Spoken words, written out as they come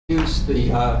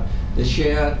The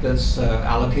share that's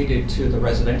allocated to the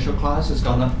residential class has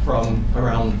gone up from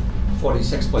around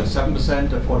 46.7%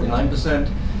 to 49%,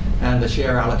 and the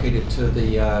share allocated to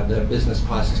the business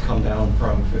class has come down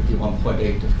from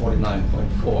 51.8 to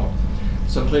 49.4.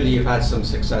 So clearly you've had some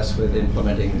success with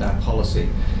implementing that policy.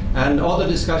 And all the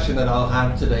discussion that I'll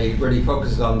have today really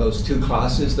focuses on those two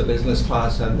classes, the business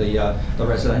class and the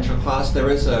residential class. There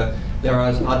are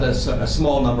a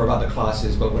small number of other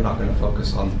classes, but we're not going to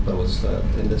focus on those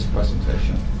in this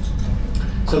presentation.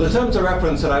 So the terms of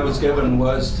reference that I was given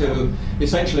was to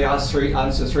essentially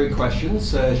answer three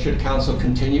questions. Should council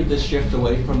continue this shift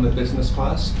away from the business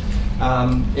class?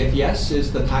 If yes,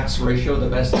 is the tax ratio the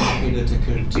best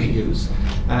indicator to use?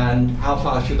 And how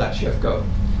far should that shift go?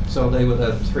 So they were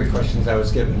the three questions I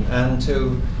was given. And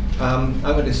I'm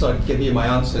going to sort of give you my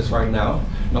answers right now,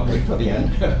 not wait for the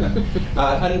end.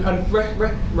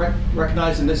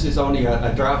 Recognizing this is only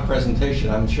a draft presentation,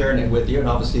 I'm sharing it with you and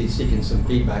obviously seeking some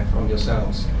feedback from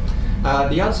yourselves.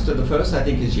 The answer to the first, I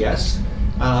think, is yes.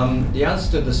 The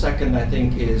answer to the second, I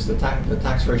think, is the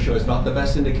tax ratio is not the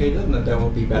best indicator and that there will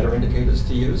be better indicators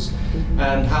to use.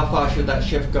 And how far should that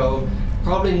shift go?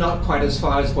 Probably not quite as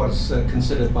far as what's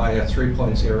considered by a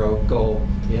 3.0 goal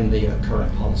in the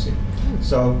current policy.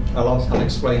 So I'll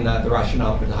explain the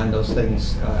rationale behind those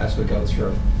things as we go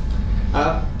through.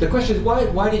 The question is,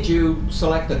 why did you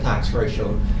select the tax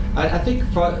ratio? I think,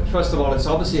 first of all, it's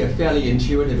obviously a fairly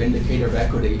intuitive indicator of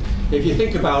equity. If you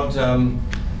think about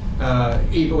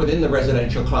even within the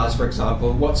residential class, for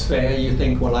example, what's fair? You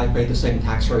think, well, I pay the same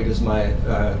tax rate as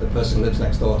the person who lives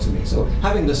next door to me. So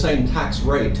having the same tax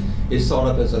rate is sort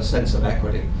of as a sense of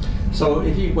equity. So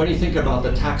when you think about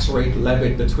the tax rate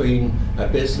levied between a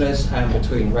business and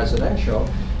between residential,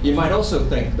 you might also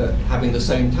think that having the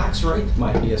same tax rate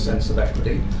might be a sense of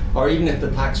equity, or even if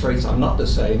the tax rates are not the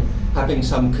same, having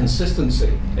some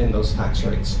consistency in those tax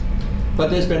rates. But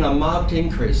there's been a marked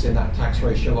increase in that tax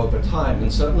ratio over time,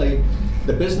 and certainly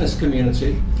the business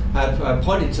community have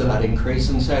pointed to that increase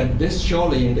and said this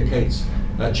surely indicates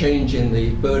a change in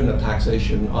the burden of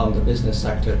taxation on the business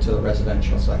sector to the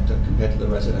residential sector compared to the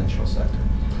residential sector.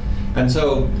 And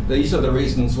so these are the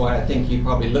reasons why I think you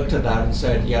probably looked at that and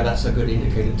said, yeah, that's a good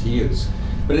indicator to use.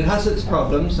 But it has its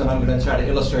problems, and I'm going to try to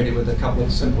illustrate it with a couple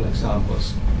of simple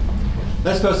examples.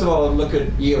 Let's first of all look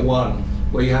at year one,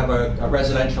 where you have a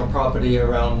residential property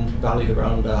valued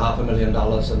around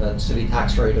 $500,000 and a city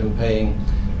tax rate and paying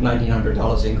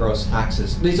 $1,900 in gross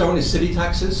taxes. These are only city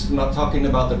taxes. I'm not talking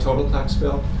about the total tax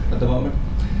bill at the moment.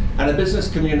 And a business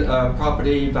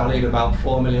property valued about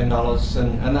 $4 million,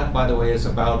 and that, by the way, is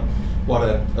about what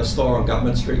a store on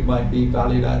Government Street might be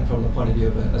valued at from the point of view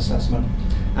of assessment,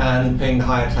 and paying the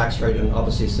higher tax rate and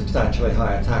obviously substantially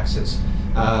higher taxes.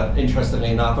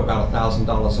 Interestingly enough, about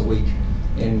 $1,000 a week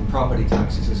in property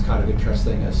taxes is kind of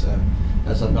interesting as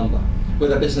a number.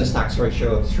 With a business tax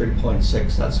ratio of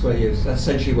 3.6, that's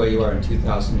essentially where you are in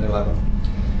 2011.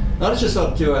 Now let's just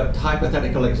do a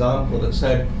hypothetical example that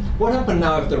said, what happened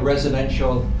now if the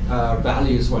residential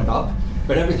values went up,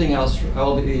 but everything else,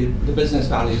 all the business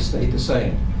values stayed the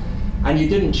same, and you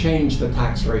didn't change the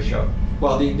tax ratio?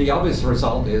 Well, the obvious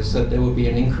result is that there would be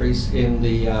an increase in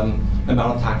the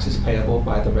amount of taxes payable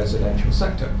by the residential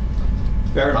sector.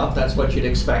 Fair enough, that's what you'd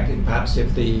expect, perhaps,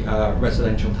 if the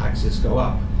residential taxes go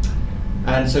up.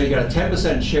 And so you get a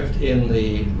 10% shift in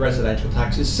the residential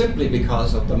taxes simply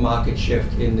because of the market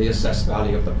shift in the assessed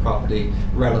value of the property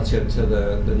relative to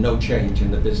the no change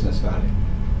in the business value.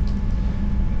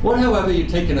 What, however, you've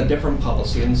taken a different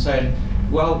policy and said,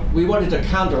 well, we wanted to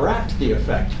counteract the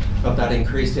effect of that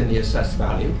increase in the assessed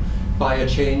value by a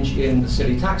change in the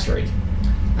city tax rate,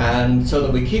 and so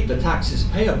that we keep the taxes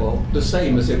payable the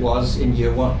same as it was in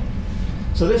year one.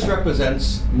 So this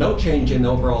represents no change in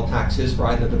overall taxes for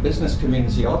either the business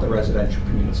community or the residential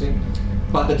community,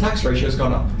 but the tax ratio has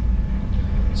gone up.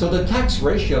 So the tax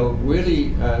ratio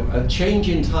really, a change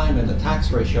in time in the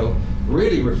tax ratio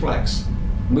really reflects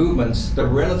movements, the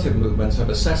relative movements of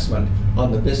assessment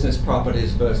on the business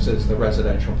properties versus the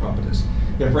residential properties.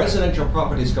 If residential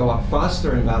properties go up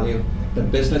faster in value than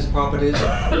business properties,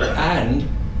 and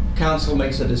council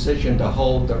makes a decision to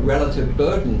hold the relative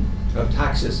burden of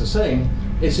taxes the same,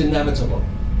 it's inevitable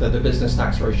that the business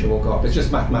tax ratio will go up. It's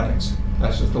just mathematics.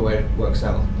 That's just the way it works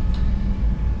out.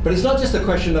 But it's not just a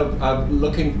question of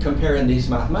comparing these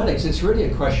mathematics. It's really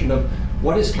a question of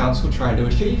what is council trying to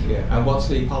achieve here, and what's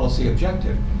the policy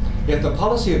objective? If the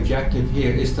policy objective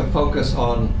here is to focus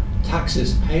on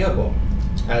taxes payable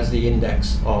as the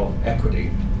index of equity,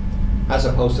 as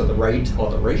opposed to the rate or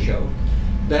the ratio,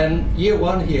 then year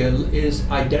one here is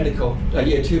identical,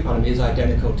 year two, pardon me, is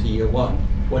identical to year one.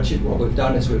 what we've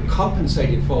done is we've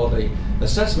compensated for the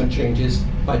assessment changes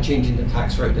by changing the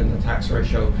tax rate and the tax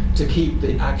ratio to keep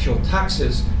the actual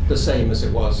taxes the same as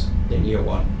it was in year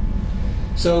one.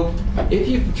 So if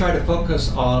you try to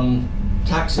focus on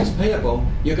taxes payable,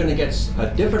 you're going to get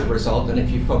a different result than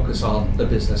if you focus on the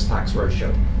business tax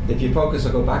ratio. If you focus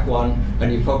or go back one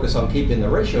and you focus on keeping the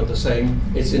ratio the same,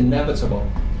 it's inevitable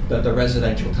that the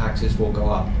residential taxes will go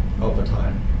up over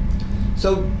time.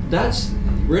 So that's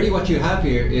really what you have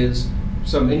here, is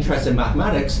some interest in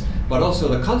mathematics, but also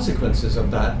the consequences of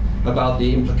that about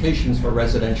the implications for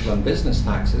residential and business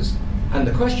taxes, and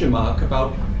the question mark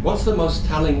about what's the most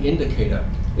telling indicator.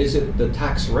 Is it the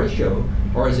tax ratio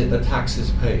or is it the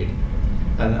taxes paid?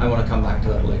 And I want to come back to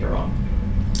that later on.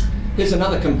 Here's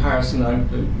another comparison I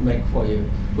make for you,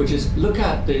 which is look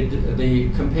at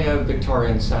compare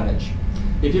Victoria and Saanich.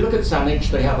 If you look at Saanich,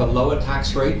 they have a lower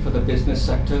tax rate for the business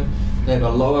sector. They have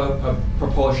a lower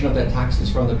proportion of their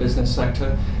taxes from the business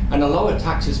sector, and a lower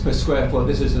taxes per square foot.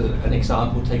 This is an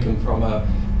example taken from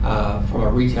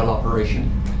a retail operation,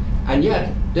 and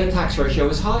yet their tax ratio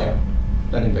is higher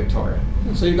than in Victoria.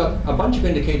 So you've got a bunch of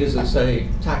indicators that say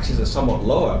taxes are somewhat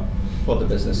lower for the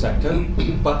business sector,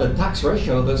 but the tax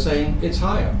ratio, they're saying it's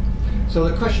higher. So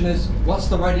the question is, what's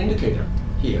the right indicator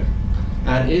here?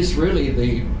 And is really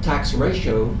the tax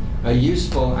ratio a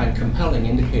useful and compelling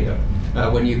indicator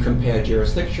when you compare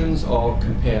jurisdictions or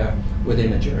compare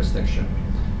within a jurisdiction?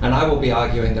 And I will be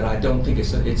arguing that I don't think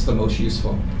it's the most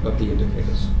useful of the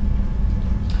indicators.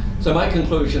 So my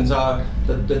conclusions are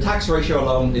that the tax ratio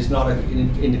alone is not a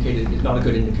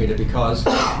good indicator, because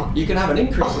you can have an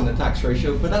increase in the tax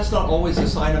ratio, but that's not always a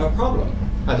sign of a problem.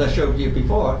 As I showed you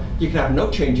before, you can have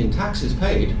no change in taxes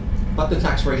paid, but the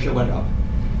tax ratio went up.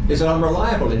 It's an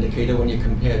unreliable indicator when you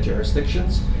compare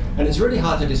jurisdictions, and it's really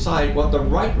hard to decide what the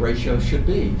right ratio should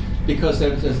be, because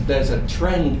there's a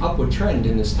trend, upward trend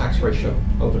in this tax ratio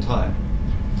over time.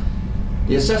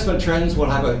 The assessment trends will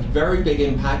have a very big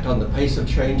impact on the pace of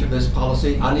change of this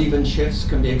policy. Uneven shifts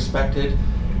can be expected.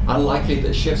 Unlikely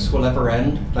that shifts will ever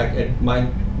end. Like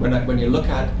when you look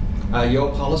at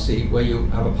your policy, where you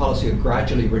have a policy of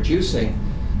gradually reducing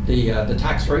the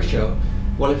tax ratio,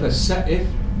 well, if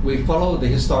we follow the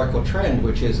historical trend,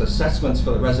 which is assessments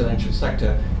for the residential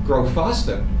sector grow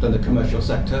faster than the commercial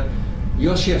sector,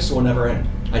 your shifts will never end,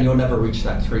 and you'll never reach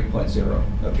that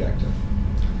 3.0 objective.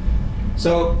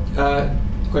 So the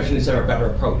question is there a better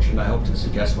approach? And I hope to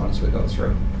suggest one as we go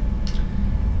through.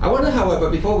 I want to, however,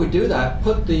 before we do that,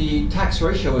 put the tax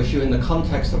ratio issue in the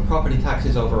context of property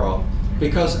taxes overall.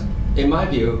 Because in my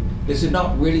view, this is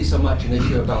not really so much an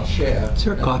issue about share. Is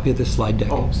there a copy of the slide deck?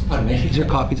 Oh, pardon me. Is there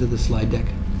copies of the slide deck?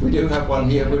 We do have one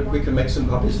here. We can make some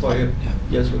copies for you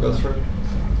as we go through.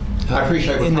 I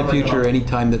appreciate in the future, any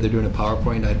time that they're doing a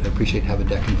PowerPoint, I'd appreciate to have a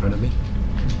deck in front of me.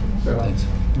 Thanks.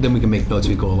 Then we can make notes as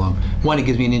we go along. One, it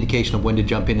gives me an indication of when to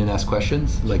jump in and ask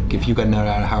questions. Like if you got an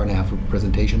hour and a half of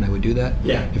presentation, I would do that.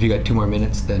 Yeah. If you got 2 more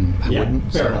minutes, then I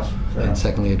wouldn't. Fair enough. And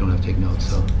secondly, I don't have to take notes.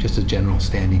 So just as general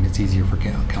standing, it's easier for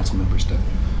council members to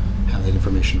have that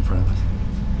information in front of us.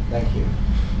 Thank you.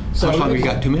 So how much longer you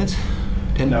got? 2 minutes?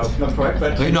 10 minutes? No, not quite.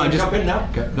 But okay, no, jump in now.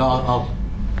 Okay. No,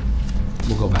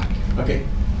 we'll go back. Okay.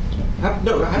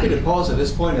 Happy to pause at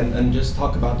this point and just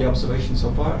talk about the observations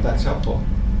so far, if that's helpful.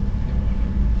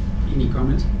 Any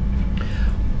comments?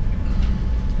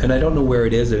 And I don't know where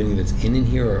it is, anything that's in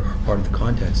here or part of the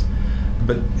context,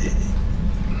 but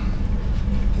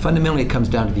fundamentally it comes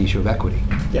down to the issue of equity.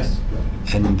 Yes.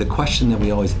 And the question that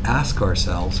we always ask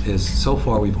ourselves is, so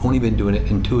far we've only been doing it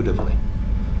intuitively,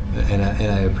 and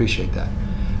I appreciate that,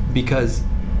 because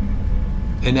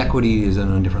inequity is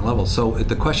on a different level. So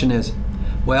the question is,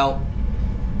 well,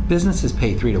 businesses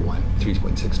pay 3 to 1,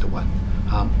 3.6 to 1.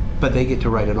 But they get to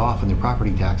write it off on their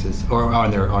property taxes or on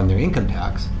their income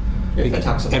tax,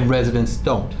 and residents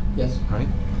don't. Yes. Right.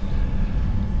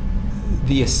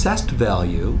 The assessed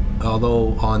value,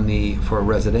 although for a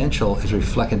residential, is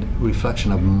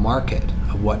reflection of market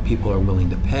of what people are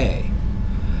willing to pay,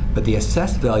 but the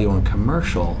assessed value on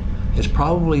commercial is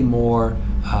probably more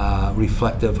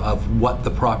reflective of what the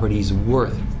property is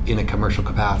worth in a commercial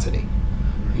capacity.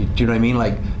 Do you know what I mean?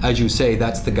 Like, as you say,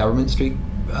 that's the government street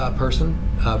person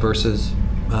versus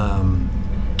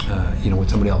what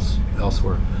somebody else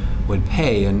would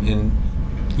pay, and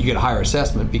you get a higher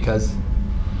assessment because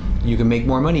you can make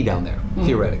more money down there,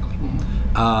 theoretically.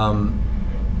 And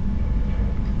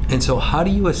so how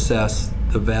do you assess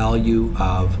the value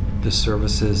of the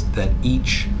services that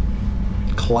each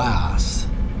class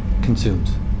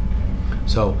consumes?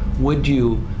 So would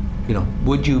you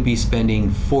be spending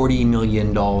 $40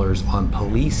 million on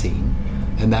policing,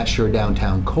 and that's your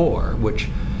downtown core, which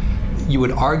you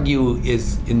would argue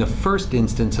is in the first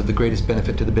instance of the greatest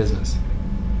benefit to the business,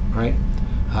 right?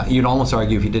 You'd almost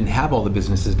argue if you didn't have all the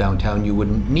businesses downtown, you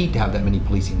wouldn't need to have that many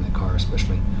policing in the car,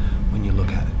 especially when you look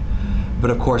at it. But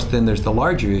of course, then there's the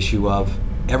larger issue of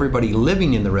everybody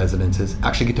living in the residences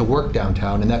actually get to work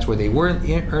downtown, and that's where they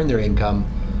earn their income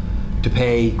to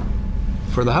pay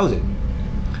for the housing.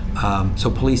 So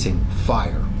policing,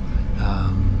 fire.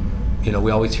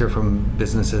 We always hear from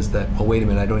businesses that, well, wait a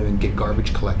minute, I don't even get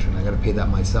garbage collection. I got to pay that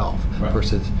myself. Right.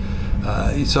 Versus,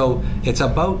 so it's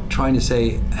about trying to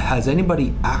say, has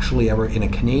anybody actually ever, in a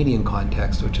Canadian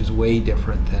context, which is way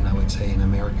different than I would say in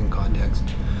American context,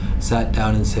 sat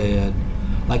down and said,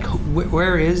 like,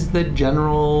 where is the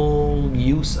general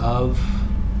use of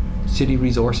city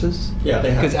resources? Yeah,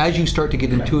 they have. Because as you start to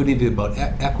get intuitive about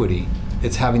equity,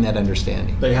 it's having that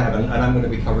understanding. They have, and I'm going to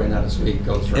be covering that as we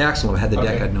go through. Excellent. I had the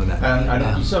deck, I'd know that.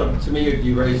 And so, to me,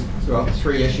 you raised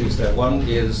three issues there. One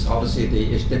is obviously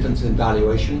the difference in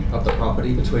valuation of the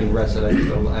property between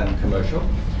residential and commercial.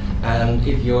 And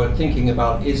if you're thinking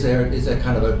about, is there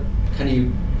kind of can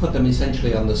you put them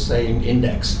essentially on the same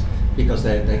index? Because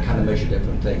they kind of measure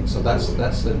different things. So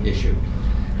that's an issue.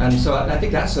 And so I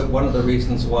think that's one of the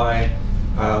reasons why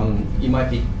you might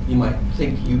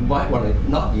think you might want to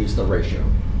not use the ratio,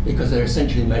 because they're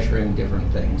essentially measuring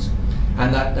different things,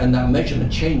 and that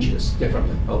measurement changes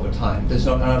differently over time.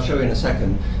 And I'll show you in a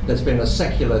second. There's been a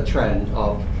secular trend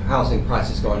of housing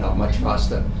prices going up much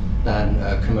faster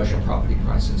than commercial property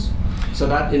prices. So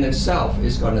that in itself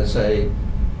is going to say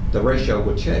the ratio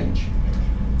would change.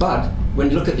 But when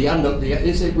you look at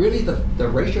is it really the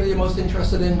ratio you're most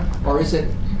interested in, or is it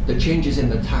the changes in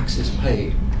the taxes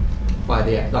paid by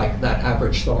that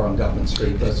average store on Government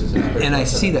Street versus an average? And I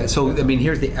see that. So I mean,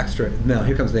 here's the extra. Now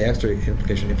here comes the extra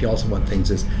implication. If you also want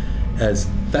things as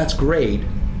that's great,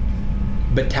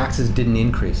 but taxes didn't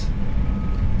increase.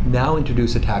 Now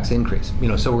introduce a tax increase.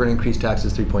 So we're going to increase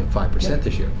taxes 3.5%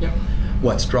 this year. Yep.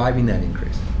 What's driving that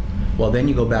increase? Well, then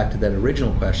you go back to that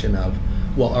original question of,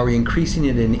 well, are we increasing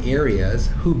it in areas?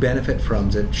 Who benefit from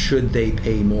it? Should they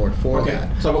pay more for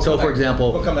that? So for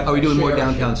example, are we doing more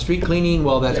downtown street cleaning?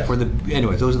 Well, that's for the,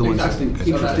 anyways, those are the ones.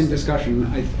 Interesting discussion.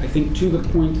 I think to the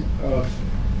point of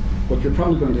what you're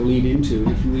probably going to lead into,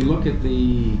 if we look at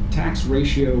the tax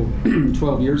ratio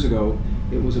 12 years ago,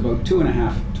 it was about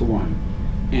 2.5 to 1.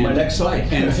 And, my next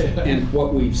slide. and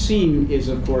what we've seen is,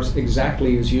 of course,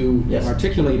 exactly as you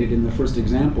articulated in the first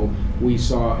example, we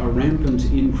saw a rampant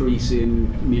increase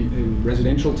in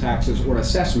residential taxes or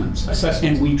assessments.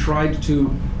 And we tried to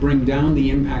bring down the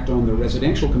impact on the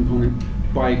residential component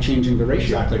by changing the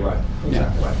ratio. Exactly right.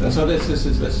 Exactly right. And so let's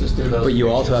just do those. But you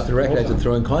also have to recognize, and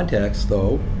throw in context,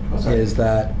 though, is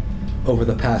that over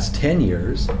the past 10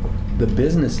 years, the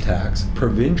business tax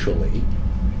provincially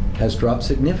has dropped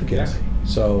significantly. Yes.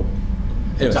 So,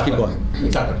 anyways, keep going.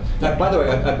 Exactly. Now, by the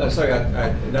way, I'm sorry,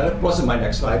 that wasn't my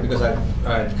next slide because I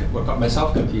got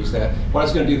myself confused there. What I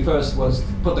was going to do first was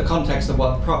put the context of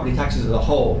what property taxes as a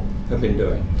whole have been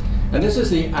doing. And this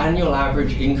is the annual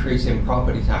average increase in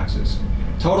property taxes.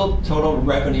 Total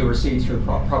revenue received through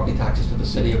property taxes for the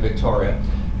City of Victoria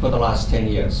for the last 10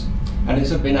 years. And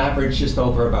it's been averaged just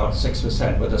over about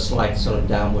 6% with a slight sort of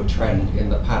downward trend in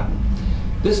the pattern.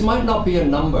 This might not be a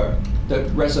number that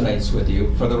resonates with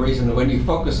you for the reason that when you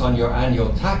focus on your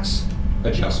annual tax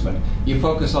adjustment, you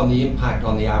focus on the impact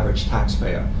on the average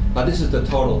taxpayer. But this is the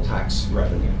total tax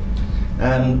revenue.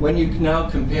 And when you now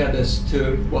compare this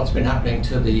to what's been happening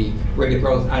to the rate of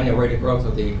growth, annual rate of growth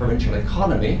of the provincial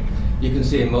economy, you can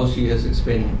see in most years it's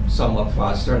been somewhat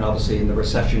faster, and obviously in the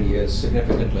recession years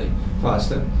significantly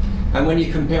faster. And when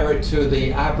you compare it to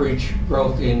the average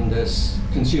growth in this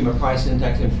consumer price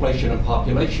index, inflation and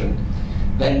population,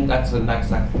 then that's the next,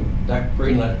 that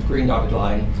green dotted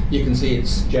line, you can see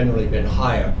it's generally been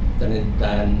higher than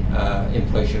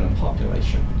inflation and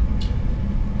population.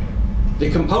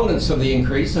 The components of the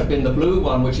increase have been the blue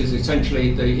one, which is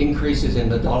essentially the increases in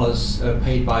the dollars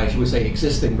paid by, should we say,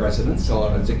 existing residents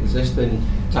or existing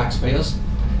taxpayers,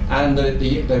 and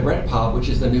the red part, which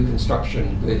is the new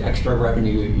construction, the extra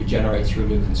revenue you generate through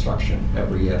new construction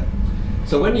every year.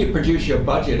 So when you produce your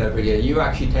budget every year, you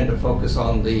actually tend to focus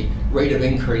on the rate of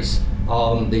increase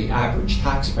on the average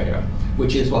taxpayer,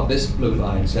 which is what this blue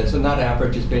line says. And that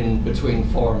average has been between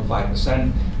 4 and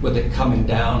 5%, with it coming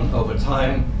down over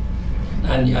time.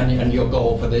 And your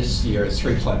goal for this year is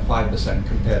 3.5%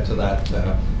 compared to that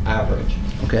average.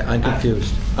 Okay, I'm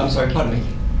confused. I'm sorry, pardon me.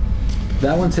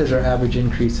 That one says our average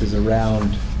increase is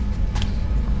around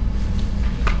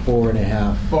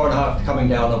 4.5. 4.5 coming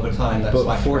down over time. That's But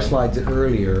like 4 slides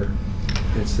earlier,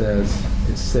 it says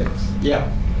it's 6. Yeah.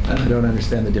 I don't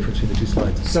understand the difference between the two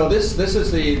slides. So this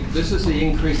is the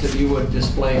increase that you would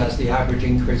display as the average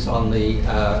increase on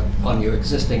your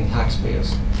existing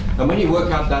taxpayers. And when you work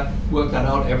that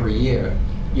out every year,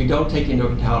 you don't take into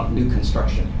account new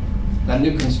construction. That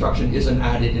new construction isn't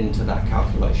added into that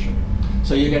calculation.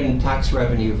 So you're getting tax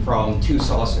revenue from two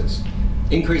sources: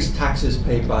 increased taxes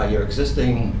paid by your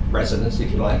existing residents,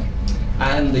 if you like,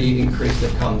 and the increase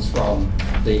that comes from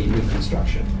the new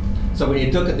construction. So when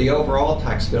you look at the overall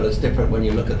tax bill, it's different when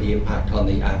you look at the impact on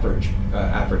the average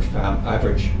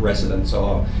residents,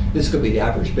 or this could be the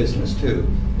average business too,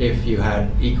 if you had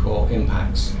equal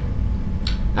impacts.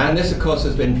 And this, of course,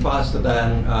 has been faster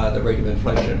than the rate of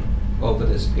inflation over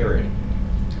this period.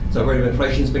 So the rate of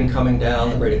inflation has been coming down,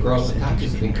 the rate of growth of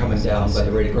taxes has been coming down, but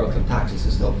the rate of growth of taxes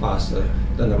is still faster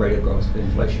than the rate of growth of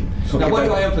inflation. So now, why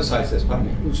do I emphasize this?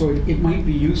 Pardon me. So it might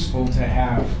be useful to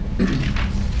have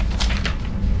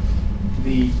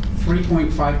the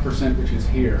 3.5%, which is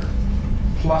here,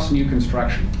 plus new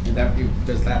construction.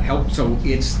 Does that help? So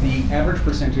it's the average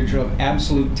percentage of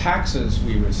absolute taxes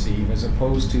we receive as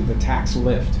opposed to the tax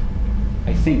lift,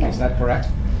 I think. Is that correct?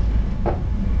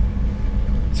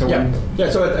 So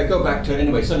so I go back to,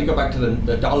 anyway, so you go back to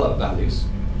the dollar values,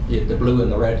 the blue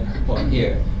and the red one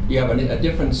here. You have a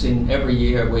difference in every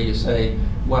year where you say,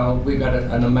 well, we've got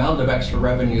an amount of extra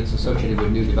revenue that's associated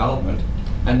with new development,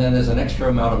 and then there's an extra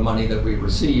amount of money that we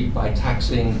receive by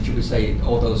taxing, should we say,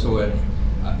 all those who are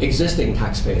existing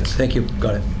taxpayers. Thank you.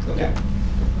 Got it. Okay.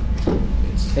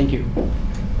 Thank you.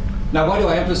 Now, why do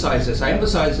I emphasize this? I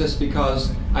emphasize this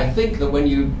because I think that when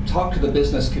you talk to the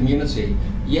business community,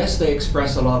 yes, they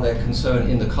express a lot of their concern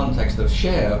in the context of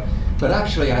share, but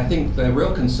actually I think the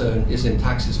real concern is in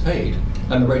taxes paid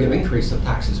and the rate of increase of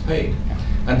taxes paid.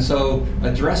 And so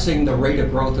addressing the rate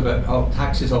of growth of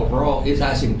taxes overall is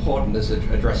as important as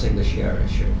addressing the share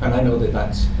issue. And I know that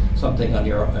that's something on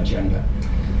your agenda.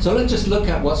 So let's just look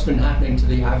at what's been happening to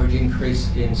the average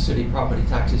increase in city property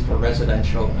taxes for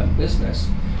residential and business.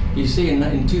 You see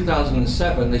in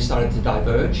 2007, they started to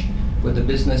diverge, with the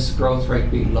business growth rate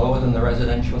being lower than the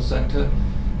residential sector.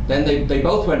 Then they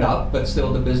both went up, but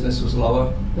still the business was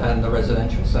lower than the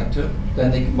residential sector.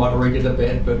 Then they moderated a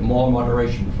bit, but more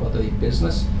moderation for the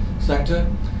business sector.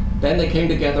 Then they came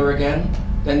together again.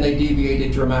 Then they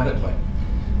deviated dramatically.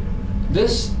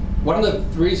 One of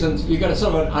the reasons, you get a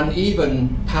sort of an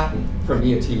uneven pattern from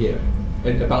year to year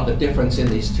about the difference in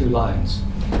these two lines.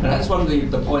 And that's one of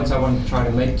the points I want to try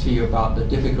to make to you about the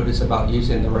difficulties about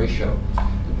using the ratio.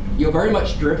 You're very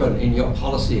much driven in your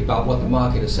policy about what the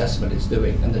market assessment is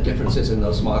doing and the differences in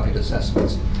those market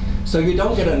assessments. So you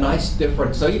don't get a nice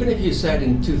difference. So even if you said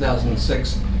in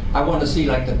 2006, I want to see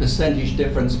like the percentage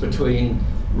difference between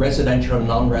residential and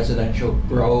non-residential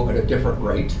grow at a different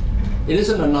rate, it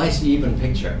isn't a nice even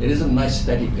picture. It isn't a nice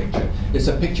steady picture. It's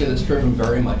a picture that's driven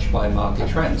very much by market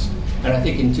trends. And I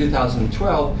think in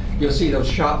 2012, you'll see that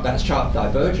sharp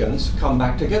divergence come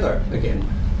back together again,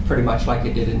 pretty much like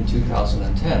it did in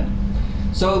 2010.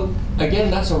 So again,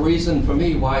 that's a reason for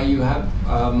me why you have,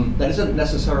 that isn't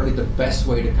necessarily the best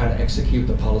way to kind of execute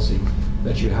the policy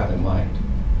that you have in mind.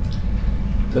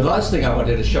 The last thing I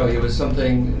wanted to show you is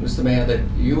something, Mr. Mayor, that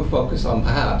you focus on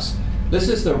perhaps. This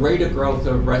is the rate of growth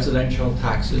of residential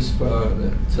taxes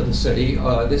to the city.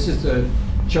 This is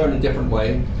shown in a different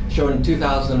way, shown in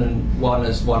 2001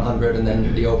 as 100 and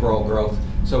then the overall growth,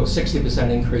 so 60%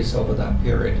 increase over that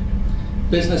period.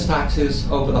 Business taxes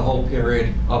over the whole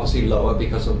period, obviously lower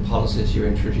because of the policies you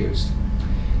introduced.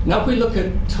 Now if we look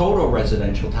at total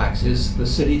residential taxes, the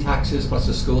city taxes plus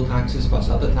the school taxes plus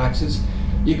other taxes,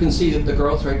 you can see that the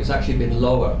growth rate has actually been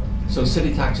lower. So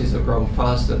city taxes have grown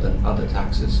faster than other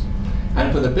taxes.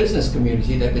 And for the business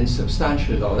community, they've been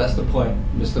substantially lower. That's the point,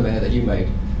 Mr. Mayor, that you made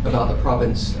about the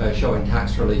province showing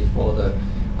tax relief for the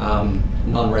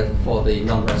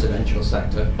non-residential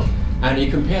sector. And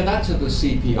you compare that to the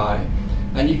CPI,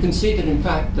 and you can see that in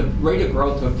fact the rate of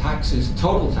growth of taxes,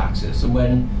 total taxes, and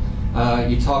when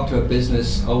you talk to a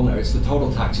business owner, it's the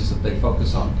total taxes that they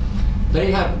focus on.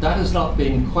 That has not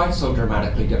been quite so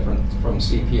dramatically different from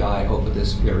CPI over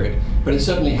this period, but it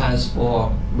certainly has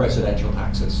for residential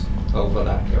taxes over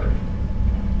that period.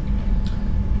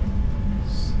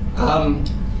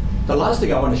 The last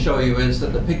thing I want to show you is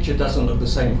that the picture doesn't look the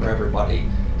same for everybody.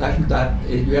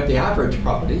 You have the average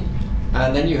property,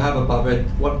 and then you have above it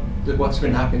what's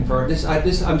been happening for this.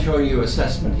 I'm showing you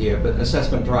assessment here, but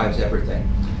assessment drives everything.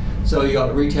 So you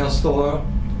got a retail store,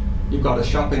 you've got a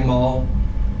shopping mall,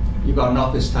 you've got an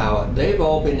office tower. They've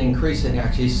all been increasing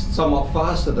actually somewhat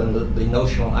faster than the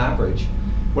notional average.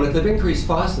 Well, if they've increased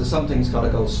faster, something's got to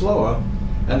go slower,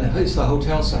 and it's the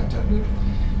hotel sector.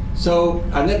 So,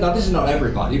 now this is not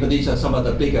everybody, but these are some of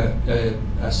the bigger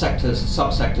sectors,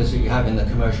 subsectors that you have in the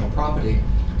commercial property.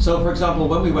 So, for example,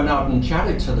 when we went out and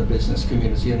chatted to the business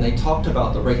community and they talked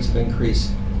about the rates of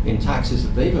increase in taxes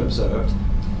that they've observed,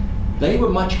 they were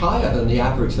much higher than the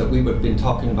average that we've been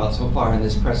talking about so far in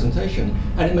this presentation.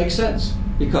 And it makes sense,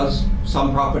 because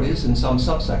some properties in some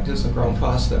subsectors have grown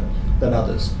faster than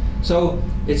others. So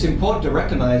it's important to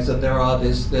recognize that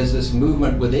there's this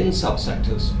movement within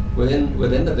subsectors,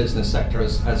 within the business sector,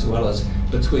 as well as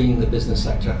between the business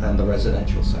sector and the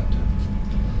residential sector.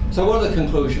 So what are the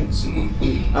conclusions?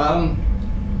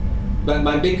 But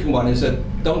my big one is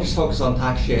that don't just focus on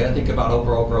tax share, think about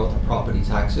overall growth of property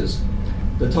taxes.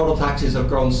 The total taxes have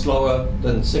grown slower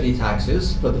than city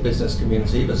taxes for the business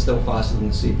community, but still faster than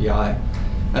the CPI.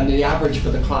 And the average for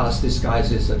the class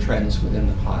disguises the trends within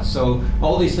the class. So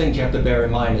all these things you have to bear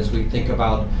in mind as we think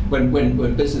about when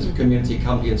business community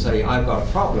come to you and say, I've got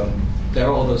a problem, there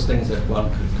are all those things that one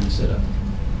could consider.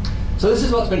 So this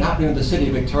is what's been happening in the city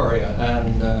of Victoria,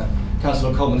 and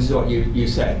Councillor Coleman, this is what you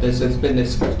said. There's been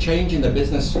this change in the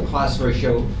business class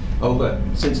ratio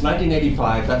since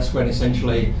 1985. That's when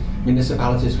essentially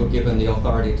municipalities were given the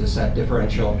authority to set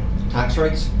differential tax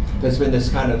rates. There's been this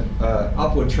kind of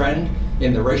upward trend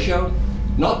in the ratio,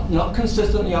 not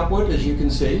consistently upward, as you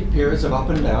can see, periods of up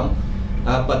and down,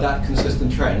 but that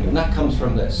consistent trend, and that comes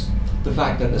from this. The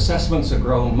fact that assessments have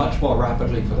grown much more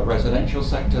rapidly for the residential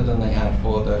sector than they have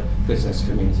for the business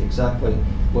community, exactly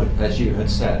what, as you had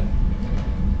said.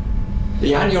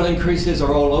 The annual increases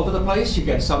are all over the place. You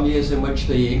get some years in which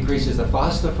the increases are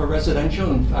faster for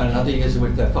residential and other years in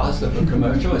which they're faster for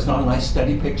commercial. It's not a nice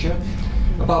steady picture.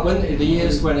 But the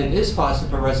years when it is faster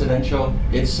for residential,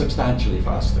 it's substantially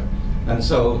faster. And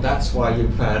so that's why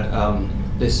you've had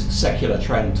this secular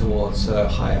trend towards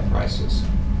higher prices.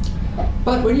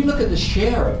 But when you look at the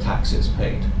share of taxes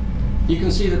paid, you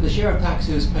can see that the share of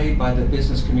taxes paid by the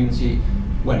business community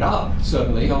went up,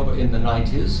 certainly, over in the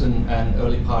 90s and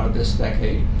early part of this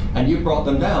decade, and you brought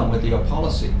them down with your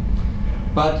policy.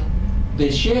 But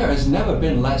the share has never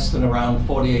been less than around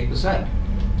 48%.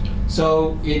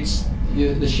 So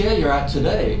the share you're at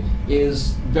today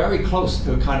is very close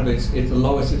to kind of it's the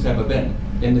lowest it's ever been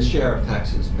in the share of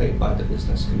taxes paid by the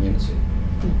business community.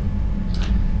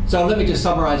 So let me just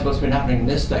summarize what's been happening in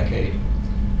this decade.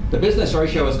 The business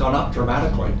ratio has gone up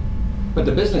dramatically, but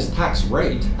the business tax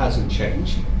rate hasn't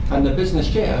changed, and the business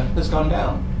share has gone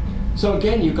down. So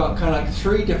again, you've got kind of like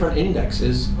 3 different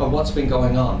indexes of what's been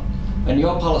going on. And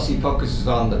your policy focuses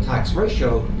on the tax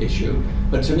ratio issue,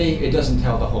 but to me, it doesn't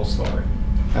tell the whole story.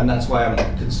 And that's why I'm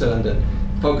concerned that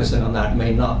focusing on that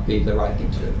may not be the right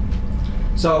thing to do.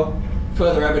 So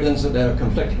further evidence that there are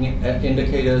conflicting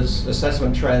indicators,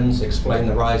 assessment trends explain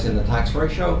the rise in the tax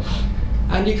ratio.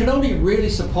 And you can only really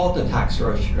support the tax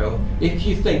ratio if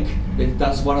you think it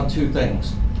does one of 2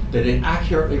 things, that it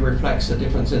accurately reflects the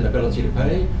difference in ability to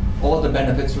pay or the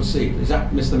benefits received. Is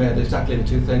that, Mr. Mayor, exactly the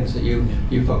 2 things that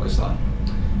you focused on?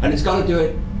 And it's got to do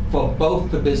it for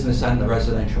both the business and the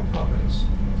residential properties.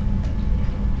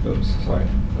 Oops, sorry,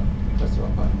 that's the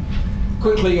wrong button.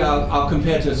 Quickly, I'll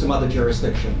compare to some other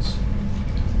jurisdictions.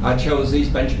 I chose these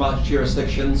benchmark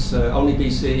jurisdictions, only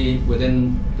BC,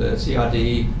 within the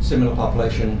CRD, similar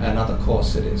population, and other core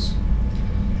cities.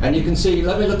 And you can see,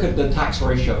 let me look at the tax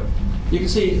ratio. You can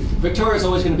see Victoria is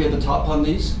always going to be at the top on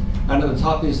these, and at the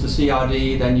top is the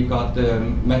CRD, then you've got the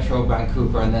Metro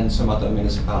Vancouver, and then some other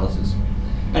municipalities.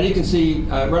 And you can see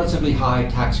a relatively high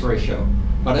tax ratio.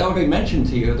 But I already mentioned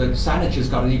to you that Saanich has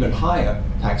got an even higher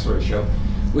tax ratio,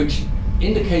 which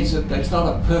indicates that it's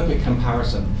not a perfect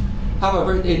comparison.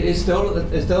 However, it is still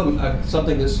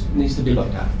something that needs to be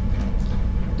looked at.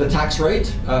 The tax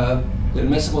rate, the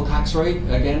admissible tax rate,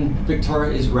 again,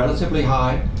 Victoria is relatively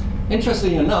high.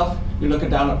 Interestingly enough, you look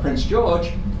down at Prince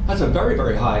George, has a very,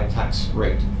 very high tax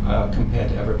rate compared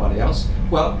to everybody else.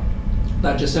 Well,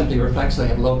 that just simply reflects they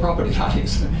have low property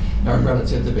values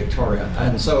relative to Victoria.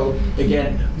 And so,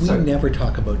 again... We never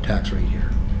talk about tax rate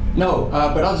here. No,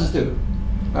 but others do.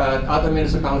 Other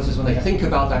municipalities, when they think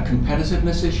about that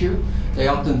competitiveness issue, they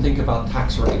often think about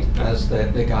tax rate as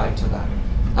the guide to that.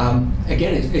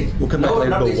 Again, we'll come back later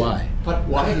about why. But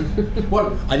why?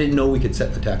 Well, I didn't know we could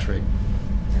set the tax rate.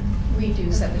 We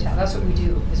do set the tax. That's what we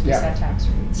do, is we set tax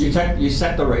rates. You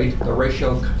set the rate, the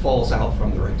ratio falls out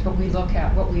from the rate. But we look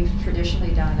at, what we've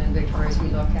traditionally done in Victoria is we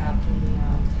look at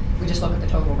we just look at the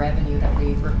total revenue that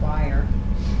we require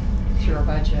through our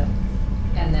budget.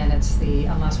 And then it's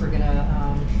unless we're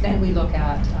gonna, then we look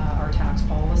at our tax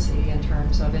policy in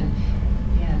terms of,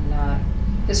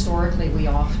 historically we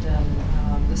often,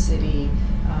 the city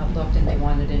looked and they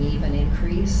wanted an even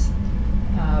increase.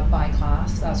 by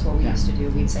class. That's what we used to do.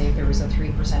 We'd say if there was a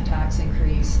 3% tax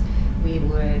increase, we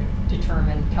would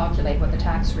calculate what the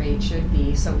tax rate should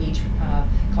be, so each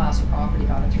class of property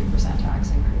got a 3%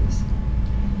 tax increase.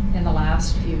 In the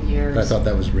last few years... I thought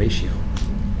that was ratio.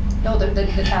 No, the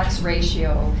tax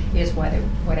ratio is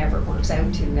whatever it works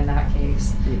out to in that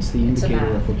case. It's the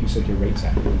indicator of what you set your rates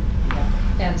at. Yeah.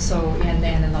 And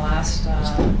then in the last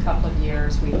couple of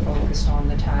years, we focused on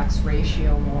the tax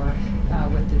ratio more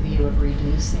with the view of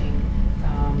reducing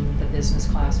the business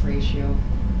class ratio.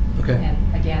 Okay.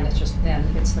 And again, it's just then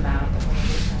it's the math that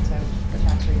whatever it turns out the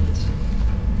tax rate needs to be.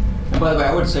 And by the way,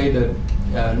 I would say that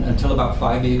until about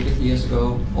 5 years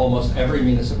ago, almost every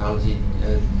municipality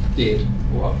did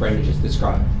what Brenda just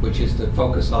described, which is to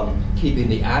focus on keeping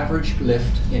the average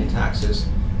lift in taxes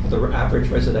for the average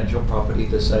residential property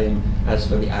the same as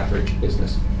for the average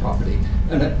business property,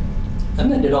 and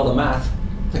then did all the math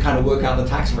to kind of work out the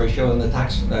tax ratio and the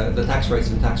tax rates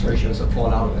and tax ratios that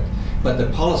fall out of it. But the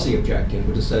policy objective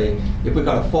was to say, if we've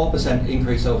got a 4%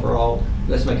 increase overall,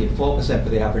 let's make it 4% for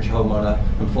the average homeowner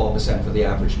and 4% for the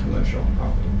average commercial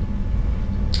property.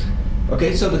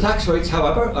 Okay, so the tax rates,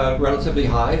 however, are relatively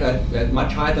high,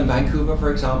 much higher than Vancouver,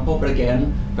 for example, but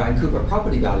again, Vancouver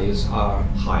property values are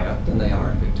higher than they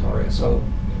are in Victoria, so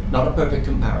not a perfect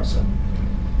comparison.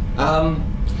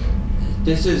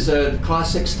 This is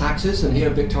Class 6 taxes, and here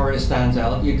Victoria stands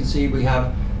out. You can see we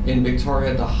have in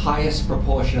Victoria the highest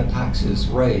proportion of taxes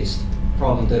raised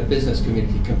from the business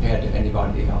community compared to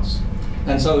anybody else.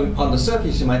 And so on the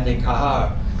surface you might think,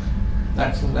 aha,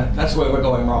 that's where we're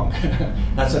going wrong.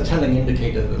 That's a telling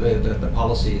indicator that the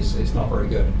policy is not very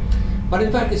good. But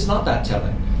in fact, it's not that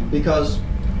telling, because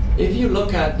if you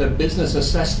look at the business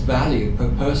assessed value per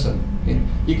person,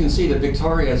 you can see that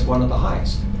Victoria is one of the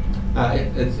highest.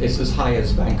 It's as high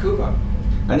as Vancouver.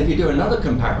 And if you do another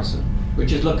comparison,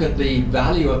 which is look at the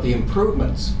value of the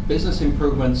improvements, business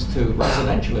improvements to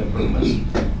residential improvements,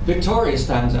 Victoria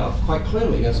stands out quite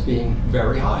clearly as being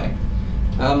very high.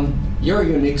 You're a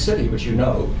unique city, which you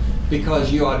know,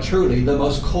 because you are truly the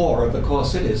most core of the core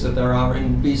cities that there are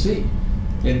in BC,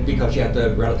 because you have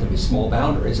the relatively small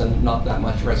boundaries and not that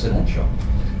much residential.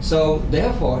 So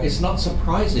therefore, it's not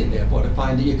surprising, therefore, to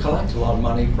find that you collect a lot of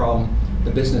money from the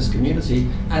business community,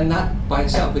 and that by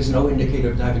itself is no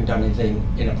indicator of having done anything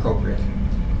inappropriate.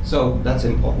 So that's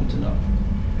important to know.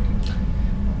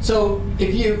 So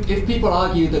if people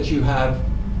argue that you have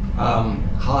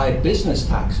high business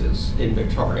taxes in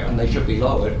Victoria and they should be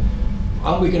lowered,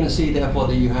 aren't we going to see therefore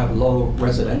that you have low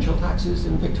residential taxes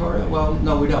in Victoria? Well,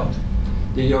 no, we don't.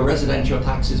 Your residential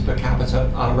taxes per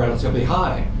capita are relatively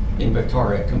high in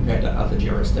Victoria compared to other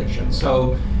jurisdictions.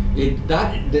 So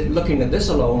looking at this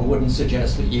alone wouldn't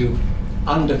suggest that you've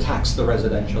undertaxed the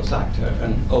residential sector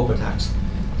and overtaxed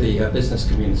the business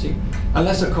community,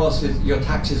 unless of course your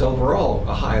taxes overall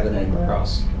are higher than anywhere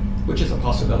else, which is a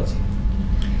possibility.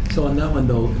 So on that one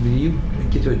though, do you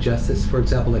get to adjust this? For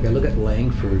example, like I look at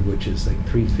Langford, which is like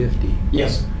 350.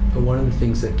 Yes. But one of the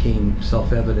things that became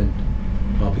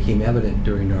evident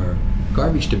during our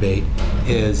garbage debate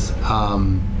is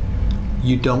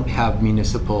you don't have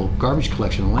municipal garbage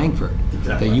collection in Langford.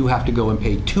 Exactly. That you have to go and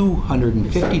pay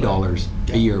 $250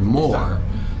 a year more. Exactly.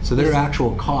 So their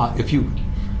actual cost, if you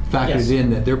factor it in,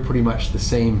 that they're pretty much the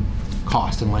same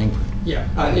cost in Langford. Yeah.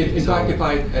 In fact, if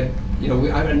I had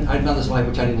another slide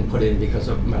which I didn't put in because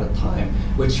of amount of time,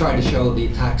 which tried to show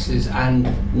the taxes and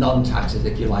non-taxes,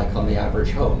 if you like, on the average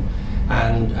home.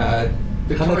 And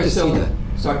Victoria still. That.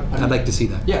 Sorry, I'd like to see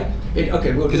that. Yeah.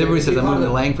 Okay. Well, because everybody says I'm moving to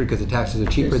Langford because the taxes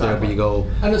are cheaper there, but you go.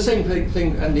 And the same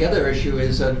thing. And the other issue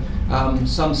is that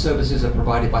some services are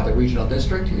provided by the regional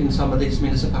district in some of these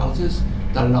municipalities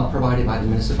that are not provided by the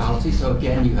municipality. So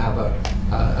again, you have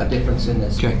a difference in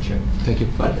this picture. Thank you.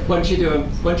 But once you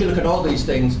look at all these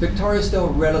things, Victoria's still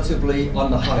relatively on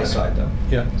the high side, though.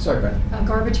 Yeah. Sorry, Brenda.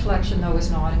 Garbage collection, though,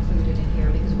 is not included in here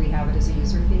because we have it as a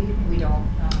user fee. We don't.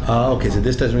 Okay, so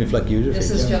this doesn't reflect user fees.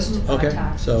 This is just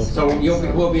tax. So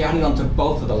we'll be adding onto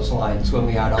both of those lines when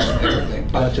we add on everything.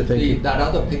 But gotcha, thank you. That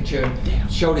other picture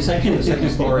showed essentially the same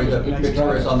story, that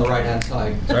Victoria's on the right-hand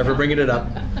side. Sorry for bringing it up.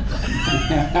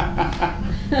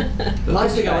 The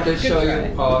last thing I wanted to show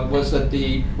you was that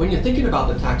when you're thinking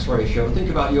about the tax ratio, think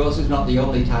about yours is not the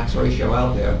only tax ratio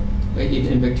out there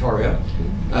in Victoria.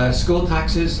 School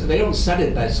taxes, they don't set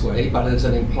it this way, but it's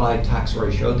an implied tax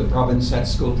ratio. The province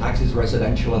sets school taxes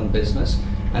residential and business,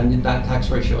 and that tax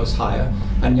ratio is higher.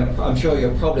 And I'm sure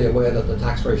you're probably aware that the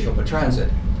tax ratio for transit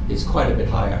is quite a bit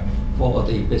higher for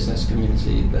the business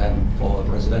community than for the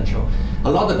residential.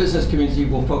 A lot of the business community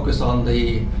will focus on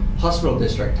the hospital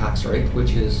district tax rate,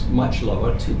 which is much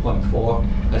lower, 2.4,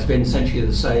 has been essentially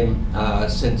the same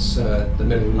since the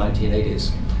middle of the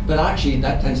 1980s. But actually,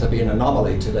 that tends to be an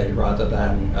anomaly today rather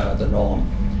than the norm.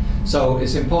 So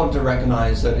it's important to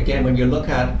recognize that, again, when you look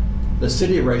at the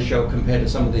city ratio compared to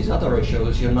some of these other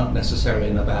ratios, you're not necessarily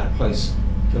in a bad place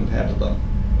compared to them.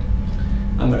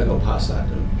 I'm going to go past that.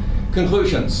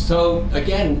 Conclusions. So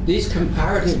again, these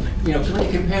comparative, when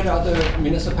you compare to other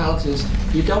municipalities,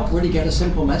 you don't really get a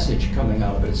simple message coming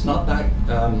out of it. It's not that,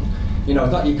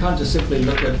 you can't just simply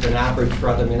look at an average for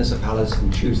other municipalities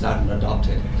and choose that and adopt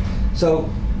it. So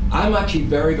I'm actually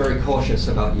very, very cautious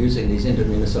about using these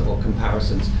intermunicipal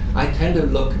comparisons. I tend to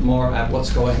look more at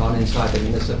what's going on inside the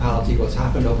municipality, what's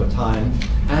happened over time,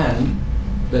 and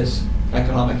this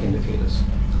economic indicators.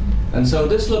 And so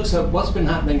this looks at what's been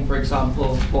happening, for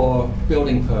example, for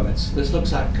building permits. This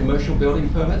looks at commercial building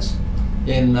permits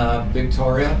in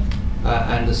Victoria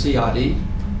and the CRD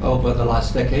over the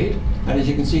last decade. And as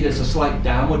you can see, there's a slight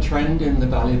downward trend in the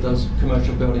value of those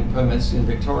commercial building permits in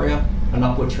Victoria, an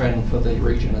upward trend for the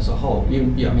region as a whole.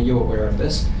 You're aware of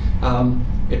this.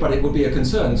 But it would be a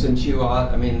concern since you are,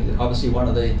 obviously one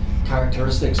of the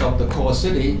characteristics of the core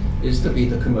city is to be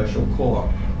the commercial core.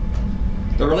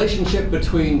 The relationship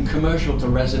between commercial to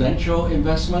residential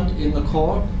investment in the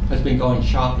core has been going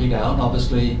sharply down.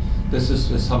 Obviously, this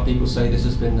is, as some people say, this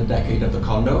has been the decade of the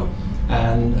condo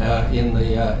and in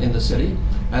the city.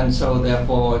 And so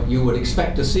therefore, you would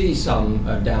expect to see some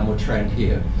downward trend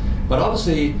here. But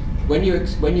obviously, when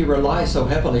you rely so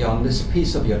heavily on this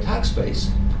piece of your tax base,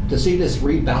 to see this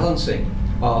rebalancing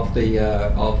of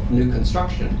of new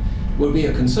construction would be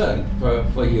a concern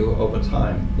for you over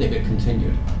time if it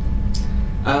continued.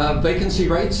 Vacancy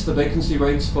rates. The vacancy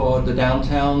rates for the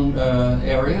downtown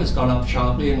area has gone up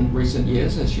sharply in recent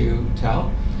years, as you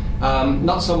tell.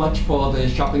 Not so much for the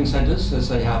shopping centres as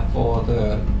they have for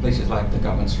the places like the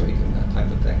Government Street and that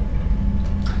type of thing.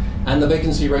 And the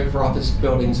vacancy rate for office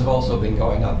buildings have also been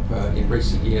going up in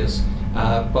recent years,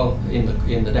 both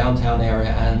in the downtown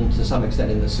area and to some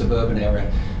extent in the suburban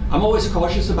area. I'm always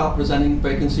cautious about presenting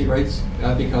vacancy rates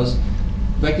because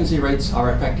vacancy rates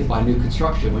are affected by new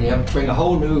construction. When you bring a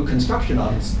whole new construction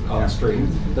on stream,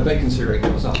 the vacancy rate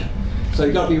goes up. So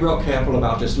you've got to be real careful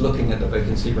about just looking at the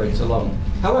vacancy rates alone.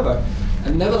 However,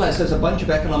 and nevertheless, there's a bunch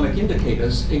of economic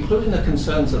indicators, including the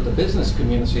concerns of the business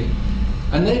community.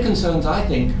 And their concerns, I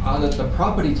think, are that the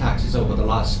property taxes over the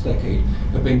last decade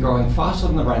have been growing faster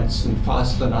than the rents and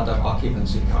faster than other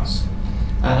occupancy costs.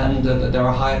 And that there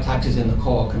are higher taxes in the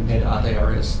core compared to other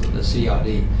areas, the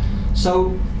CRD.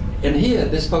 So in here,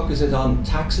 this focuses on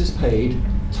taxes paid,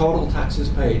 total taxes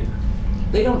paid.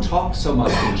 They don't talk so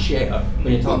much in share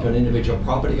when you talk to an individual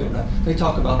property owner. They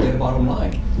talk about their bottom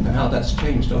line and how that's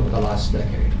changed over the last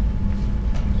decade.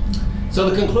 So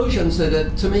the conclusions are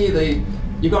that, to me,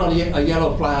 you've got a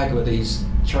yellow flag with these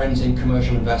trends in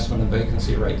commercial investment and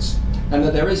vacancy rates, and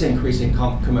that there is increasing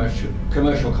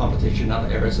commercial competition in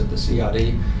other areas of the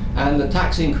CRD, and the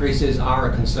tax increases are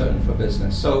a concern for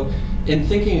business. So in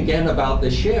thinking again about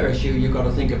this share issue, you've got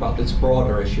to think about this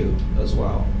broader issue as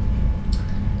well.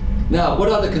 Now, what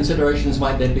other considerations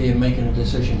might there be in making a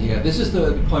decision here? This is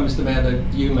the point, Mr. Mayor,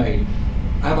 that you made.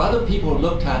 Have other people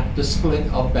looked at the split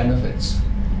of benefits?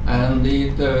 And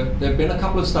there have been a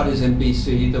couple of studies in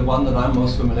BC. The one that I'm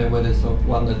most familiar with is the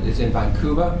one that is in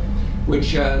Vancouver,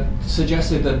 which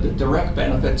suggested that the direct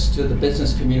benefits to the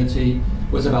business community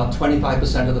was about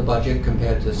 25% of the budget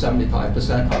compared to 75%,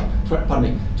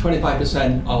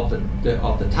 25% of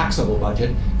the taxable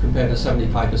budget compared to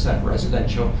 75%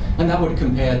 residential. And that would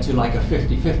compare to like a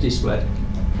 50-50 split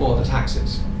for the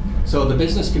taxes. So the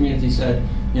business community said,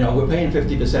 we're paying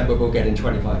 50%, but we're getting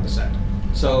 25%.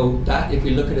 So that, if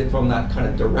we look at it from that kind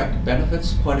of direct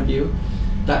benefits point of view,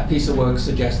 that piece of work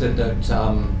suggested that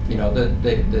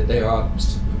that they are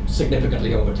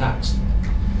significantly overtaxed.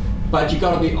 But you've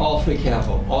got to be awfully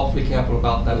careful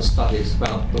about those studies,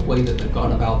 about the way that they've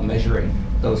gone about measuring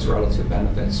those relative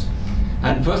benefits.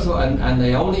 And first of all, and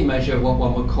they only measure what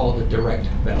one would call the direct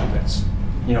benefits.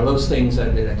 Those things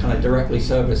that kind of directly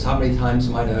service. How many times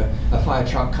might a fire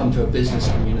truck come to a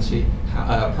business community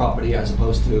property as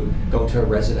opposed to go to a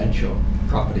residential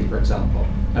property, for example?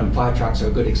 And fire trucks are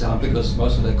a good example because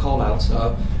most of their call-outs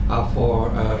are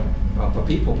for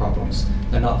people problems.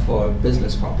 They're not for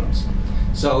business problems.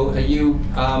 So you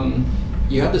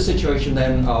have the situation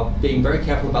then of being very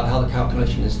careful about how the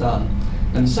calculation is done.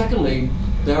 And secondly,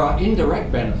 there are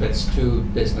indirect benefits to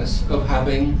business of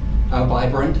having a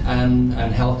vibrant and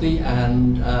healthy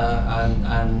and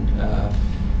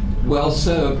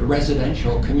well-served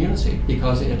residential community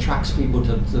because it attracts people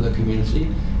to the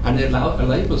community and it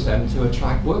enables them to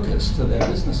attract workers to their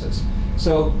businesses.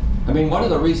 So, I mean, one of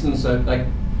the reasons that, like,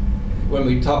 when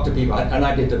we talk to people, and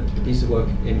I did the piece of work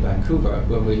in Vancouver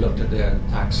when we looked at their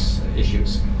tax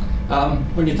issues.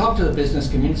 When you talk to the business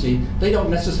community, they don't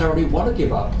necessarily want to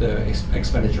give up the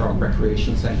expenditure on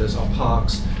recreation centers or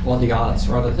parks or the arts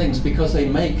or other things because they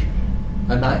make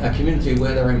a community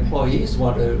where their employees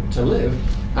want to live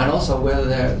and also where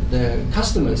their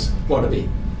customers want to be.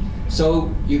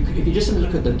 So if you just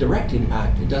look at the direct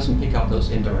impact, it doesn't pick up those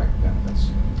indirect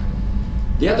benefits.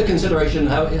 The other consideration,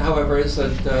 however, is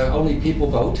that only people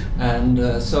vote,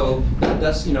 and so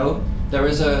that's, you know, there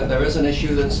is an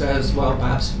issue that says, well,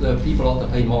 perhaps the people ought to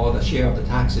pay more of the share of the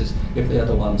taxes if they're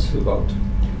the ones who vote.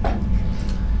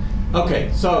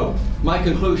 Okay, so my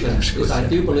conclusion is I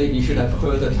do believe you should have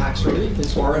further tax relief.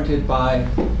 It's warranted by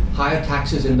higher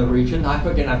taxes in the region.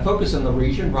 Again, I focus on the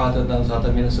region rather than those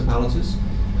other municipalities.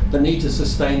 The need to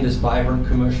sustain this vibrant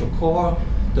commercial core,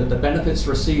 that the benefits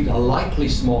received are likely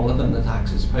smaller than the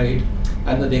taxes paid,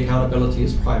 and that the accountability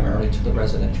is primarily to the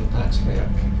residential taxpayer.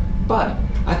 But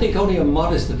I think only a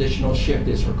modest additional shift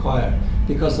is required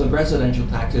because the residential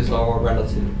taxes are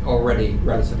already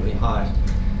relatively high.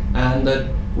 And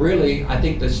that really, I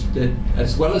think that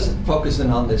as well as focusing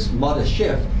on this modest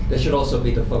shift, there should also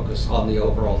be the focus on the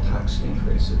overall tax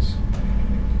increases.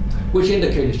 Which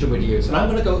indicators should we use? And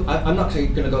I'm not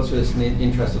going to go through this in the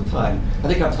interest of time. I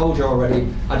think I've told you already,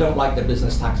 I don't like the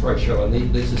business tax ratio,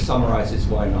 and this summarizes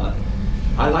why not.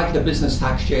 I like the business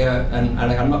tax share, and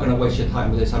I'm not going to waste your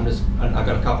time with this. I've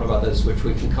got a couple of others which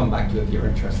we can come back to if you're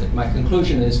interested. My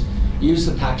conclusion is use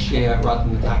the tax share rather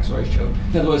than the tax ratio.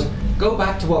 In other words, go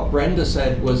back to what Brenda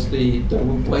said was the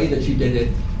way that you did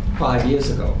it 5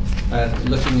 years ago,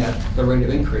 looking at the rate of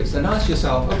increase, and ask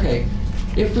yourself, okay,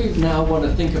 if we now want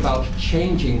to think about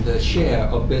changing the share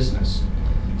of business,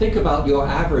 think about your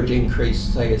average increase,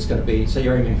 say it's going to be, say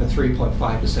you're aiming for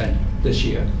 3.5% this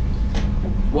year.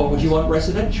 What would you want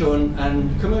residential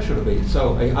and commercial to be?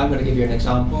 So I'm going to give you an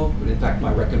example, but in fact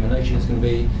my recommendation is going to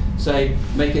be, say,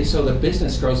 make it so that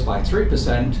business grows by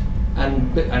 3%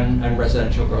 and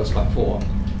residential grows by 4%,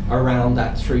 around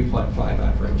that 3.5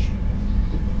 average.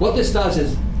 What this does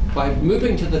is, by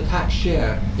moving to the tax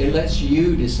share, it lets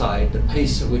you decide the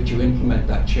pace at which you implement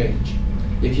that change.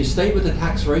 If you stay with the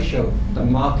tax ratio, the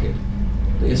market,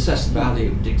 the assessed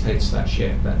value dictates that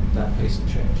share, that pace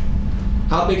of change.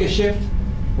 How big a shift?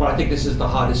 Well, I think this is the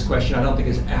hardest question. I don't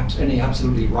think there's any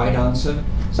absolutely right answer.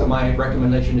 So my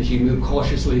recommendation is you move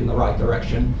cautiously in the right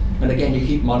direction. And again, you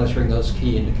keep monitoring those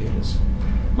key indicators.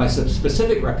 My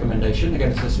specific recommendation,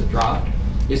 again, it's just a draft,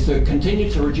 is to continue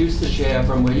to reduce the share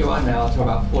from where you are now to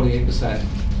about 48%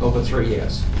 over 3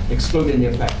 years, excluding the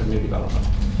effect of new development.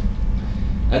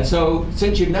 And so,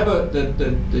 since you've never,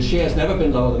 the share's never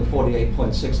been lower than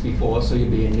 48.6 before, so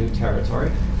you'd be in new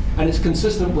territory, and it's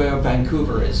consistent where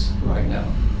Vancouver is right now.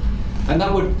 And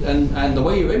that would, and the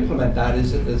way you implement that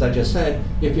is, as I just said,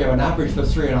 if you have an average of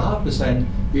 3.5%,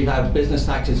 you'd have business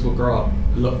taxes will grow up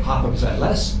 0.5%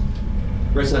 less,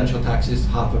 residential taxes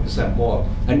 0.5% more.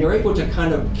 And you're able to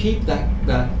kind of keep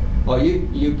that or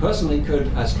you personally could,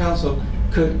 as council,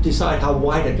 could decide how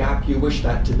wide a gap you wish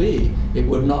that to be. It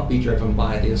would not be driven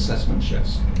by the assessment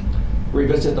shifts.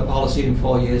 Revisit the policy in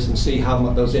 4 years and see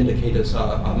how those indicators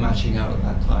are matching out at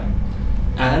that time.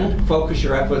 And focus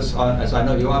your efforts on, as I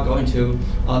know you are going to,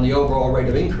 on the overall rate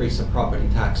of increase of property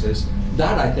taxes.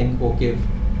 That, I think, will give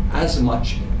as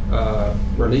much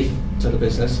relief to the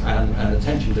business and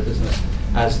attention to business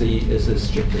as this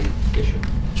shifting issue.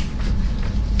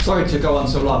 Sorry to go on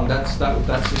so long. That's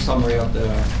the summary of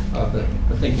the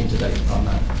thinking to date on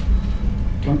that.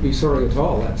 Don't be sorry at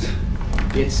all.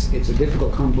 It's a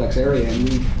difficult, complex area, and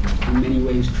we've in many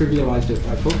ways trivialized it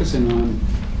by focusing on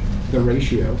the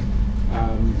ratio.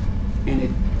 And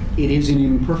it is an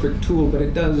imperfect tool, but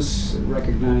it does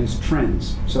recognize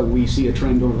trends. So we see a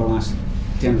trend over the last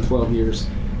 10 or 12 years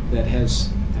that has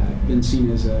been seen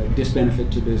as a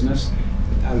disbenefit to business.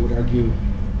 I would argue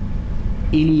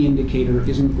any indicator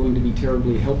isn't going to be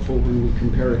terribly helpful when we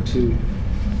compare it to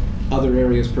other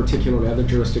areas, particularly other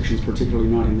jurisdictions, particularly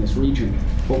not in this region.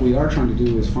 What we are trying to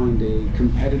do is find a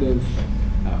competitive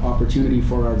opportunity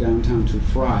for our downtown to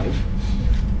thrive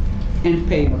and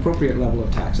pay an appropriate level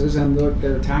of taxes, and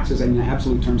their taxes in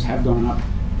absolute terms have gone up,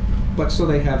 but so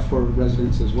they have for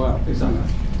residents as well. Exactly.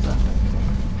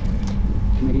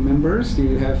 Committee members, do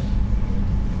you have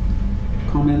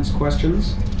comments,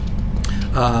 questions?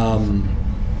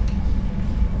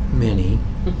 Many.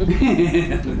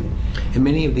 And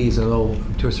many of these, although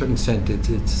to a certain extent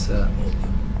it's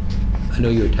I know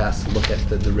you were tasked to look at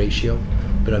the ratio,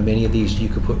 but on many of these you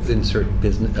could insert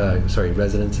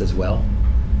residents as well.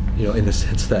 You know, in the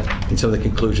sense that in some of the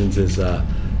conclusions is,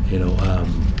 you know,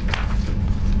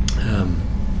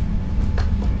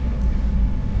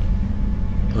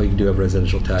 oh, you do have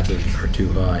residential taxes are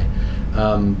too high.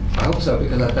 I hope so,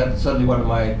 because that's certainly one of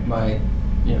my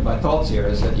thoughts here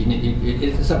is that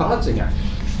it's a balancing act.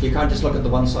 You can't just look at the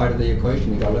one side of the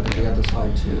equation. You got to look at the other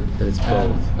side too. That it's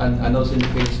both. And those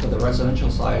indicators for the residential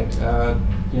side,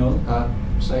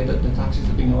 say that the taxes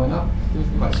have been going up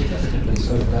quite significantly.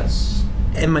 So that's.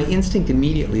 And my instinct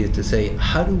immediately is to say,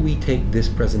 how do we take this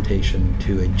presentation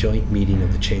to a joint meeting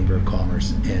of the Chamber of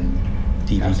Commerce and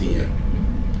DVBA?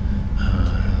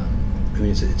 I mean,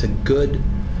 it's a good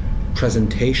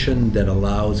presentation that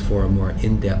allows for a more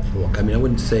in-depth look. I mean, I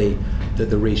wouldn't say that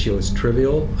the ratio is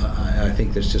trivial. I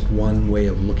think there's just one way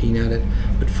of looking at it,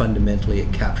 but fundamentally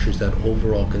it captures that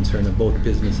overall concern of both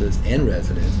businesses and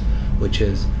residents, which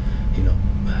is, you know,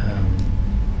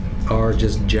 are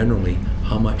just generally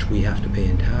how much we have to pay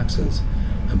in taxes,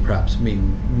 and perhaps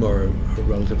more a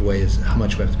relative way is how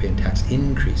much we have to pay in tax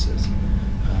increases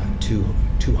too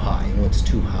high, and what's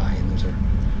too high, and those are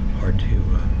hard to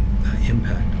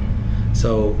impact.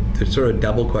 So there's sort of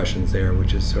double questions there,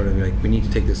 which is sort of like we need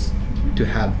to take this to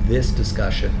have this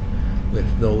discussion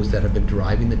with those that have been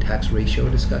driving the tax ratio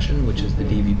discussion, which is the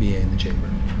DVBA and the Chamber.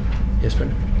 Yes,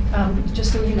 Brenda?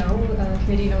 Just so you know, the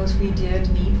committee knows we did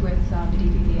meet with the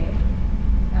DVBA,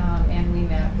 and we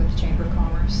met with the Chamber of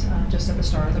Commerce just at the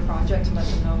start of the project to let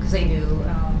them know, because they knew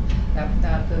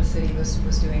that the city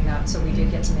was doing that, so we did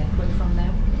get some input from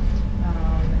them.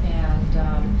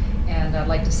 And I'd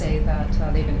like to say that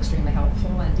they've been extremely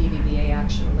helpful, and DVBA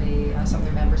actually, some of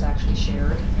their members actually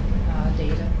shared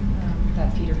data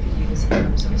that Peter could use in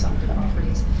terms of some of the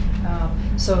properties.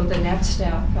 So the next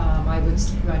step, I would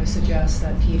suggest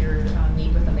that Peter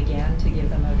meet with them again to give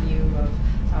them a view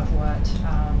of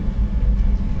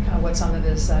what some of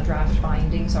his draft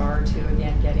findings are, to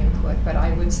again get input. But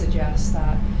I would suggest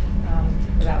that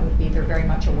that would be, they're very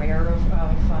much aware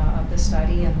of the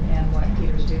study and what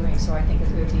Peter's doing. So I think it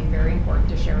would be very important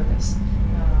to share this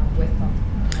with them.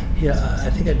 Yeah, I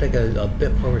think I'd like a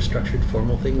bit more of a structured,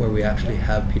 formal thing where we actually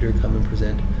have Peter come and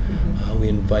present. We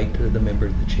invite the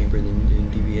members of the Chamber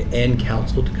and DVA and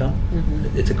Council to come.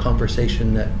 It's a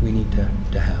conversation that we need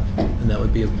to have, and that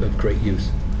would be of great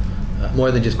use. More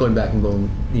than just going back and going,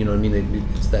 you know what I mean?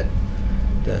 It's that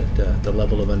the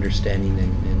level of understanding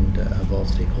and of all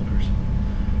stakeholders.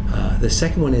 The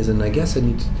second one is, and I guess I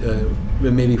need to,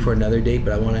 maybe for another date,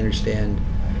 but I want to understand,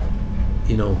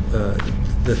 you know,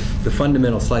 the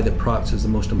fundamental slide that props is the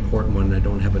most important one. And I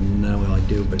don't have it now. Well, I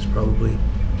do, but it's probably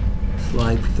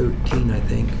slide 13, I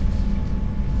think.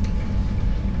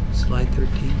 Slide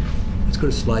 13. Let's go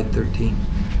to slide 13.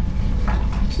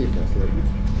 See if that's the right one.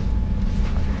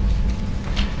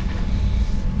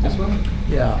 This one?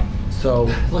 Yeah. So.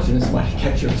 Listen, this might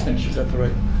catch your attention. Is that the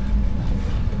right?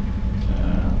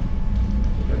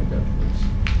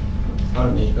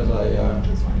 Pardon me, because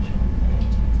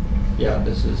yeah,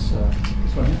 this is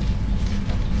this one here.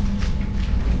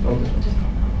 Oh, this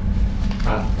one.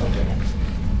 Ah, okay.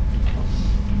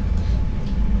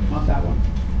 Not that one.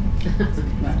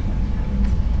 That one.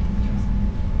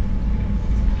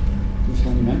 Which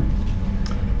one you meant?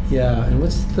 Yeah, and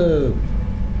what's the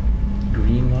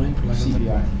green line for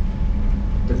CPI.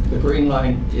 The green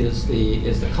line is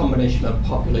the combination of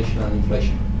population and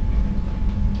inflation.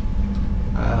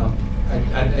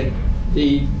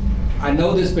 I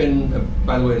know there's been,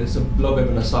 by the way, it's a little bit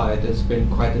of an aside, there's been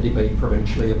quite a debate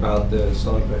provincially about the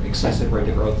sort of excessive rate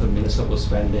of growth of municipal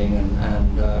spending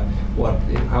and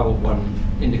how one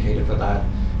indicated for that.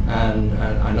 And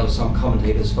I know some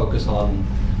commentators focus on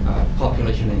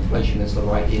population inflation as the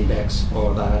right index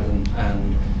for that.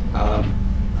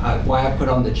 Why I put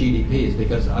on the GDP is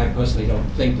because I personally don't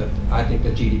think that, I think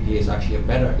that GDP is actually a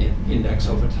better index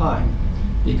over time,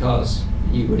 because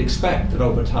you would expect that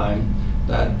over time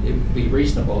that it would be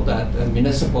reasonable that the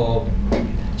municipal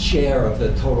share of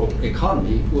the total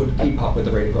economy would keep up with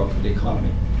the rate of growth of the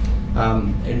economy.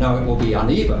 And now it will be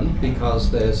uneven because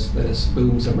there's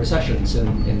booms and recessions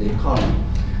in the economy.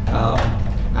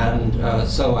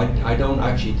 So I don't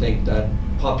actually think that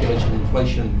population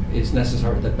inflation is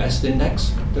necessarily the best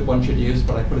index that one should use,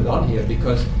 but I put it on here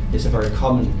because it's a very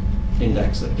common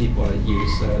index that people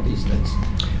use these days.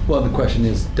 Well, the question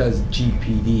is, does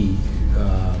GPD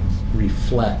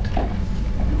reflect,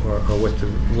 or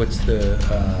what's the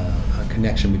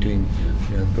connection between,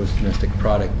 you know, gross domestic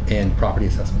product and property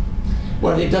assessment?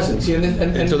 Well, it doesn't. See,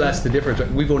 and so that's the difference.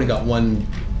 We've only got one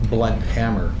blunt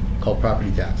hammer called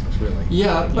property taxes, really.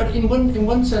 Yeah, but in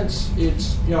one sense,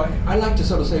 it's, you know, I like to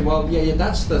sort of say, well, yeah,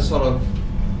 that's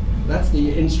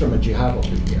the instrument you have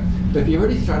over here. But if you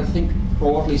really try to think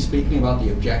broadly speaking about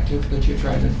the objective that you're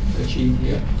trying to achieve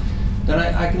here, then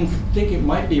I can think it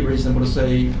might be reasonable to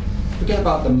say, forget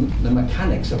about the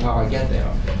mechanics of how I get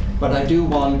there, but I do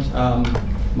want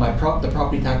the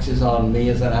property taxes on me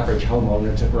as an average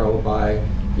homeowner to grow by,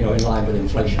 you know, in line with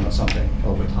inflation or something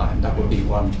over time. That would be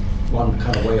one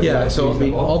kind of way of Yeah, so I mean,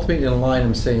 reasonable. ultimately in line,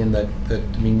 I'm saying that I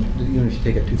mean, even if you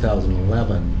take a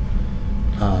 2011,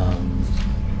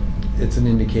 it's an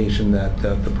indication that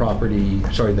the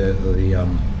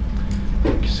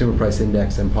consumer price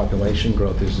index and population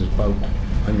growth is about,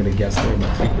 I'm going to guess,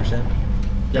 about 3%.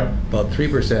 Yep. About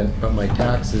 3%, but my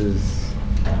taxes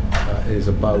is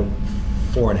about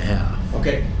 4.5%.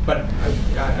 Okay, but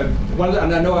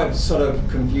and I know I've sort of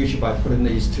confused you by putting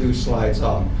these two slides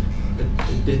on.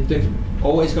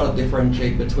 Always got to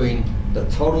differentiate between the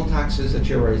total taxes that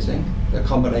you're raising, the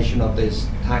combination of this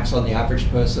tax on the average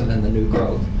person and the new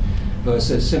growth,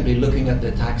 versus simply looking at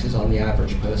the taxes on the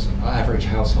average person, average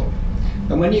household.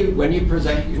 And when you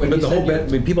present, But the whole bit, I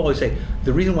mean, people always say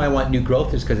the reason why I want new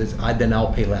growth is because then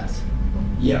I'll pay less.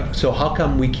 yeah. So how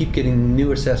come we keep getting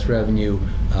new assessed revenue,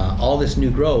 all this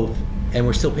new growth, and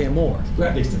we're still paying more?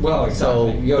 Well, exactly.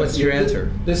 So what's your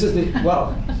answer? This is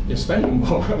you're spending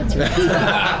more.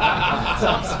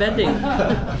 Spending.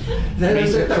 There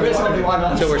is only one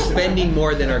answer. So we're spending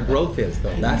more than our growth is,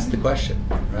 though. That's the question,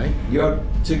 right?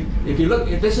 If you look,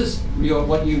 if this is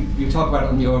what you talk about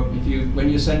on when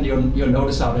you send your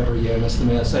notice out every year, Mr.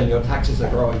 Mayor, saying your taxes are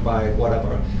growing by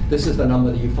whatever, this is the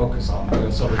number that you focus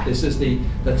on. So this is the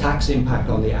tax impact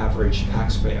on the average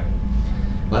taxpayer.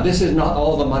 But this is not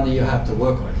all the money you have to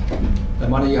work with. The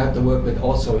money you have to work with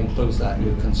also includes that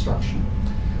new construction.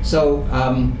 So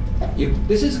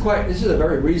this is a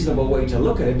very reasonable way to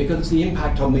look at it, because it's the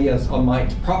impact on me on my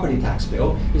property tax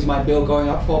bill. Is my bill going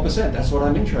up 4%? That's what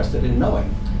I'm interested in knowing.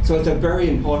 So it's a very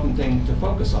important thing to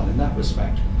focus on in that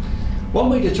respect. One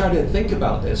way to try to think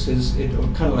about this is,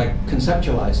 kind of like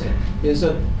conceptualize it, is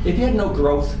that if you had no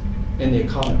growth in the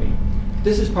economy,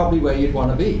 this is probably where you'd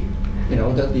want to be. You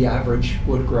know, that the average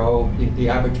would grow, the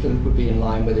average would be in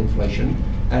line with inflation,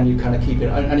 and you kind of keep it,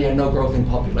 and you had no growth in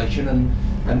population,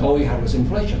 and all you had was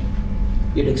inflation.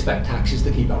 You'd expect taxes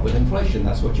to keep up with inflation.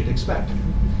 That's what you'd expect.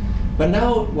 But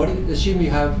now, assume you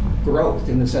have growth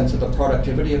in the sense of the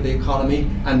productivity of the economy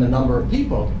and the number of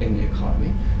people in the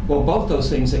economy. Well, both those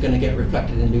things are going to get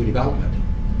reflected in new development.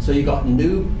 So you got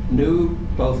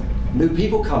both new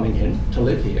people coming in to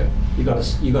live here. You got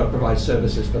to provide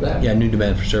services for them. Yeah, new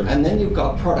demand for services. And then you've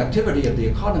got productivity of the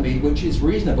economy, which is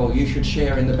reasonable. You should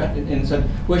share in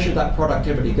where should that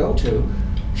productivity go to?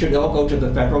 Should it all go to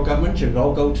the federal government? Should it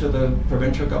all go to the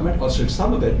provincial government? Or should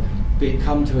some of it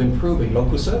come to improving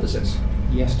local services?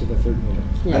 Yes to the third bullet.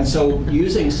 Yes. And so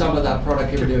using some of that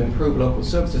productivity to improve local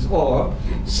services or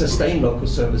sustain local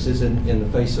services in the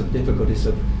face of difficulties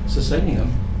of sustaining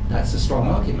them, that's a strong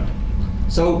argument.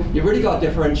 So you really got to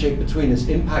differentiate between this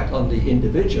impact on the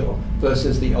individual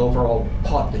versus the overall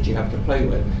pot that you have to play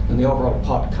with. And the overall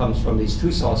pot comes from these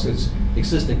two sources,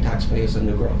 existing taxpayers and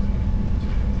new growth.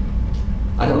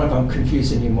 I don't know if I'm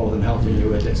confusing you more than helping you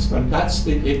with this, but that's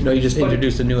it. No, you just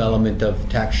introduced a new element of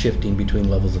tax shifting between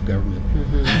levels of government.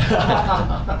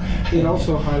 It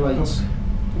also highlights.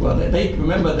 Well,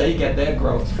 remember they get their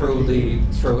growth through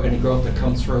any growth that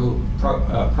comes through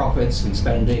profits and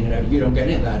spending, and you don't get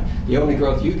any of that. The only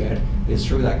growth you get is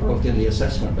through that growth in the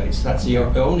assessment base. That's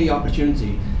your only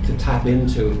opportunity to tap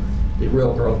into the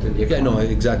real growth in the economy. Yeah,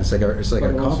 no, exactly. It's like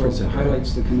our conference. It also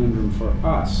highlights the conundrum for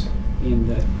us in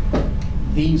that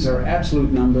these are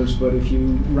absolute numbers, but if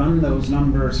you run those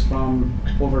numbers from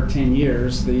over 10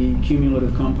 years, the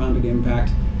cumulative compounded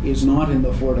impact is not in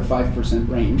the 4 to 5%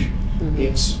 range.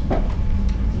 It's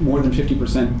more than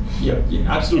 50%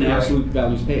 absolutely in absolute right.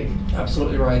 values paid.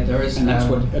 Absolutely right. There is, And that's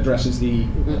what addresses the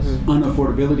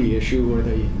unaffordability issue, or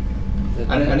the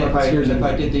and if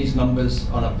I did these numbers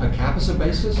on a per capita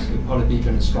basis, it would probably be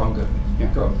even a stronger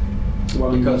growth.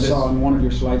 Well, you Because saw on one of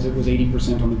your slides it was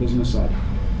 80% on the business side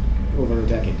over a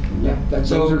decade. Yeah, that's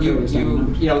So you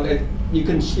you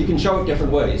can show it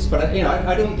different ways, but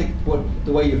I don't think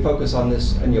the way you focus on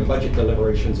this and your budget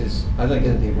deliberations is, I don't think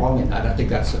there's anything wrong in that. I think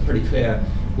that's a pretty fair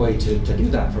way to do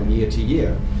that from year to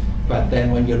year. But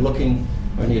then when you're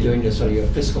doing your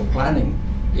fiscal planning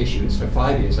issues for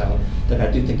 5 years out, then I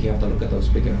do think you have to look at those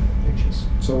bigger pictures.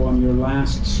 So on your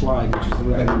last slide, which is the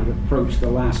recommended approach, the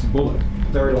last bullet,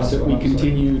 Very last that one, we I'm sorry.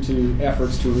 continue to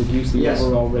efforts to reduce the Yes.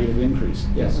 overall rate of increase.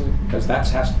 Yes. Because that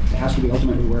has to be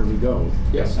ultimately where we go.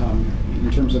 Yes. In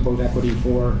terms of both equity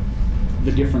for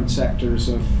the different sectors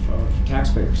of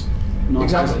taxpayers. Not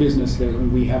just Exactly. business.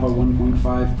 We have a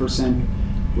 1.5%,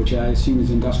 which I assume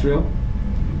is industrial.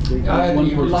 You've got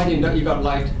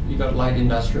light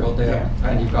industrial there, Yeah.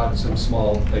 and you've got some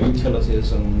small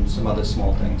utilities and some other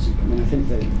small things. I mean, I think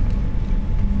that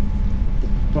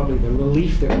probably the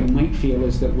relief that we might feel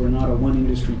is that we're not a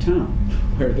one-industry town,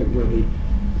 where the,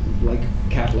 like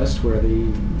Catalyst, where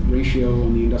the ratio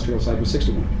on the industrial side was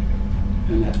 6-1.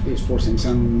 And that is forcing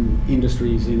some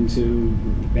industries into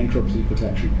bankruptcy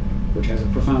protection, which has a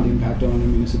profound impact on the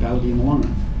municipality in the long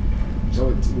run.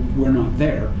 So we're not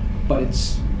there, but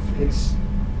it's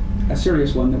a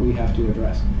serious one that we have to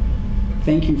address.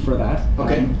 Thank you for that.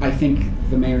 Okay. I think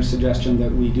the mayor's suggestion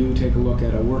that we do take a look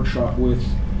at a workshop with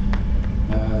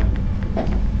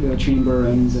the chamber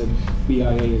and the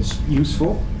BIA is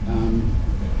useful,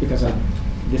 because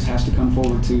this has to come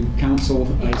forward to council.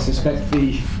 I suspect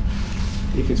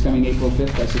if it's coming April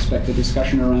 5th, I suspect the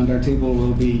discussion around our table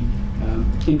will be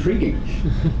intriguing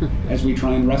as we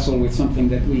try and wrestle with something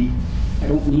that I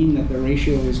don't mean that the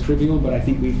ratio is trivial, but I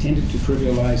think we've tended to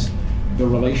trivialize the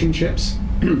relationships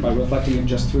by reflecting it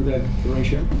just through the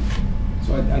ratio.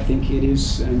 So I think it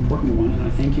is an important one, and I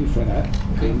thank you for that.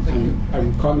 Okay, thank you.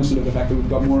 I'm cognizant of the fact that we've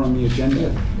got more on the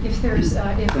agenda. If there's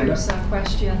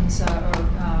questions, or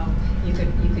you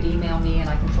could email me and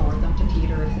I can forward them to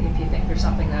Peter if you think there's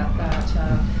something that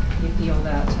you feel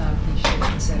that he should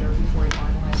consider before he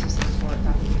finalizes the report.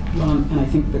 That would be helpful. Well, and I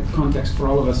think the context for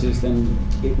all of us is then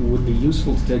it would be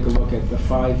useful to take a look at the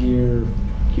 5-year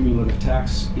cumulative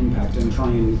tax impact and try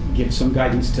and give some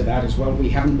guidance to that as well. We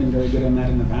haven't been very good on that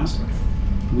in the past.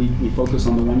 We focus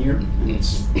on the 1 year, and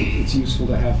it's useful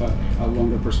to have a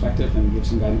longer perspective and give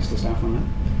some guidance to staff on that.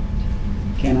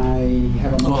 Can I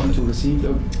have a motion to receive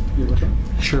your worship?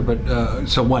 Sure, but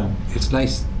so one, it's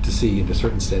nice to see, to a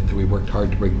certain extent, that we worked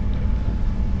hard to bring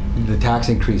the tax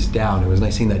increase down. It was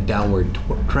nice seeing that downward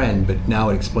trend, but now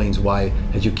it explains why,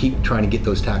 as you keep trying to get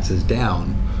those taxes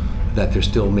down, that there's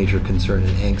still major concern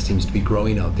and angst seems to be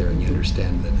growing out there, and you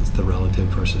understand that it's the relative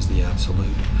versus the absolute.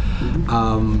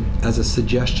 As a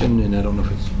suggestion, and I don't know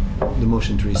if it's the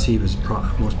motion to receive is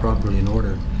most properly in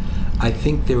order, I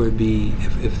think there would be,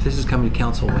 if this is coming to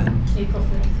council when? April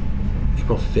 5th.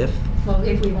 April 5th? Well,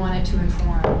 if we wanted to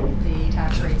inform the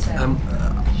tax rate setting.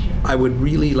 I would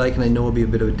really like, and I know it'll be a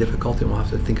bit of a difficulty, and we'll have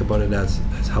to think about it as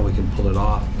how we can pull it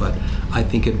off, but I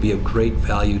think it'd be of great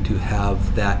value to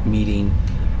have that meeting,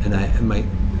 and I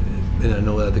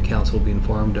know that the council will be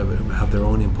informed of it, have their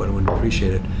own input, and would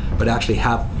appreciate it, but actually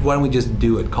why don't we just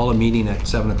do it, call a meeting at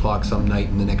 7 o'clock some night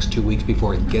in the next 2 weeks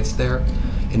before it gets there,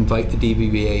 invite the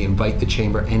DVBA, invite the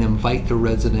chamber, and invite the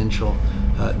residential,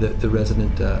 the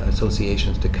resident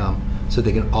associations to come, so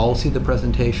they can all see the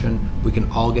presentation, we can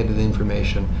all get the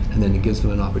information, and then it gives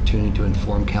them an opportunity to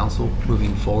inform council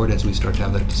moving forward as we start to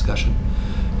have that discussion.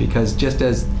 Because just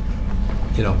as,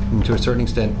 you know, to a certain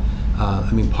extent,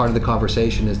 I mean, part of the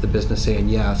conversation is the business saying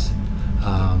yes,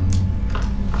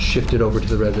 shift it over to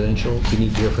the residential. We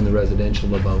need to hear from the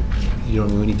residential about,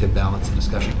 we need to balance the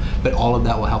discussion. But all of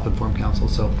that will help inform council.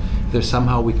 So if there's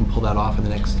somehow we can pull that off in the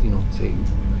next, say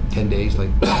 10 days, like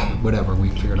whatever, we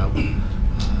figure it out.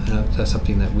 That's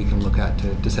something that we can look at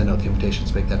to send out the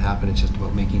invitations to make that happen. It's just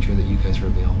about making sure that you guys are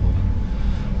available.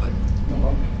 But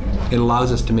it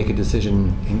allows us to make a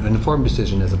decision, an informed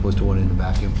decision, as opposed to one in a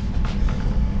vacuum.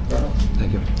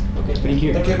 Thank you. Okay, thank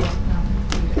you. Thank you.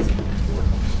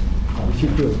 If you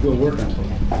could, we'll work on it.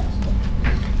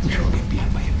 I'm sure we'll get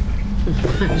behind by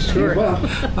everybody. Sure. Well,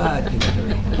 But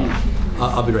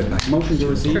I'll be right back. motion to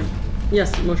receive. Sure.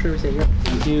 Yes, motion to receive. Yep.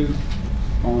 Thank you.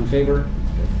 All in favor?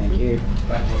 Thank you.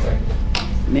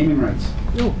 Naming rights.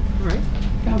 Oh, all right.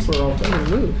 Councillor I'm Alto. gonna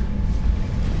move.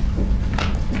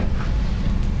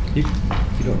 You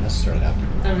don't necessarily have to.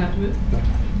 I don't have to move? No.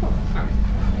 Oh, all right.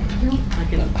 I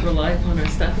can rely upon our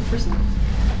staff person.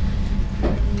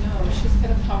 No, she's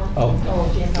got a PowerPoint.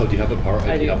 Oh, do you have a power?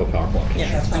 I do. You have a PowerPoint.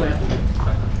 Yeah, that's fine.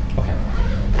 Okay.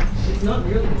 It's not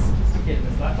nearly as sophisticated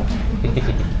as that one.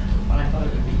 But I thought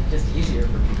it would be just easier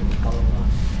for people to follow along.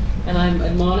 And I'm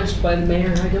admonished by the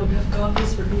mayor, I don't have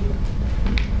copies for people.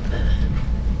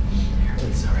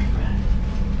 Terribly sorry, Brad.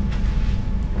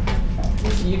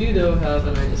 You do though have,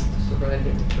 and I just provided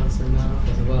it to Councillor Manoff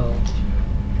as well,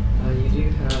 you do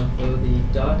have though the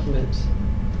document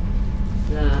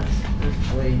that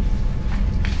actually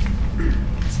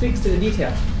speaks to the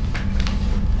detail.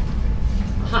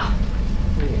 Aha!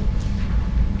 There you go.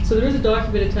 So there is a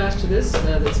document attached to this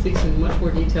that speaks in much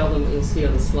more detail than what you'll see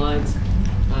on the slides.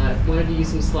 I wanted to use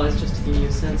some slides just to give you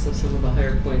a sense of some of the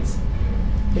higher points.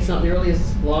 It's not nearly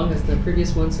as long as the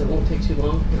previous one, so it won't take too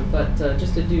long, but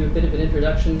just to do a bit of an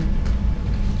introduction,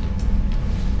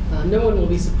 No one will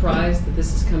be surprised that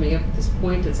this is coming up at this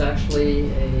point. It's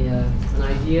actually an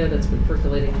idea that's been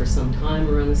percolating for some time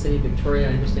around the city of Victoria.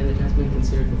 I understand it has been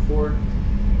considered before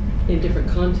in different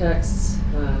contexts,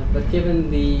 but given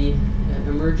the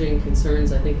emerging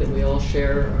concerns I think that we all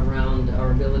share around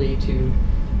our ability to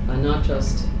not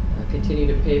just continue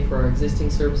to pay for our existing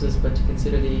services, but to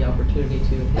consider the opportunity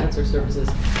to enhance our services,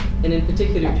 and in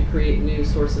particular to create new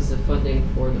sources of funding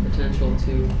for the potential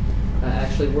to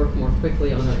actually work more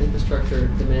quickly on our infrastructure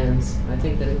demands. I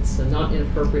think that it's not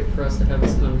inappropriate for us to have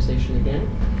this conversation again.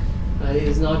 It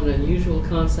is not an unusual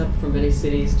concept for many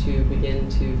cities to begin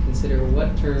to consider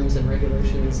what terms and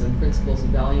regulations and principles and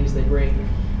values they bring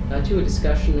to a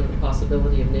discussion of the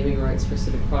possibility of naming rights for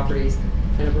civic properties.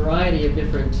 And a variety of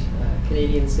different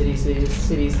Canadian cities and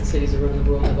cities around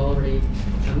the world have already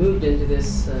moved into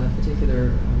this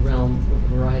particular realm with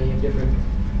a variety of different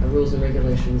rules and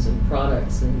regulations and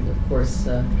products. And of course,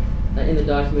 in the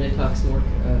document it talks more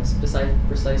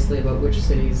precisely about which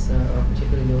cities are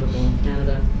particularly notable in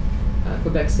Canada.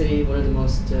 Quebec City, one of the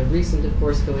most recent, of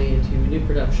course, going into new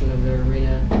production of their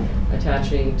arena,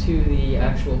 attaching to the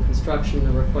actual construction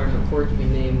a requirement for it to be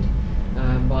named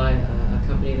by a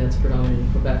company that's predominant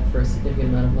in Quebec for a significant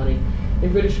amount of money.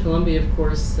 In British Columbia, of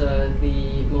course,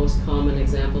 the most common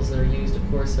examples that are used,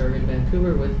 of course, are in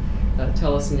Vancouver with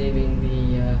TELUS naming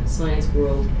the Science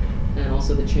World, and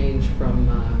also the change from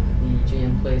the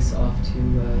GM Place off to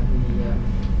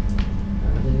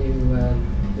the new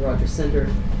Rogers Centre.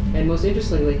 And most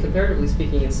interestingly, comparatively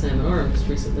speaking, in Salmon Arm, just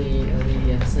recently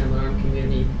the Salmon Arm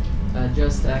community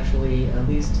just actually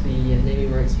leased the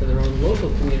naming rights for their own local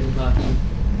community hockey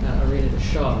arena to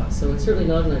Shaw. So it's certainly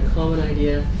not an uncommon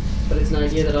idea, but it's an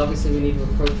idea that obviously we need to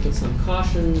approach with some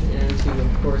caution and to,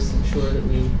 of course, ensure that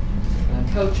we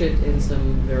couch it in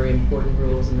some very important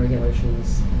rules and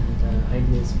regulations and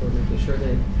ideas for making sure that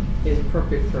it is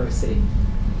appropriate for our city.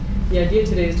 The idea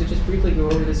today is to just briefly go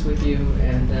over this with you,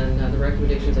 and then the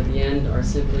recommendations at the end are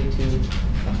simply to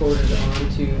forward it on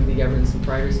to the Governance and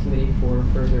Priorities Committee for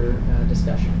further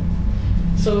discussion.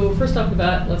 So first off the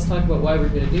bat, let's talk about why we're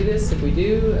going to do this. If we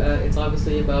do, it's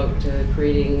obviously about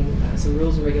creating some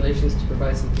rules and regulations to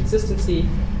provide some consistency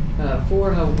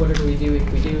for whatever we do,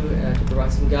 if we do, to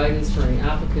provide some guidance for any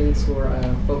applicants or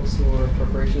folks or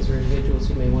corporations or individuals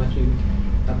who may want to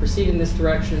proceed in this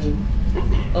direction.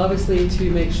 Obviously,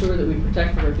 to make sure that we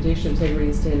protect the reputation, integrity,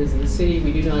 and standards of the city,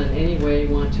 we do not in any way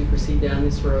want to proceed down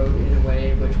this road in a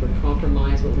way which would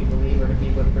compromise what we believe are to be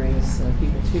what brings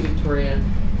people to Victoria,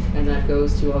 and that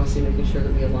goes to obviously making sure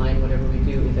that we align whatever we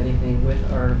do, if anything,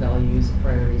 with our values,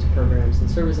 priorities, programs,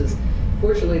 and services.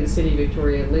 Fortunately, the City of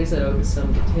Victoria lays that out in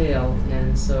some detail,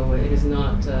 and so it is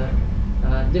not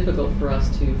difficult for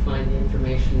us to find the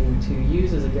information to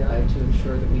use as a guide to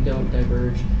ensure that we don't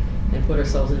diverge and put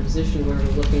ourselves in a position where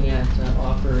we're looking at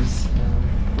offers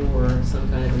for some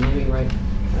kind of a naming right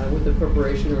with a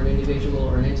corporation or an individual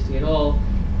or an entity at all,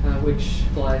 which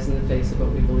flies in the face of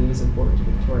what we believe is important to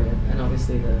Victoria. And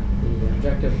obviously the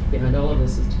objective behind all of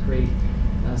this is to create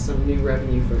some new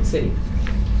revenue for the city.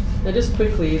 Now just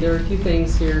quickly, there are a few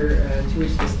things here to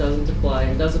which this doesn't apply,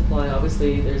 and does apply.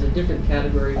 Obviously, there's a different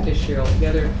category of fish here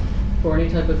altogether. For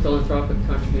any type of philanthropic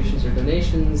contributions or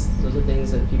donations, those are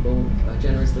things that people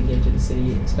generously give to the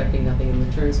city, expecting nothing in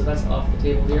return, so that's off the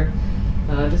table here.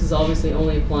 This is obviously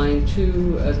only applying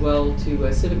as well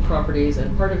to civic properties,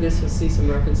 and part of this you'll see some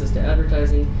references to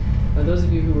advertising. Those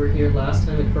of you who were here last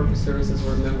time at Corporate Services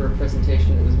will remember a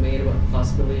presentation that was made about the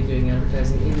possibility of doing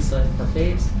advertising inside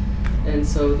parkades. And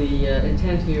so the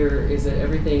intent here is that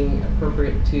everything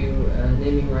appropriate to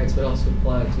naming rights would also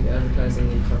apply to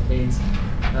advertising in parkades.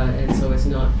 And so it's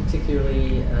not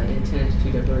particularly intent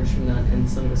to diverge from that, and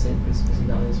some of the same principles and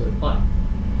values would apply.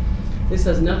 This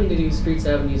has nothing to do with streets,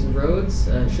 avenues, and roads.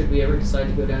 Should we ever decide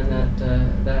to go down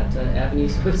that avenue,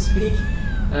 so to speak,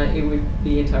 it would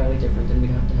be entirely different, and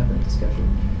we'd have to have that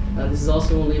discussion. This is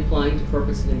also only applying to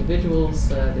corporates and individuals.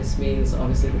 This means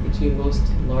obviously that the two most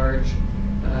large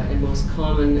and most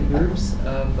common groups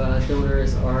of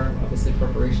donors are obviously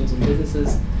corporations and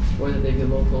businesses, whether they be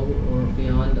local or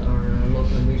beyond our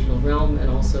local and regional realm. And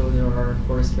also there are, of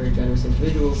course, very generous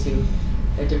individuals who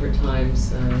at different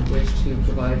times wish to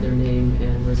provide their name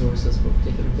and resources for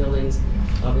particular buildings.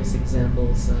 Obvious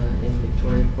examples in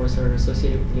Victoria, of course, are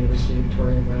associated with the University of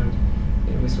Victoria around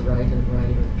Mr. Wright and a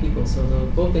variety of other people. So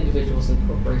both individuals and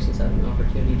corporations have an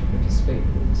opportunity to participate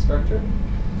in the structure.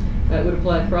 It would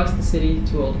apply across the city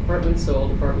to all departments, so all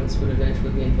departments would eventually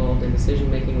be involved in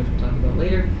decision making, which we'll talk about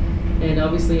later. And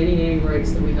obviously any naming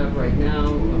rights that we have right now,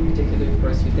 particularly of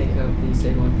course you think of the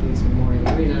Save On Foods Memorial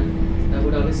Arena,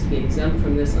 would obviously be exempt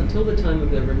from this until the time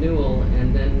of their renewal,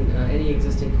 and then any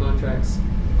existing contracts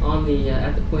on the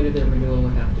at the point of their renewal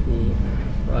would have to be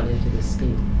brought into this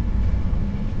scheme.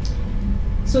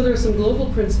 So there are some global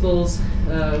principles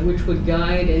which would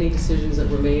guide any decisions that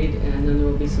were made, and then there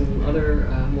will be some other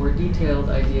more detailed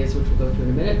ideas which we'll go through in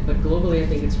a minute. But globally, I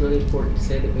think it's really important to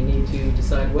say that we need to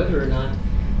decide whether or not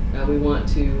we want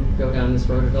to go down this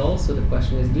road at all. So the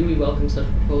question is, do we welcome such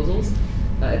proposals?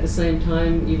 At the same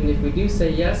time, even if we do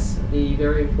say yes, the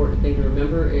very important thing to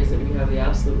remember is that we have the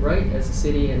absolute right as a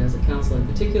city and as a council in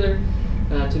particular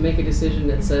to make a decision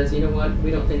that says, you know what,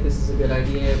 we don't think this is a good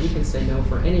idea. We can say no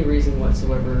for any reason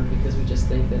whatsoever because we just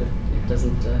think that it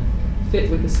doesn't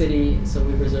fit with the city, so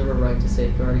we reserve a right to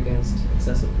safeguard against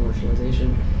excessive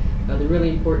commercialization. The really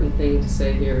important thing to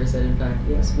say here is that, in fact,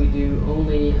 yes, we do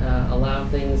only allow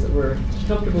things that we're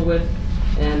comfortable with,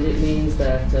 and it means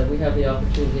that we have the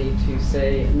opportunity to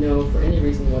say no for any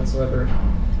reason whatsoever,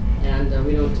 and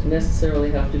we don't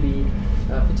necessarily have to be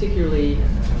particularly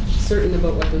certain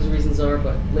about what those reasons are,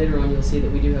 but later on you'll see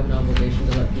that we do have an obligation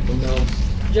to let people know,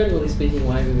 generally speaking,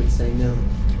 why we would say no.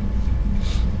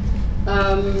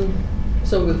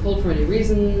 So withhold for any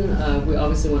reason, we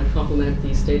obviously want to complement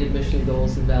the stated mission,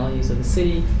 goals, and values of the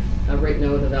city. Right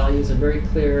now the values are very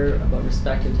clear about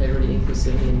respect, integrity,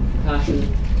 inclusivity, and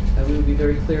compassion. We would be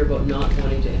very clear about not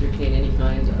wanting to entertain any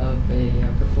kind of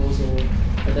a proposal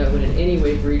that would in any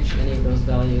way breach any of those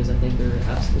values. I think they're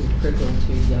absolutely critical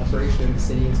to the operation of the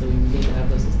city, and so we need to have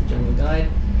those as the general guide.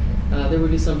 There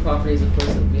would be some properties, of course,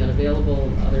 that would be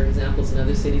unavailable. Other examples in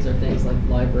other cities are things like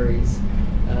libraries,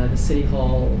 the city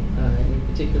hall,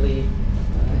 particularly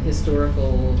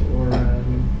historical or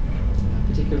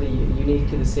particularly unique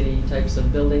to the city types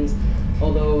of buildings.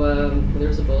 Although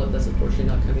there's a bullet that's unfortunately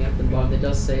not coming up in the bottom that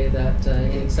does say that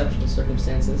in exceptional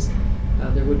circumstances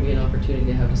there would be an opportunity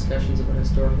to have discussions about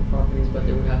historical properties, but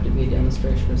there would have to be a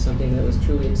demonstration of something that was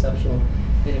truly exceptional,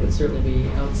 and it would certainly be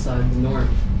outside the norm.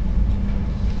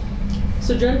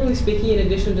 So generally speaking, in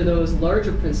addition to those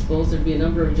larger principles, there'd be a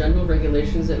number of general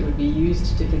regulations that would be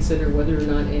used to consider whether or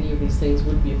not any of these things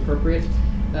would be appropriate.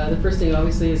 The first thing,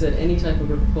 obviously, is that any type of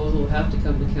a proposal will have to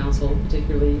come to council,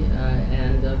 particularly,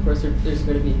 and of course there's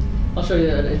going to be, I'll show you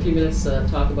in a few minutes,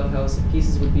 talk about how some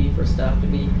pieces would be for staff to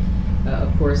be,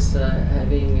 of course,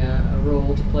 having a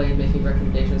role to play in making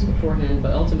recommendations beforehand,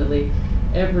 but ultimately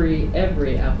every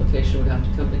application would have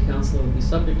to come to council and would be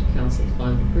subject to council's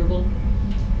final approval.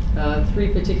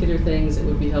 Three particular things that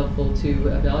would be helpful to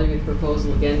evaluate the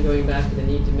proposal, again going back to the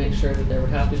need to make sure that there would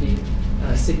have to be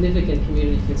significant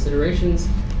community considerations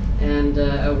and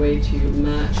a way to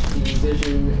match the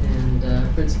vision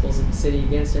and principles of the city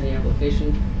against any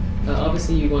application.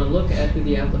 Obviously you want to look at who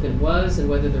the applicant was and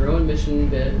whether their own mission,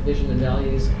 vision, and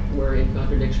values were in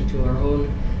contradiction to our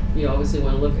own. You obviously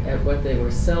want to look at what they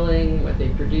were selling, what they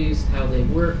produced, how they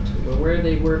worked, or where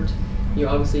they worked. You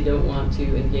obviously don't want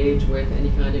to engage with any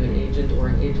kind of an agent or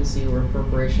an agency or a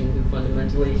corporation who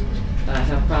fundamentally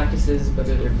have practices,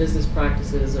 whether they're business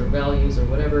practices or values or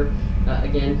whatever,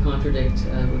 again, contradict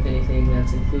with anything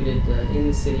that's included in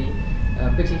the city.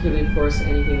 Particularly, of course,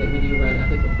 anything that we do around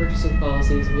ethical purchasing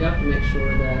policies. We have to make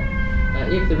sure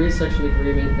that if there is such an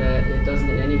agreement, that it doesn't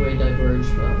in any way diverge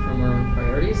from our own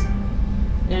priorities.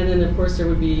 And then, of course, there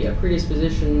would be a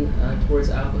predisposition towards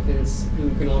applicants who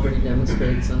can already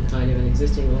demonstrate some kind of an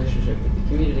existing relationship with the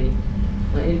community.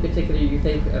 In particular, you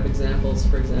think of examples,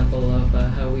 for example, of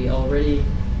how we already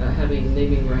having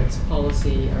naming rights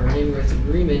policy or naming rights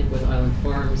agreement with Island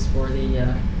Farms for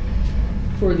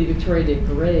the Victoria Day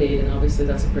Parade, and obviously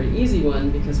that's a pretty easy one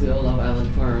because we all love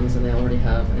Island Farms and they already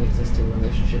have an existing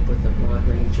relationship with a broad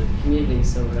range of the community,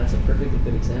 so that's a perfectly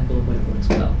good example of when it works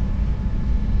well.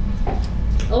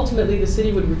 Ultimately, the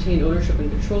city would retain ownership and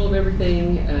control of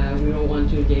everything. We don't want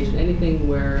to engage in anything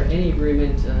where any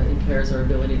agreement impairs our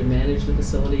ability to manage the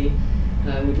facility.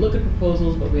 We'd look at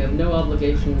proposals, but we have no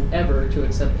obligation ever to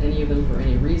accept any of them for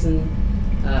any reason.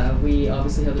 We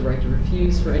obviously have the right to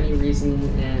refuse for any reason,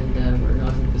 and we're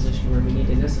not in a position where we need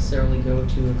to necessarily go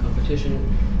to a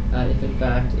competition if in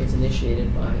fact it's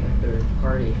initiated by a third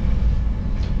party.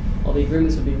 All the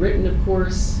agreements would be written, of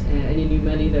course, and any new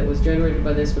money that was generated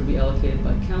by this would be allocated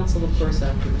by council, of course,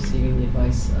 after receiving the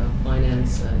advice of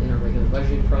finance in our regular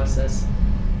budgeting process.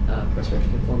 Of course, we have to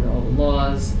conform to all the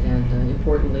laws, and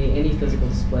importantly, any physical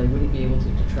display wouldn't be able to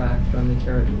detract from the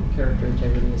character,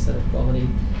 integrity, aesthetic quality,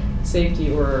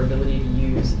 safety, or our ability to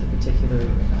use the particular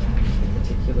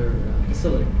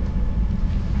facility.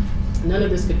 None of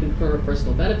this could confer a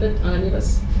personal benefit on any of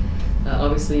us.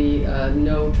 Obviously,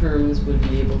 no terms would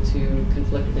be able to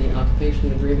conflict with any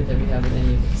occupation agreement that we have with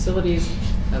any of the facilities,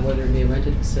 whether it be a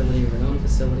rented facility or an owned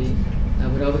facility.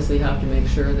 Would obviously have to make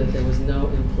sure that there was no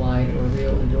implied or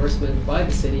real endorsement by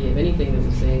the city of anything that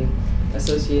was being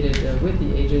associated with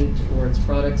the agent or its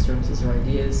products, services, or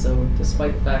ideas. So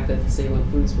despite the fact that the Save On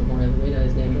Foods Memorial Arena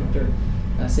is named after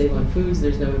Save On Foods,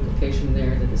 there's no implication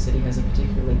there that the city has a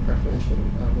particularly preferential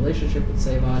relationship with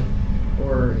Save On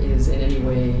or is in any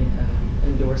way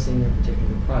endorsing their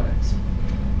particular products.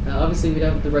 Obviously, we'd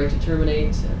have the right to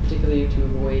terminate, particularly to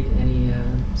avoid any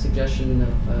suggestion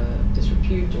of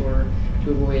disrepute or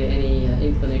to avoid any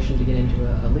inclination to get into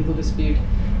a legal dispute.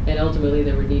 And ultimately,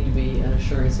 there would need to be an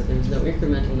assurance that there is no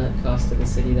incremental net cost to the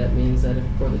city. That means that if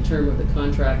for the term of the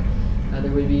contract,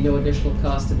 there would be no additional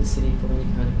cost to the city for any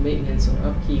kind of maintenance or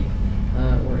upkeep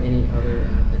or any other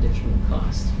additional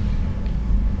cost.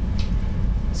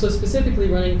 So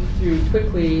specifically running through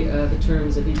quickly the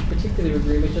terms of each particular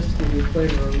agreement, just to give you a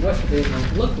flavor of what they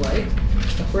might look like.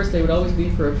 Of course, they would always be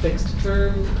for a fixed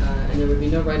term, and there would be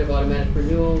no right of automatic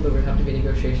renewal. There would have to be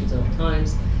negotiations at all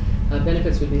times.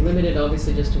 Benefits would be limited,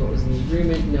 obviously, just to what was in the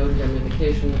agreement. No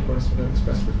indemnification, of course, without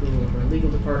express approval of our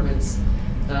legal departments.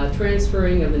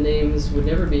 Transferring of the names would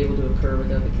never be able to occur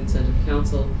without the consent of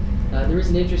council. There is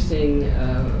an interesting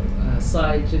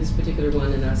side to this particular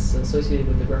one, and that's associated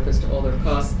with the reference to all their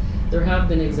costs. There have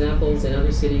been examples in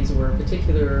other cities where a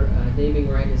particular naming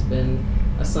right has been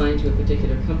assigned to a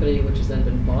particular company, which has then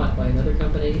been bought by another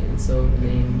company, and so the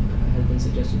name has been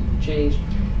suggested to be changed.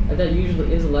 That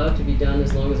usually is allowed to be done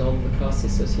as long as all of the costs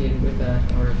associated with that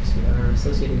are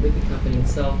associated with the company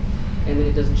itself, and that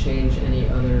it doesn't change any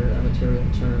other material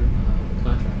term of the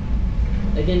contract.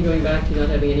 Again, going back to not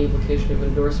having any implication of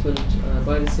endorsement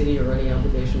by the city or any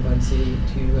obligation by the city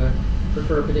to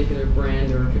prefer a particular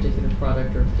brand or a particular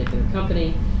product or a particular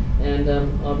company, and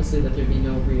obviously that there be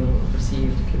no real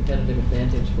perceived competitive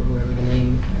advantage for whoever the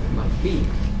name might be.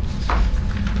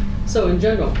 So in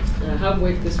general, how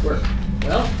would this work?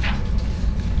 Well,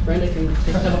 Brenda can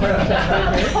have a heart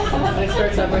attack right here. And it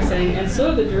starts out by saying, and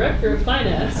so the director of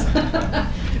finance,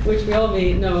 which we all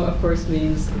know, of course,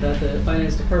 means that the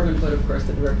finance department, but of course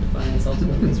the director of finance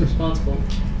ultimately is responsible,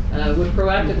 would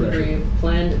proactively bring a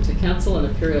plan to council on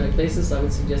a periodic basis. I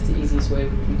would suggest the easiest way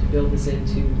would be to build this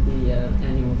into the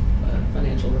annual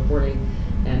financial reporting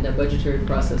and budgetary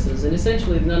processes. And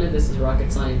essentially, none of this is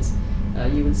rocket science.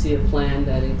 You would see a plan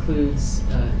that includes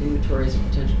inventories of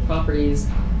potential properties,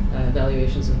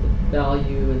 evaluations of the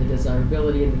value and the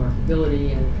desirability and the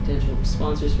marketability and potential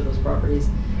sponsors for those properties.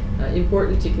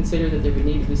 Important to consider that there would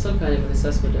need to be some kind of an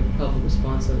assessment of the public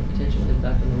response and the potential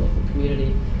impact on the local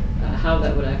community. How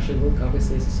that would actually work,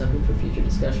 obviously, is a subject for future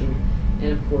discussion.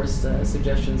 And of course,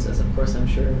 suggestions, as of course I'm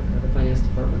sure the finance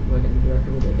department would and the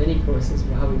director would have any courses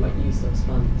for how we might use those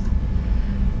funds.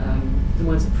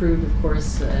 Once approved, of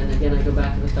course, and again I go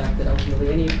back to the fact that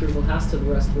ultimately any approval has to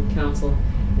rest with council,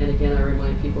 and again I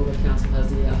remind people that council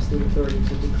has the absolute authority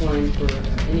to decline for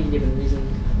any given reason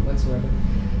whatsoever.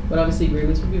 But obviously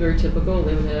agreements would be very typical.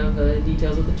 They would have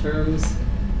details of the terms,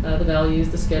 the values,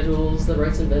 the schedules, the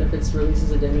rights and benefits,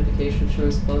 releases, indemnification,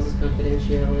 insurance clauses,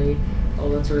 confidentiality, all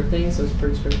that sort of thing, so it's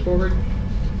pretty straightforward.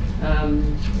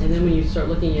 And then when you start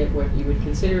looking at what you would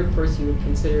consider, of course you would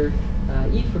consider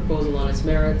each proposal on its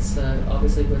merits,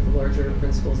 obviously with the larger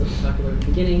principles that we talked about at the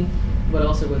beginning, but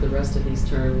also with the rest of these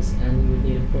terms, and you would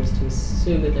need, of course, to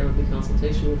assume that there would be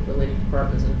consultation with related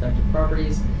departments and affected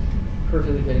properties. A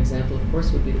perfectly good example, of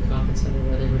course, would be the conference center,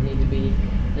 where there would need to be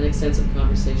an extensive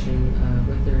conversation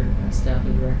with their staff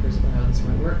and directors about how this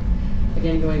might work.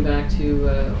 Again, going back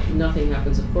to nothing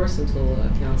happens, of course, until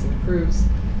council approves.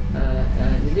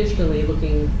 And additionally,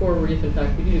 looking forward, if in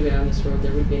fact we do go down this road,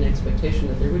 there would be an expectation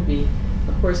that there would be,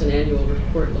 of course, an annual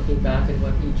report looking back at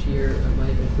what each year might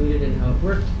have included and how it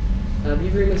worked. The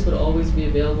agreements would always be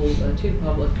available to the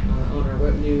public on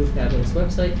our new fabulous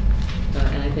website.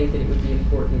 And I think that it would be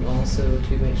important also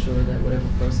to make sure that whatever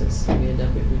process we end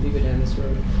up, if we do go down this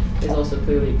road, is also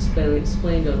clearly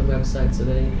explained on the website so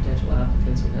that any potential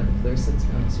applicants would have a clear sense of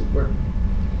how this would work.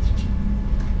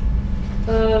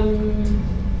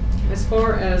 As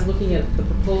far as looking at the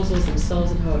proposals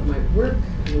themselves and how it might work,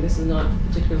 I mean, this is not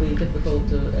particularly difficult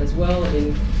as well. I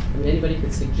mean, anybody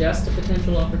could suggest a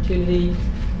potential opportunity.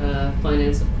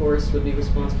 Finance, of course, would be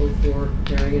responsible for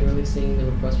preparing and releasing the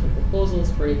request for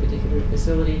proposals for any particular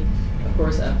facility, of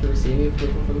course, after receiving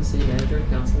approval from the city manager and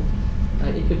council.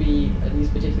 It could be, these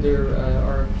particular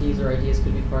RFPs or ideas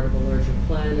could be part of a larger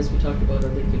plan, as we talked about, or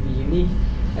they could be unique.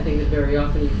 I think that very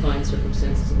often you find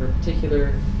circumstances where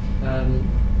particular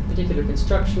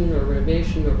construction or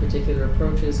renovation or particular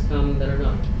approaches come that are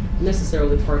not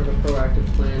necessarily part of a proactive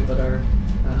plan, but are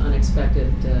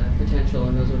unexpected potential,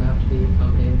 and those would have to be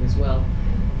accommodated as well.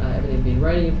 everything be in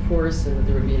writing, of course, and that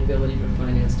there would be an ability for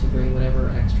finance to bring whatever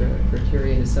extra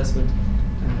criteria and assessment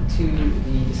to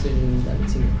the decision that would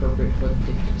seem appropriate for the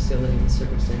particular facility, the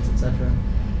circumstance, etc.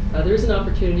 There is an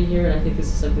opportunity here, and I think this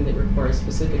is something that requires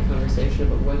specific conversation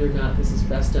about whether or not this is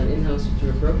best done in-house or through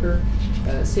a broker.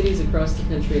 Cities across the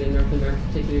country and in North America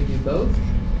particularly do both.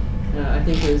 I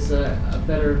think there's a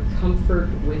better comfort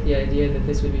with the idea that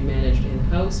this would be managed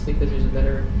in-house because there's a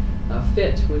better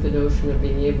fit with the notion of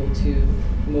being able to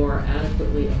more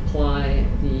adequately apply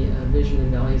the vision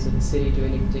and values of the city to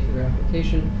any particular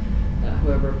application.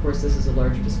 However, of course, this is a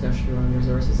larger discussion around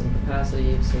resources and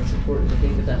capacity, so it's important to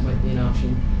think that that might be an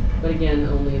option. But again,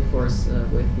 only, of course,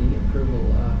 with the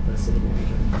approval of the city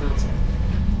manager and council.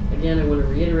 Again, I want to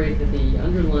reiterate that the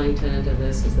underlying tenet of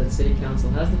this is that city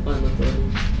council has the final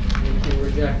authority and can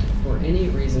reject for any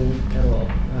reason at all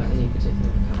any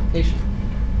particular application.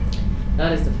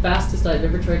 That is the fastest I've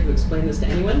ever tried to explain this to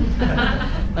anyone.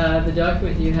 The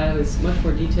document you have is much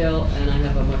more detailed, and I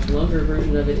have a much longer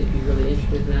version of it if you're really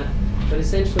interested in that. But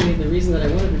essentially, the reason that I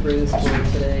wanted to bring this forward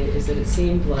today is that it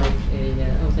seemed like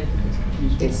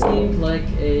it seemed like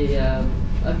a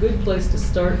good place to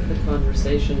start the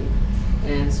conversation.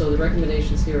 And so the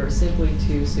recommendations here are simply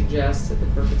to suggest that the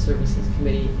Corporate Services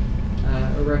Committee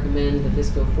recommend that this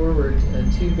go forward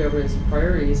to governance and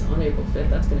priorities on April 5th.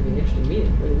 That's going to be an interesting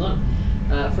meeting, really long,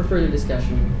 for further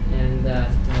discussion. And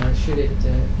that should it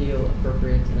feel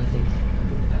appropriate, and I think I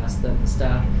would ask that the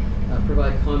staff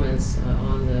provide comments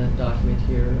on the document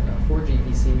here for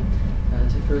GPC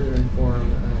to further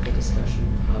inform the discussion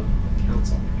of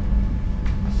council.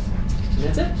 And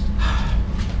that's it.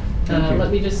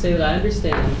 Let me just say that I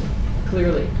understand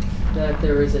clearly that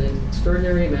there is an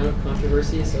extraordinary amount of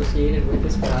controversy associated with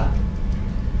this path.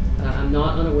 I'm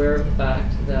not unaware of the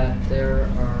fact that there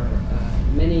are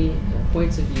many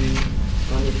points of view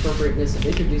on the appropriateness of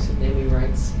introducing naming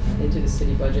rights into the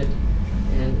city budget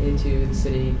and into the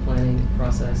city planning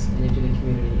process and into the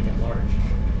community at large.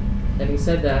 Having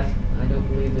said that, I don't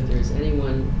believe that there's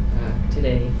anyone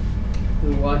today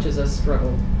who watches us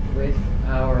struggle with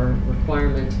our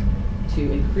requirement to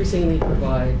increasingly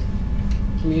provide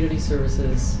community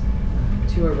services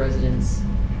to our residents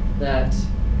that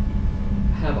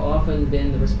have often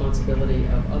been the responsibility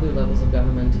of other levels of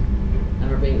government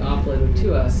and are being offloaded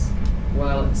to us,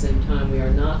 while at the same time we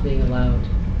are not being allowed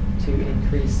to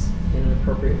increase in an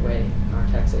appropriate way our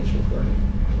taxation authority.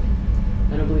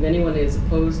 I don't believe anyone is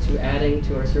opposed to adding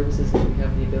to our services if we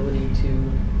have the ability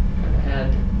to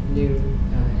add new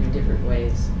and different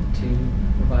ways to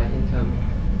provide income.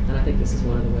 And I think this is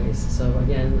one of the ways. So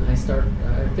again, I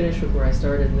finish with where I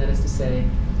started, and that is to say,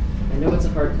 I know it's a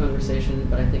hard conversation,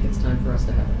 but I think it's time for us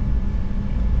to have it.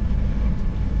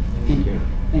 Thank you.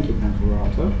 Thank you, Councilor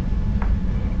Alto.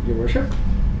 Your Worship,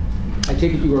 I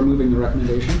take it you are moving the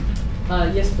recommendation?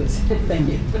 Yes, please. Thank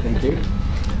you. Thank you.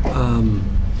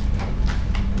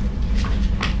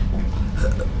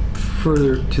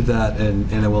 Further to that,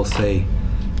 and I will say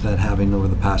that having over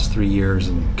the past 3 years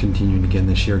and continuing again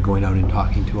this year, going out and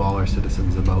talking to all our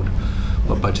citizens about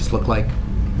what budgets look like,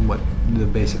 what the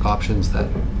basic options that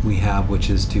we have, which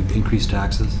is to increase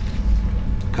taxes,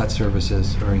 cut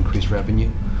services, or increase revenue,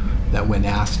 that when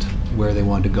asked where they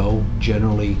want to go,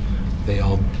 generally they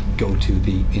all go to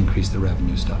the increase the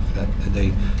revenue stuff. That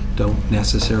they don't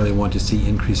necessarily want to see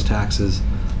increased taxes.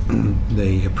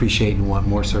 They appreciate and want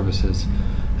more services,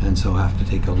 and so have to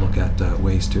take a look at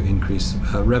ways to increase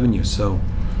revenue. So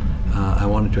I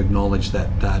wanted to acknowledge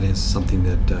that that is something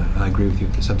that I agree with you.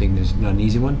 Something that's not an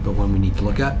easy one, but one we need to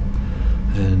look at,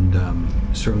 and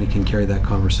certainly can carry that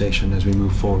conversation as we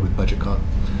move forward with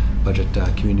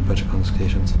community budget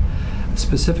consultations.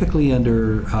 Specifically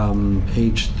under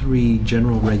page 3,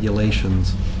 general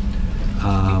regulations,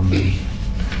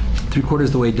 3/4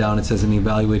 of the way down it says, in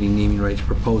evaluating naming rights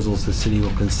proposals the city will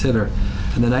consider.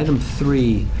 And then item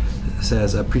 3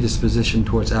 says a predisposition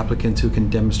towards applicants who can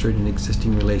demonstrate an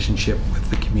existing relationship with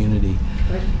the community.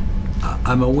 Right.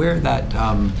 I'm aware that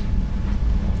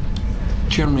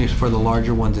generally for the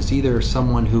larger ones, it's either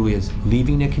someone who is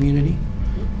leaving a community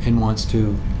and wants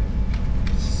to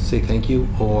say thank you,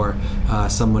 or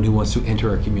someone who wants to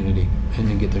enter a community and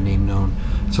then get their name known.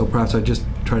 So perhaps I just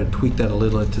try to tweak that a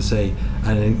little to say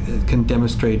can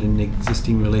demonstrate an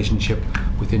existing relationship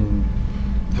within,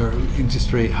 or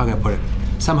demonstrate, how can I put it?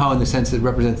 Somehow in the sense that it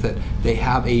represents that they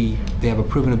have a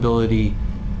proven ability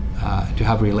to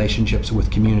have relationships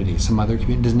with communities. Some other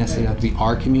community doesn't necessarily have to be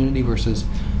our community versus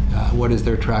what is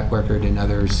their track record in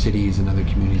other cities and other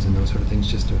communities and those sort of things,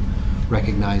 just to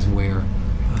recognize where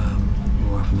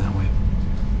more often that way.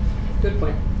 Good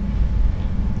point.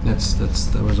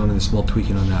 That was only a small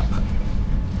tweaking on that, but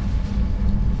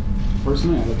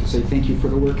personally, I'd like to say thank you for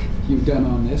the work you've done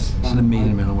on this. It's an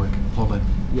amazing amount of work. Well done.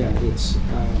 Yeah,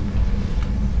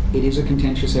 it is a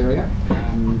contentious area.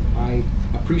 I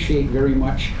appreciate very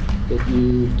much that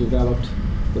you've developed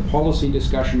the policy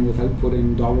discussion without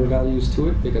putting dollar values to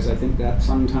it, because I think that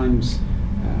sometimes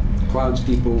clouds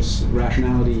people's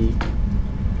rationality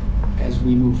as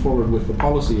we move forward with the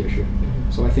policy issue.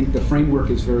 So I think the framework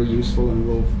is very useful,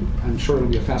 and I'm sure it'll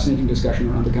be a fascinating discussion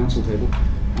around the council table.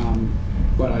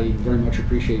 But I very much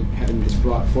appreciate having this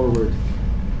brought forward.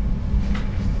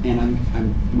 And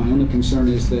my only concern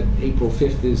is that April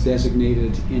 5th is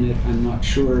designated in it. I'm not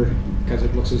sure, because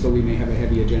it looks as though we may have a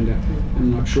heavy agenda.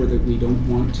 I'm not sure that we don't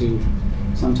want to,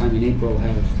 sometime in April,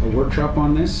 have a workshop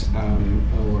on this,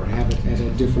 or have it at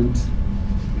a different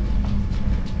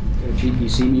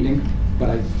GPC meeting.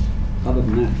 But other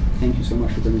than that, thank you so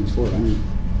much for bringing this forward. I'm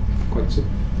quite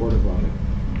supportive of it,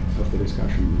 of the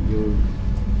discussion.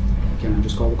 Can I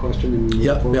just call the question and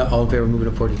move forward? Yeah, all in favor of moving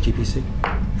it forward to GPC?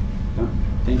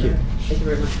 Thank you. Thank you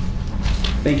very much.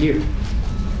 Thank you.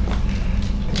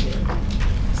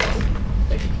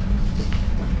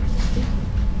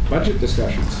 Budget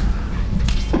discussions.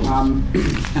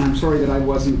 And I'm sorry that I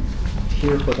wasn't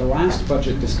here for the last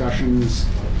budget discussions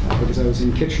because I was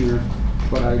in Kitchener,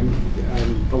 but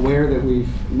I'm aware that we've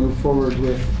moved forward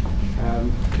with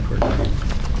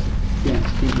yeah,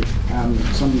 thank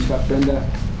you. Someone's got Brenda.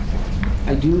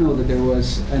 I do know that there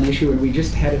was an issue, and we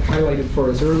just had it highlighted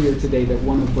for us earlier today, that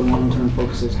one of the long-term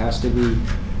focuses has to be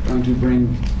trying to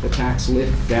bring the tax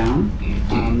lift down.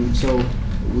 So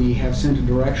we have sent a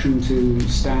direction to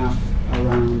staff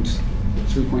around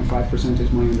 3.5%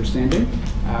 is my understanding.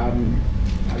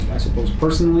 I suppose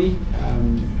personally,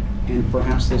 and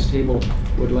perhaps this table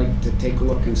would like to take a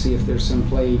look and see if there's some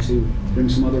play to bring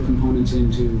some other components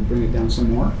in to bring it down some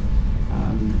more.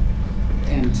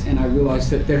 And I realize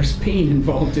that there's pain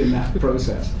involved in that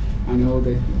process. I know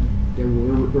that there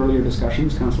were earlier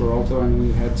discussions, Councillor Alto, I know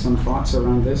you had some thoughts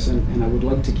around this, and I would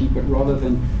like to keep it, rather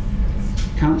than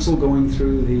council going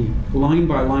through the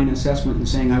line-by-line assessment and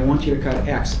saying, I want you to cut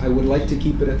X, I would like to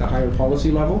keep it at the higher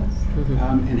policy level,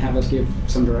 and have us give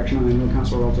some direction. And I know,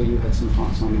 Councillor Alto, you had some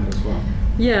thoughts on that as well.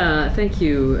 Yeah, thank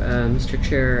you, Mr.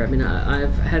 Chair. I mean,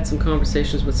 I've had some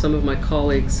conversations with some of my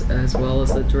colleagues as well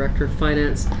as the Director of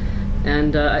Finance,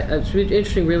 and it was really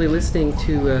interesting really listening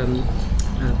to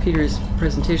Peter's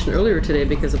presentation earlier today,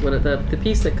 because of what the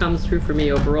piece that comes through for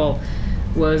me overall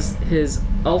was his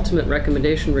ultimate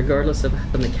recommendation, regardless of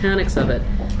the mechanics of it,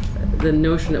 the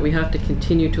notion that we have to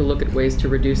continue to look at ways to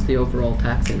reduce the overall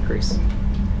tax increase.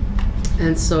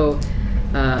 And so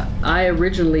I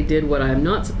originally did what I'm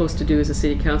not supposed to do as a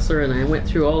city councillor, and I went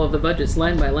through all of the budgets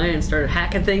line by line and started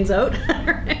hacking things out.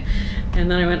 And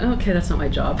then I went, okay, that's not my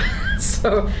job.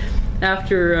 So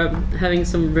after having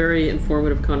some very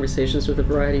informative conversations with a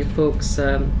variety of folks,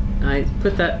 I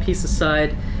put that piece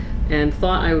aside and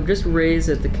thought I would just raise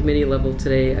at the committee level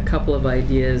today a couple of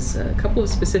ideas, a couple of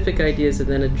specific ideas, and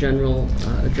then a general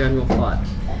thought.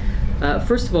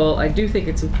 First of all, I do think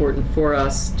it's important for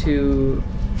us to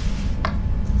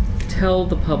tell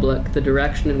the public the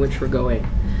direction in which we're going.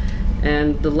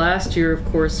 And the last year, of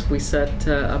course, we set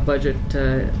a budget,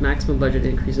 maximum budget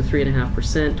increase of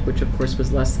 3.5%, which of course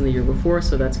was less than the year before,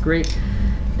 so that's great.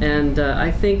 And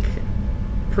I think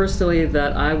personally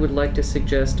that I would like to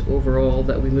suggest overall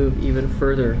that we move even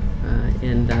further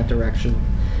in that direction.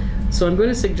 So I'm going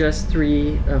to suggest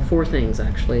four things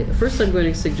actually. First, I'm going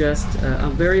to suggest a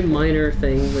very minor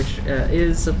thing, which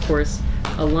is of course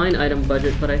a line item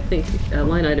budget, but I think a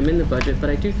line item in the budget, but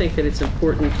I do think that it's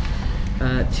important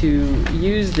to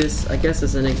use this, I guess,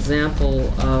 as an example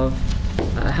of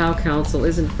how council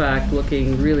is in fact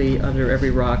looking really under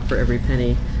every rock for every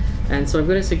penny. And so I'm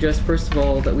going to suggest, first of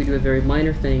all, that we do a very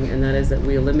minor thing, and that is that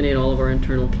we eliminate all of our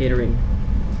internal catering.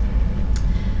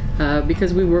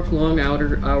 Because we work long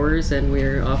hours, and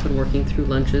we're often working through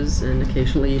lunches and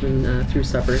occasionally even through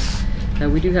suppers.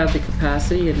 We do have the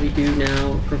capacity, and we do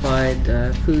now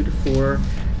provide food for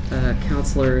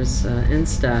councillors and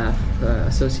staff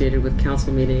associated with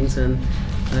council meetings and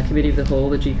Committee of the Whole,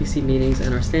 the GPC meetings,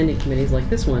 and our standing committees like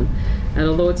this one. And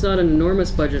although it's not an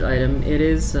enormous budget item, it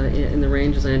is in the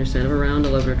range, as I understand, of around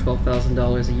 $11,000 or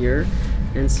 $12,000 a year.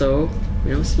 And so,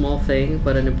 you know, small thing,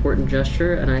 but an important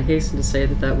gesture. And I hasten to say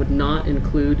that that would not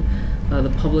include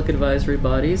the public advisory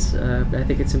bodies. I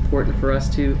think it's important for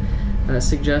us to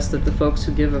suggest that the folks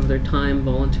who give of their time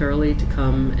voluntarily to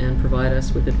come and provide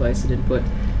us with advice and input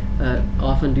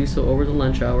often do so over the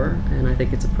lunch hour, and I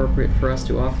think it's appropriate for us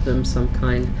to offer them some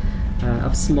kind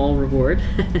of small reward.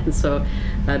 And so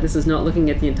this is not looking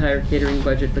at the entire catering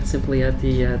budget, but simply at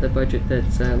the budget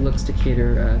that looks to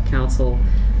cater council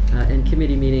in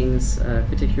committee meetings,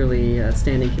 particularly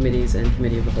standing committees and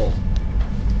committee of the whole.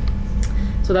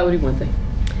 So that would be one thing.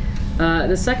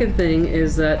 The second thing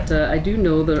is that I do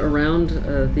know that around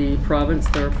the province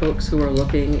there are folks who are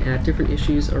looking at different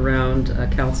issues around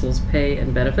council's pay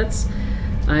and benefits.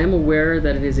 I am aware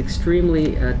that it is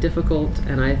extremely difficult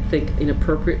and I think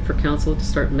inappropriate for council to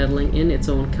start meddling in its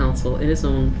own council, in its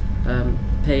own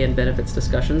pay and benefits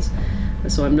discussions.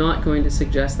 So I'm not going to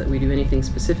suggest that we do anything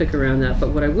specific around that, but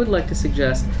what I would like to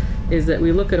suggest is that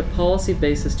we look at a policy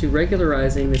basis to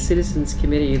regularizing the Citizens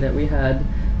Committee that we had,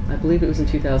 I believe it was in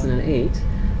 2008,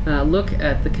 look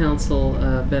at the council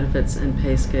benefits and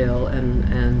pay scale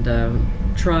and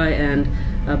try and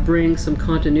bring some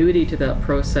continuity to that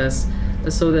process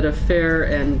so that a fair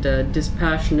and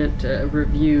dispassionate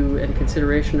review and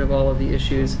consideration of all of the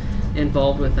issues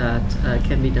involved with that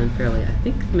can be done fairly. I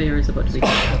think the mayor is about to be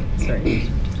sorry.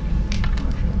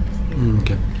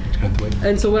 Okay.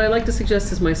 And so what I'd like to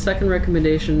suggest as my second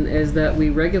recommendation is that we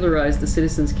regularize the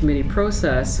Citizens Committee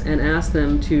process and ask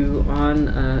them to, on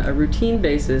a routine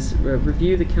basis,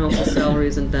 review the council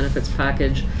salaries and benefits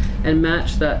package and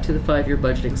match that to the 5-year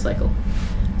budgeting cycle.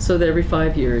 So that every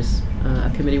 5 years,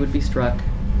 a committee would be struck,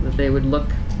 that they would look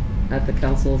at the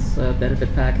council's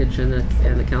benefit package and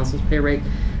the council's pay rate,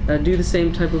 do the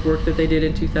same type of work that they did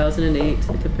in 2008,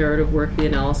 the comparative work, the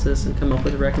analysis, and come up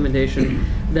with a recommendation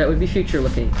that would be future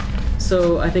looking.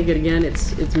 So I think, again,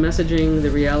 it's messaging the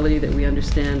reality that we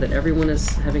understand that everyone is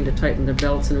having to tighten their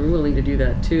belts, and we're willing to do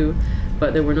that too,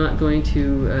 but that we're not going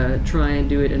to try and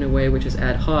do it in a way which is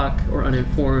ad hoc or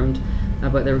uninformed,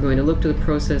 but that we're going to look to the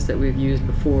process that we've used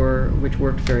before, which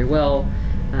worked very well,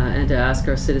 and to ask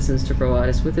our citizens to provide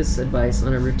us with this advice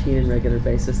on a routine and regular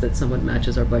basis that somewhat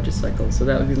matches our budget cycle. So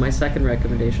that would be my second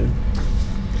recommendation.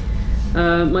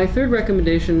 My third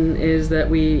recommendation is that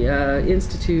we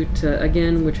institute,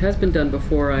 again, which has been done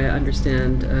before, I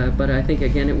understand, but I think,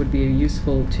 again, it would be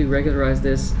useful to regularize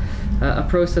this, a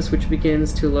process which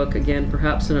begins to look, again,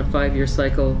 perhaps in a 5-year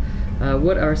cycle,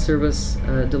 what our service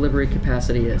delivery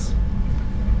capacity is.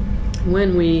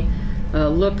 When we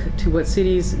look to what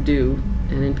cities do,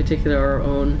 and in particular our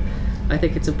own, I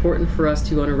think it's important for us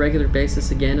to, on a regular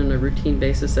basis, again on a routine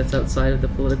basis that's outside of the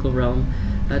political realm,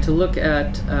 to look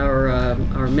at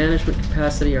our management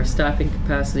capacity, our staffing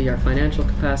capacity, our financial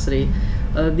capacity,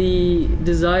 the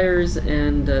desires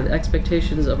and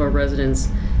expectations of our residents,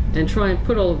 and try and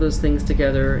put all of those things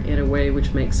together in a way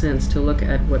which makes sense to look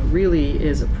at what really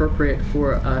is appropriate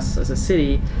for us as a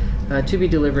city to be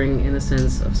delivering in the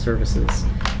sense of services.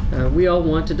 We all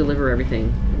want to deliver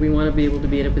everything. We want to be able to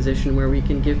be in a position where we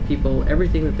can give people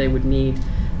everything that they would need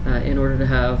in order to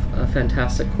have a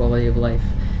fantastic quality of life.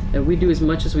 We do as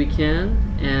much as we can,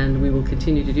 and we will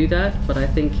continue to do that, but I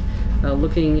think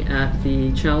looking at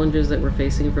the challenges that we're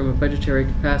facing from a budgetary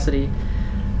capacity,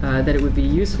 that it would be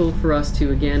useful for us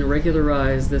to, again,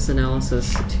 regularize this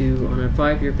analysis to, on a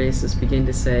 5-year basis, begin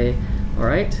to say, all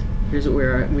right, here's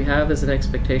what we have as an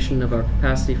expectation of our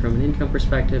capacity from an income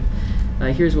perspective.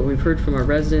 Here's what we've heard from our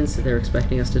residents that they're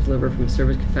expecting us to deliver from a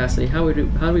service capacity. How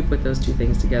do we put those two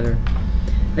things together?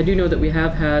 I do know that we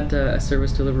have had a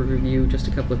service delivery review just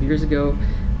a couple of years ago,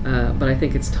 but I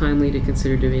think it's timely to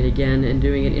consider doing it again, and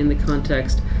doing it in the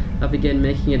context of, again,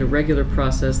 making it a regular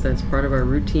process that's part of our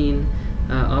routine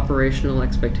operational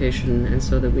expectation, and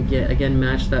so that we get, again,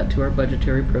 match that to our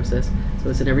budgetary process.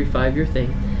 So it's an every 5-year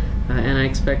thing. And I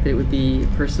expect that it would be,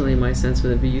 personally, my sense,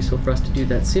 would it be useful for us to do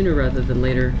that sooner rather than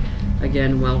later,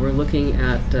 again, while we're looking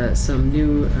at some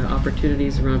new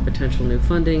opportunities around potential new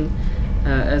funding,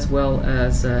 as well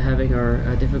as having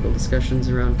our difficult discussions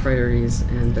around priorities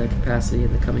and capacity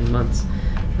in the coming months.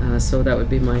 So that would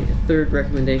be my third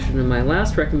recommendation. And my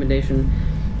last recommendation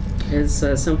is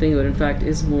something that, in fact,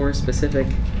 is more specific,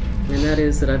 and that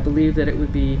is that I believe that it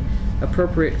would be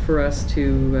appropriate for us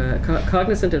to,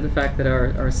 cognizant of the fact that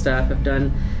our staff have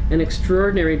done an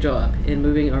extraordinary job in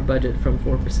moving our budget from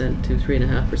 4% to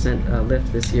 3.5%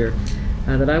 lift this year,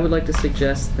 that I would like to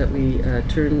suggest that we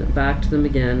turn back to them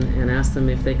again and ask them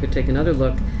if they could take another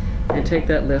look and take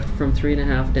that lift from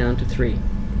 3.5 down to 3.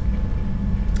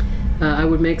 I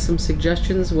would make some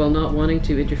suggestions while not wanting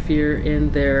to interfere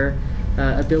in their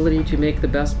ability to make the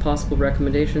best possible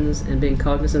recommendations, and being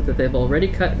cognizant that they've already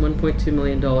cut $1.2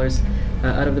 million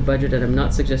out of the budget, and I'm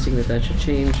not suggesting that that should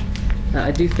change.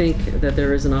 I do think that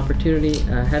there is an opportunity,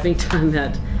 having done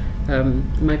that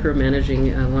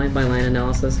micromanaging line-by-line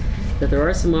analysis, that there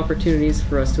are some opportunities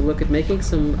for us to look at making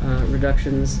some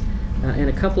reductions in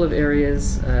a couple of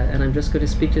areas, and I'm just going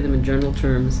to speak to them in general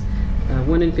terms.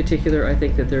 One in particular, I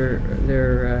think that there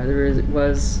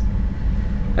was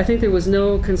I think there was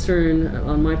no concern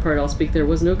on my part. I'll speak. There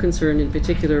was no concern in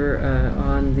particular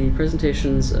on the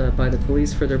presentations by the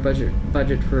police for their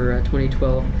budget for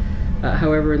 2012.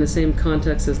 However, in the same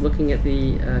context as looking at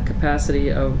the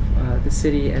capacity of the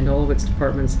city and all of its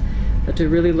departments, to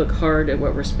really look hard at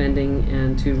what we're spending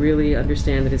and to really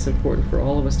understand that it's important for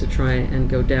all of us to try and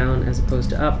go down as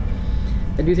opposed to up.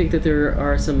 I do think that there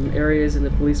are some areas in the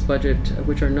police budget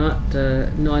which are not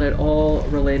at all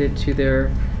related to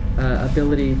their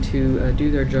ability to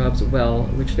do their jobs well,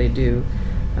 which they do,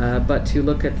 but to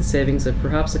look at the savings of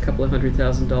perhaps a couple of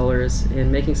 $100,000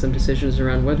 in making some decisions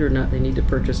around whether or not they need to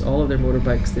purchase all of their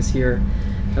motorbikes this year,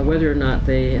 whether or not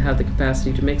they have the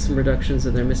capacity to make some reductions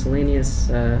in their miscellaneous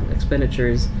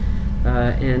expenditures,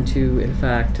 and to, in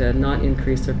fact, not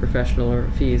increase their professional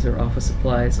fees or office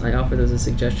supplies. I offer those as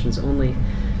suggestions only.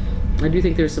 I do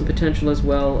think there's some potential as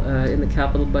well in the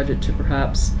capital budget to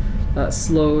perhaps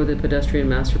slow the pedestrian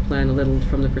master plan a little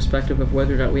from the perspective of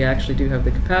whether or not we actually do have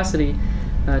the capacity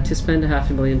to spend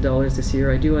 $500,000 this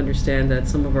year. I do understand that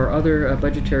some of our other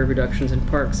budgetary reductions in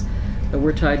parks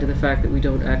were tied to the fact that we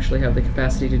don't actually have the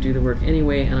capacity to do the work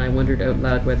anyway, and I wondered out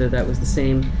loud whether that was the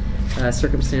same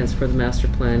circumstance for the master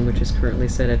plan, which is currently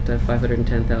set at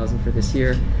 $510,000 for this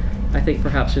year. I think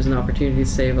perhaps there's an opportunity to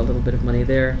save a little bit of money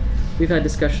there. We've had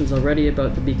discussions already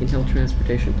about the Beacon Hill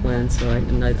transportation plan, so I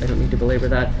don't need to belabor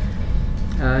that.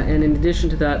 And in addition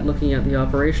to that, looking at the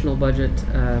operational budget,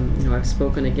 I've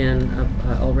spoken again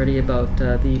already about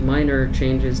the minor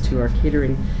changes to our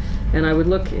catering, and I would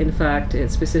look, in fact,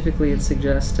 specifically and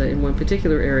suggest in one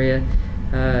particular area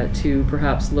to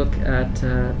perhaps look at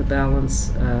the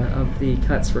balance of the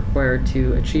cuts required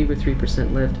to achieve a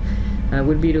 3% lift,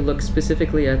 would be to look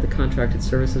specifically at the contracted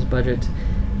services budget.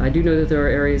 I do know that there are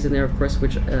areas in there, of course,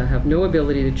 which have no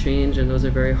ability to change, and those are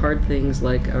very hard things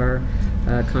like our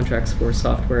contracts for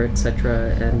software,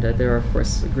 etc. And there are, of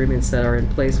course, agreements that are in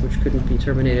place which couldn't be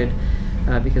terminated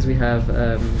because we have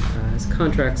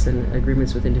contracts and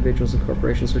agreements with individuals and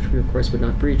corporations which we, of course, would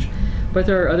not breach. But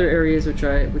there are other areas which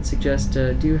I would suggest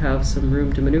do have some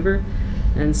room to maneuver.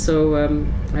 And so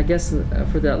I guess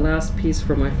for that last piece,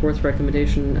 for my fourth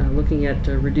recommendation, looking at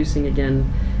reducing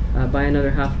again by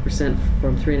another 0.5%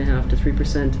 from 3.5% to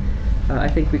 3%, I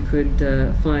think we could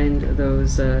find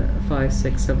those $500,000,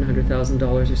 $600,000,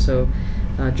 $700,000 or so.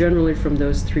 Generally from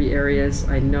those three areas.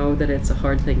 I know that it's a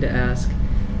hard thing to ask,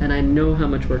 and I know how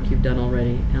much work you've done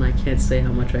already, and I can't say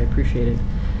how much I appreciate it.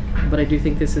 But I do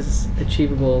think this is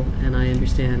achievable, and I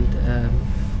understand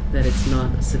that it's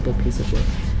not a simple piece of work.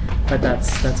 But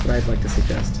that's what I'd like to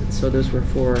suggest. And so those were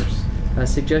four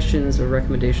suggestions or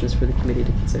recommendations for the committee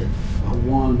to consider. A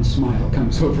wan smile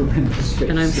comes over Brenda's face.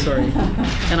 And I'm sorry.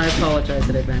 And I apologize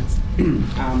in advance.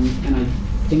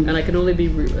 And I can only be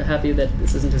happy that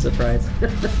this isn't a surprise.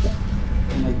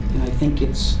 And I think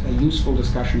it's a useful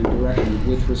discussion and direction.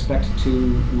 With respect to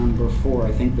number 4,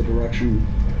 I think the direction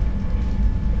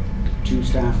to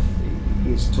staff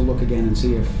is to look again and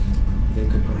see if they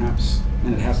could perhaps,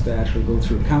 and it has to actually go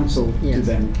through council to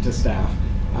then to staff,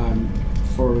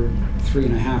 for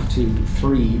 3.5 to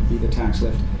 3 be the tax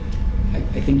lift.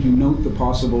 I think you note the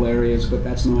possible areas, but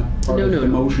that's not part of the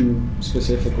motion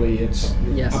specifically. It's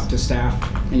up to staff,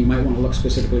 and you might want to look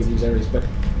specifically at these areas, but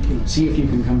see if you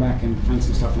can come back and find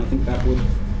some stuff, and I think that would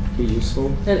be useful.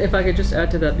 And if I could just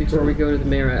add to that before we go to the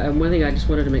mayor, one thing I just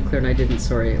wanted to make clear, and I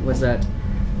didn't, was that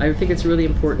I think it's really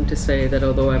important to say that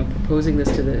although I'm proposing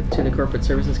this to the Corporate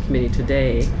Services Committee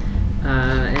today,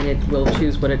 and it will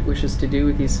choose what it wishes to do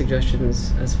with these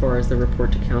suggestions as far as the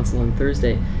report to council on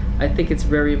Thursday, I think it's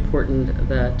very important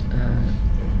that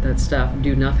that staff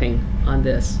do nothing on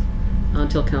this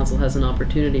until council has an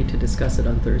opportunity to discuss it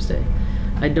on Thursday.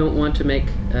 I don't want to make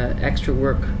extra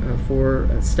work for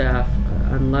staff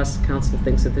unless council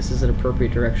thinks that this is an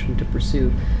appropriate direction to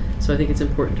pursue. So I think it's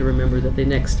important to remember that the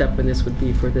next step in this would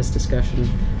be for this discussion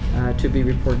to be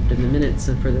reported in the minutes,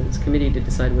 and for this committee to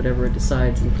decide whatever it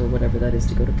decides, and for whatever that is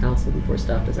to go to council before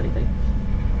staff does anything.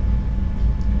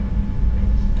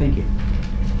 Thank you.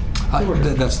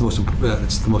 That's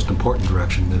the most important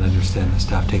direction, that understand that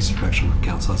staff takes the direction from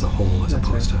council as a whole, as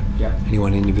opposed to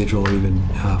anyone individual or even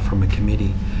from a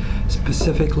committee.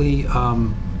 Specifically,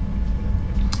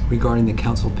 regarding the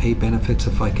council pay benefits,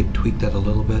 if I could tweak that a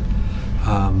little bit,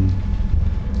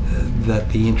 that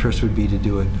the interest would be to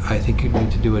do it. I think you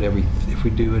need to do it if we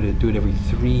do it every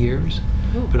 3 years,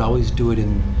 but always do it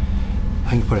in, I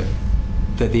can put it,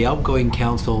 that the outgoing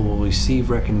council will receive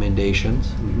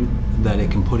recommendations that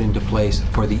it can put into place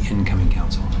for the incoming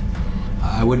council.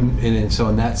 I wouldn't, and so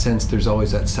in that sense, there's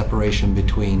always that separation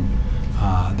between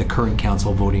the current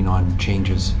council voting on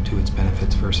changes to its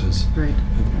benefits versus Right.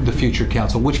 the future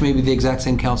council, which may be the exact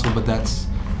same council, but that's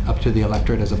up to the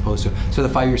electorate as opposed to, so the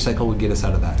 5-year cycle would get us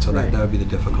out of that. So Right. that would be the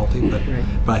difficulty, but Right.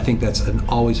 but I think that's an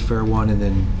always fair one, and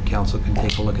then council can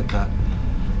take a look at that.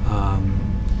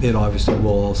 It obviously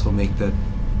will also make that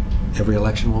every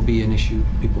election will be an issue.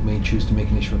 People may choose to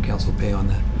make an issue of council pay on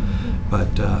that.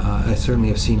 But I certainly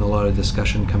have seen a lot of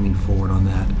discussion coming forward on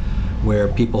that, where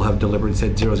people have deliberately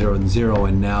said 0, 0, and 0,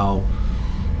 and now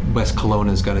West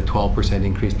Kelowna's got a 12%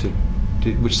 increase to,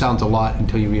 which sounds a lot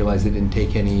until you realize they didn't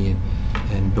take any.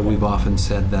 But we've often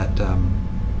said that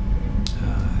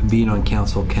being on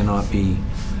council cannot be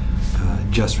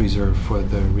just reserved for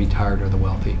the retired or the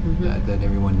wealthy. That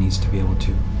everyone needs to be able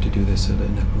to do this in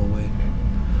an equitable way.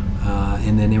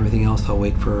 And then everything else, I'll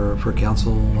wait for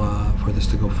council for this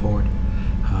to go forward.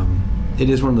 It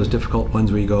is one of those difficult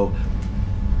ones where you go,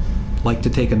 like to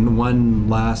take one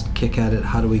last kick at it,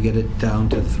 how do we get it down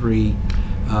to 3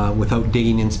 without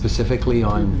digging in specifically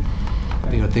on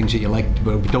things that you like,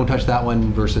 but don't touch that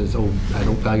one versus, oh, I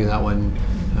don't value that one.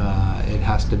 It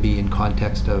has to be in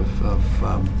context of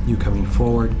you coming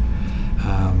forward.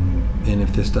 And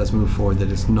if this does move forward,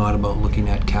 that it's not about looking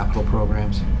at capital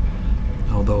programs.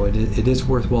 Although it is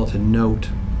worthwhile to note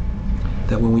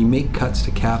that when we make cuts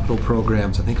to capital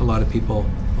programs, I think a lot of people,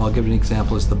 I'll give an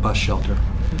example, is the bus shelter.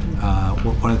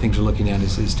 One of the things we're looking at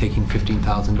is taking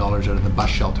 $15,000 out of the bus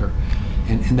shelter.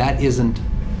 And that isn't,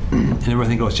 and everyone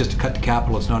thinks, oh, it's just a cut to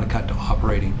capital, it's not a cut to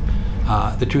operating.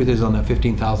 The truth is, on that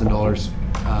 $15,000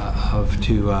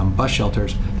 to bus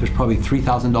shelters, there's probably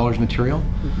 $3,000 material,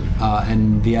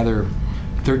 and the other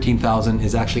 $13,000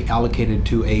 is actually allocated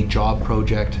to a job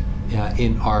project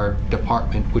in our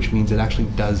department, which means it actually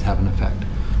does have an effect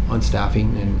on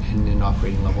staffing and in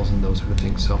operating levels and those sort of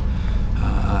things. So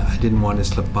I didn't want to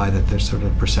slip by that there's sort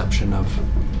of a perception of,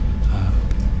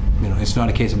 it's not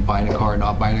a case of buying a car or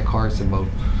not buying a car, it's about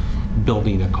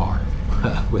building a car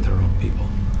with our own people.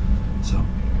 So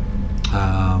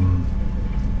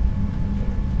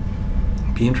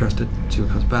be interested, see what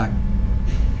comes back.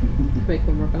 Make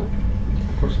one more comment?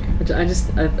 Of course you can. I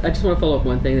just want to follow up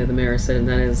one thing that the mayor said, and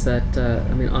that is that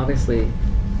obviously,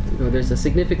 there's a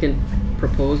significant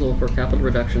proposal for capital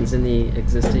reductions in the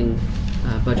existing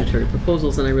budgetary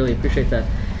proposals, and I really appreciate that.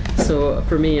 So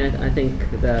for me, I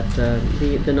think that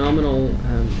the nominal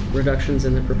reductions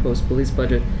in the proposed police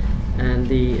budget and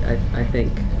the I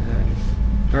think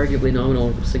arguably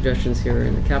nominal suggestions here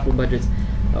in the capital budgets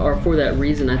are for that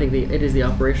reason. I think it is the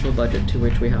operational budget to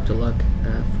which we have to look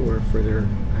for further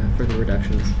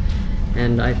reductions.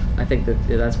 And I think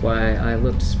that's why I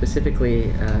looked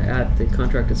specifically at the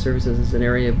contracted services as an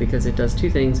area, because it does two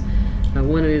things.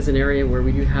 One, it is an area where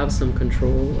we do have some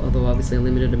control, although obviously a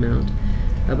limited amount.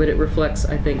 But it reflects,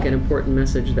 I think, an important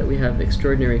message that we have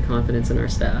extraordinary confidence in our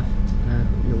staff.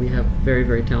 We have very,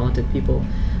 very talented people.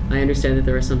 I understand that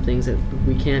there are some things that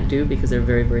we can't do because they're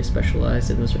very, very specialized,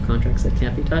 and those are contracts that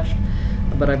can't be touched.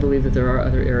 But I believe that there are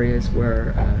other areas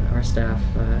where our staff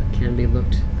can be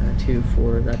looked to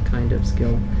for that kind of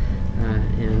skill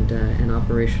and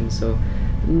operation. So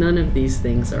none of these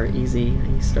things are easy.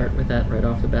 You start with that right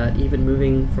off the bat. Even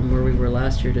moving from where we were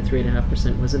last year to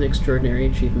 3.5% was an extraordinary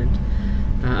achievement.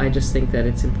 I just think that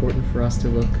it's important for us to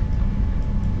look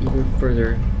even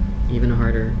further, even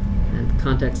harder. And the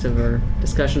context of our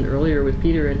discussion earlier with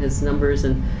Peter and his numbers,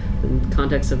 and in the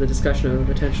context of the discussion of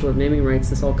the potential of naming rights,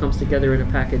 this all comes together in a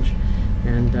package.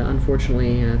 And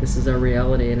unfortunately, this is our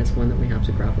reality, and it's one that we have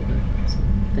to grapple with. So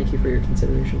thank you for your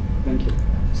consideration. Thank you.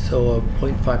 So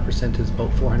 0.5% is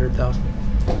about 400,000.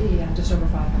 Yeah, just over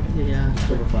 500. Yeah,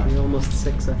 Just over 5. almost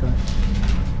 6, I thought.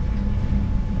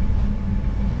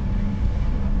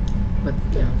 But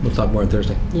yeah. We'll talk more on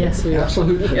Thursday. Yes, we will.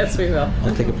 Absolutely. Yes, we will.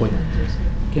 I'll take a point.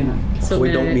 Can I? So We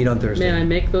may don't I- meet on Thursday. May I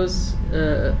make those,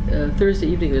 Thursday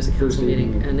evening there's a council Thursday meeting,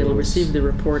 evening, and it'll those- receive the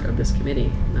report of this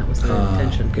committee. That was the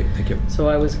intention. Okay, thank you. So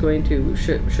I was going to,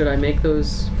 should I make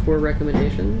those 4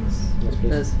 recommendations Yes,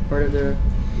 please. as part of the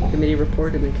committee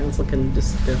report, and then council can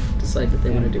just decide what they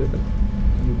want to do with them?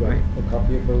 You got Right. a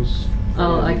copy of those?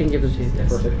 I can give them to you, yes.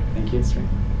 Perfect, thank you. That's right.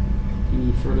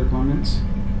 Any further comments?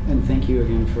 And thank you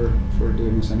again for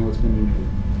doing this. I know it's been...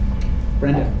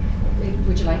 Brenda?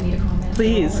 Would you like me to comment?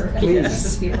 Please, Or please. Is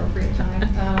this the appropriate time?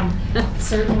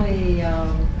 Certainly,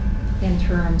 in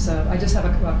terms of, I just have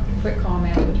a quick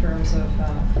comment in terms of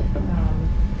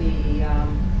the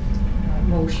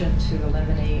motion to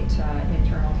eliminate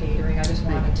internal catering. I just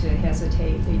wanted to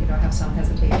hesitate, have some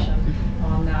hesitation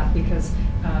on that, because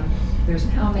there's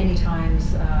how many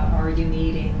times are you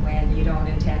meeting when you don't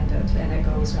intend it and it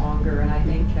goes longer? And I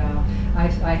think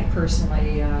I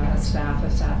personally, as staff,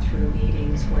 have sat through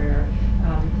meetings where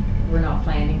we're not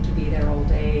planning to be there all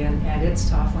day, and it's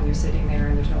tough when you're sitting there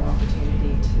and there's no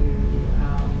opportunity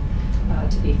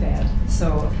to be fed.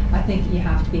 So I think you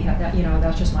have to be, you know,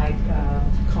 that's just my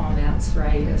comments,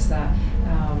 right, is that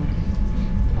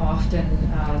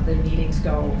often the meetings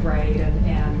go, right,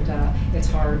 and it's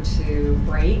hard to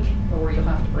break, or you'll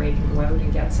have to break and go out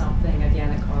and get something.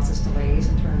 Again, it causes delays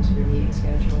in terms of your meeting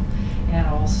schedule. And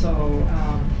also,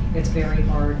 it's very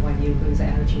hard when you lose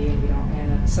energy and you don't,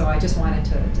 and so I just wanted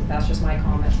to that's just my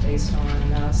comments based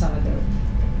on some of the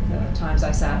times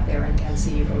I've sat there and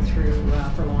see you go through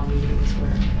for long meetings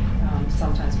where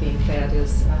sometimes being fed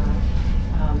is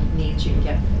means you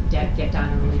can get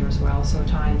done earlier as well. So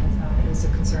time is a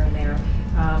concern there.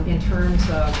 In terms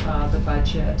of the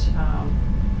budget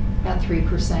at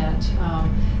 3%,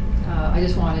 I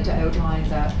just wanted to outline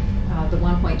that the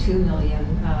 1.2 million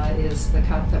is the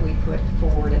cut that we put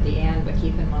forward at the end, but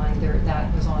keep in mind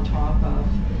that was on top of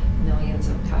millions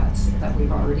of cuts that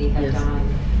we've already had done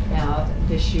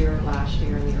this year, last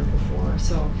year, and the year before.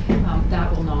 So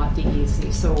that will not be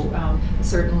easy. So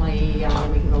certainly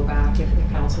we can go back if the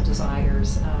council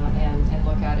desires and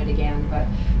look at it again. But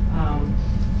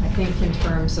I think in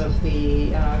terms of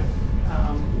the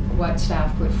what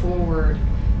staff put forward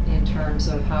in terms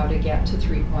of how to get to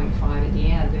 3.5 at the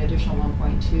end, the additional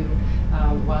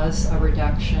 1.2 was a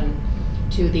reduction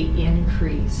to the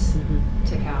increase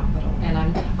to capital. And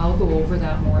I'll go over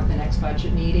that more at the next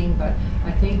budget meeting, but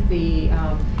I think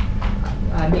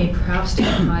I may perhaps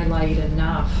highlight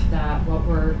enough that what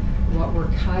we're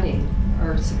cutting,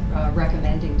 or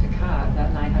recommending to cut,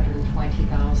 that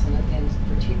 920,000 in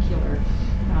particular,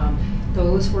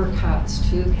 those were cuts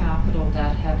to capital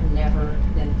that have never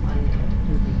been funded.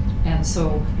 And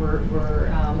so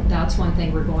that's one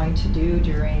thing we're going to do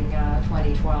during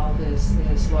 2012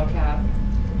 is look at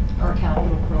our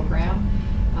capital program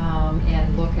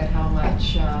and look at how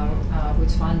much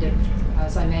was funded.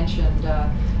 As I mentioned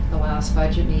the last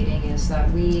budget meeting, is that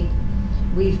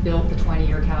we've built the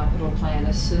 20-year capital plan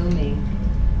assuming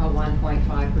a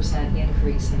 1.5%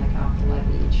 increase in the capital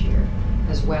levy each year,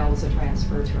 as well as a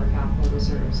transfer to our capital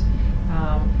reserves.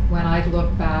 When I've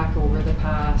looked back over the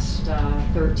past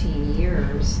 13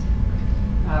 years,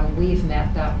 we've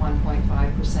met that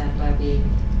 1.5% levy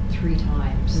 3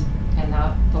 times. And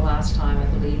that the last time, I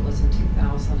believe, was in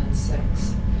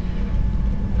 2006.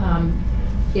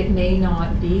 It may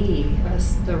not be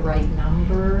the right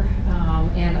number,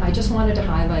 and I just wanted to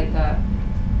highlight that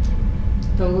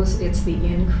it's the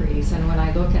increase. And when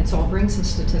I look at, so I'll bring some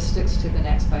statistics to the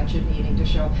next budget meeting to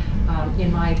show,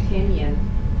 in my opinion,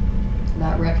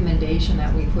 that recommendation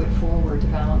that we put forward to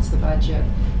balance the budget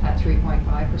at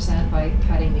 3.5% by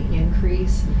cutting the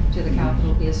increase to the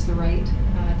capital is the right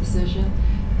decision.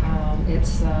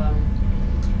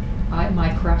 My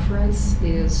preference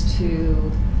is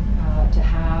to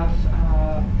have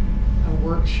a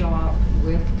workshop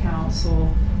with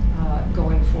council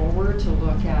going forward to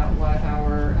look at what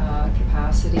our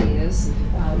capacity is,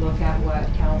 look at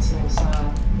what council's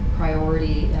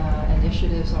priority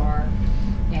initiatives are,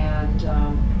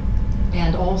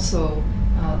 and also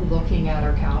looking at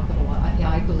our capital.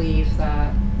 I believe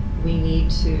that we need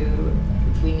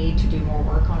to do more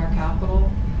work on our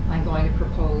capital. I'm going to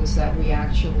propose that we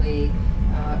actually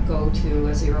go to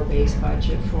a zero-based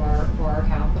budget for our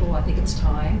capital. I think it's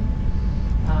time.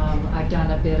 I've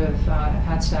done a bit of,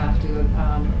 had staff do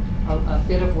a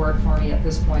bit of work for me at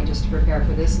this point just to prepare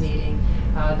for this meeting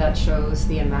that shows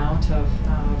the amount of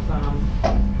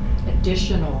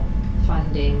additional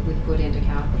funding we've put into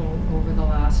capital over the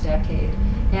last decade.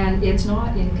 And it's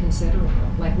not inconsiderable.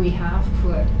 Like, we have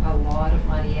put a lot of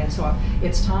money in, so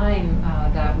it's time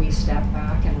that we step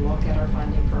back and look at our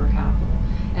funding for our capital.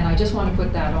 And I just want to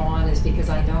put that on is because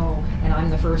I know, and I'm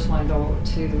the first one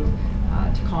to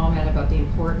comment about the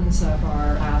importance of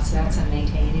our assets and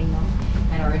maintaining them,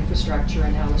 and our infrastructure,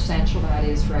 and how essential that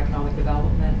is for economic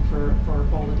development, for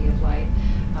quality of life.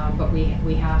 But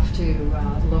we have to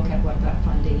look at what that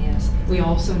funding is. We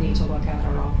also need to look at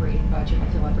our operating budget. I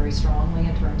feel that very strongly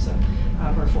in terms of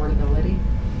our affordability.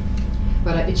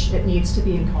 But it needs to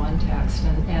be in context,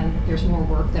 and there's more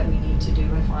work that we need to do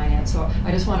in finance. So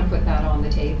I just want to put that on the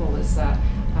table, is that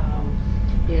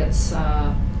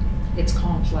it's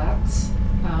complex,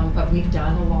 but we've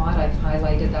done a lot. I've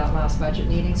highlighted that last budget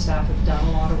meeting. Staff have done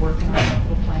a lot of work in our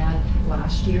capital plan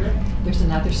last year. There's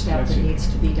another step that needs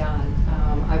to be done.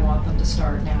 I want them to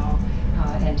start now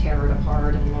and tear it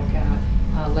apart and look at,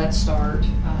 let's start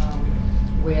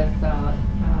with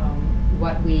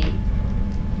what we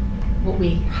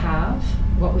have,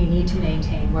 what we need to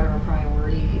maintain, what are our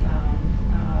priority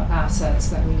assets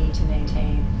that we need to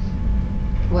maintain,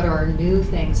 what are our new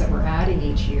things that we're adding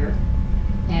each year,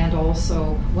 and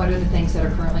also what are the things that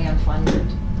are currently unfunded.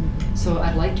 So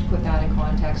I'd like to put that in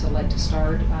context. I'd like to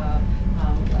start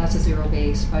as a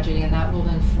zero-based budgeting, and that will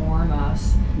inform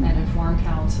us and inform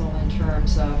council in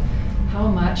terms of how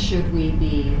much should we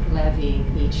be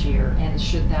levying each year, and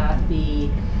should that be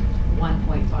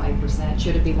 1.5%?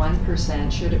 Should it be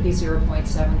 1%? Should it be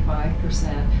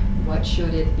 0.75%? What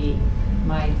should it be?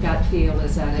 My gut feel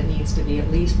is that it needs to be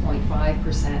at least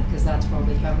 0.5%, because that's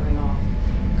probably covering all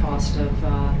cost of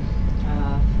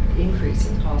increase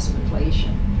in cost of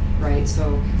inflation, right?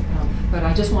 So, but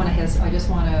I just want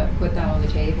to put that on the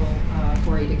table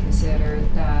for you to consider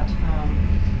that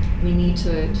we need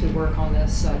to work on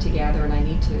this together, and I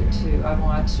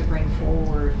want to bring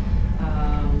forward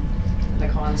the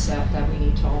concept that we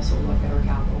need to also look at our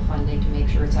capital funding to make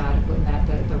sure it's adequate and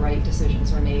that the right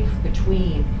decisions are made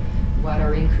between what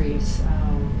our increase,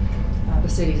 the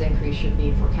city's increase should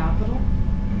be for capital,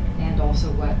 and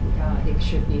also what it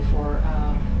should be for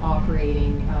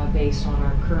operating based on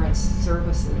our current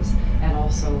services, and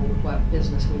also what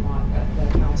business we want, that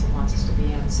the council wants us to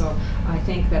be in. So I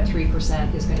think that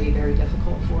 3% is going to be very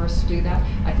difficult for us to do that.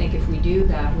 I think if we do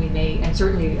that, we may, and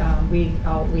certainly we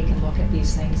can look at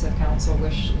these things if council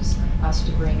wishes us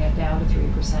to bring it down to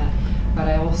 3%. But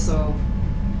I also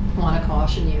want to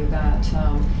caution you that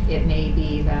it may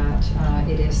be that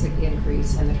it is the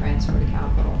increase in the transfer to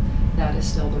capital that is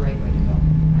still the right way to go.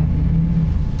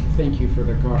 Thank you for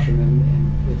the caution,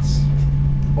 and it's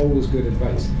always good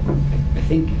advice. I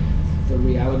think the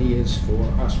reality is for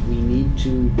us, we need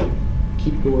to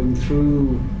keep going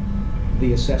through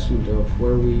the assessment of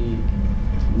where we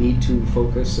need to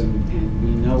focus, and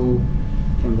we know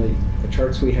from the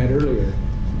charts we had earlier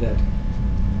that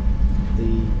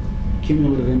the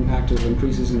cumulative impact of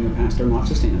increases in the past are not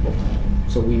sustainable.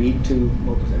 So we need to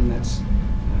focus, and that's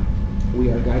we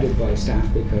are guided by staff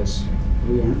because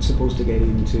we aren't supposed to get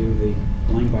into the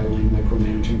line-by-line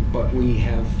micromanaging, but we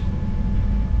have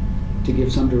to give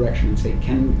some direction and say,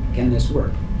 can this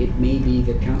work? It may be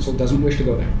that council doesn't wish to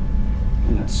go there,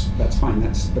 and that's fine.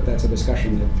 But that's a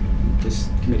discussion that this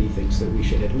committee thinks that we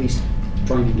should at least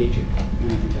try and engage in,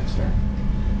 and I think that's fair.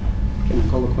 Can I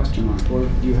call a question on it, or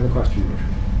do you have a question, Richard?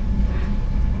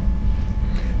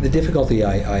 The difficulty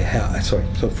I have, sorry,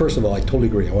 so first of all, I totally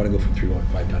agree. I want to go from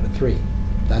 3.5 down to 3.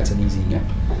 That's an easy,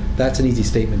 that's an easy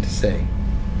statement to say.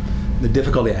 The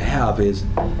difficulty I have is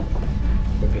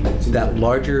that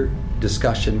larger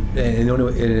discussion, and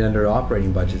under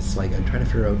operating budgets, like I'm trying to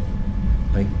figure out,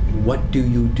 like, what do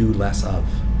you do less of?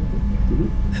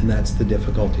 Mm-hmm. And that's the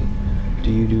difficulty. Do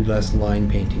you do less line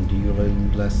painting? Do you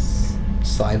do less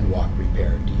sidewalk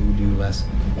repair? Do you do less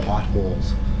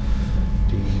potholes?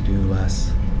 Do you do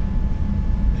less,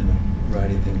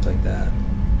 variety of things like that?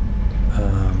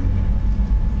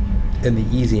 And the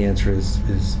easy answer is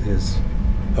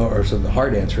or so the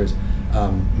hard answer is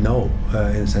no,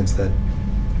 in the sense that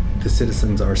the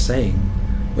citizens are saying,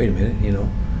 wait a minute,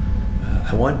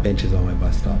 I want benches on my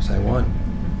bus stops. I want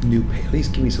new paint. At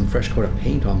least give me some fresh coat of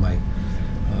paint on my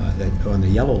on the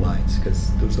yellow lines,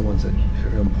 because those are the ones that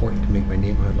are important to make my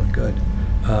neighborhood look good.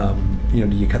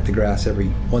 Do you cut the grass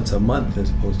once a month as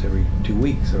opposed to every 2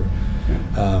 weeks, or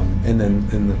and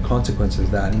the consequences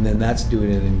of that, and then that's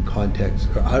doing it in context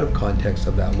or out of context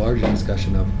of that larger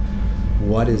discussion of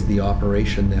what is the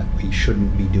operation that we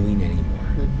shouldn't be doing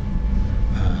anymore,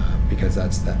 because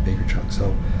that's that bigger chunk.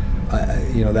 So,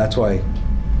 that's why,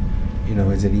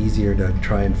 is it easier to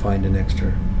try and find an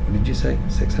extra? What did you say?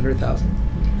 600,000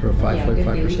 for a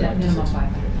 5.5%? Yeah, minimum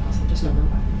 500,000, just over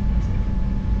 500,000.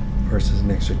 Versus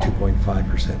an extra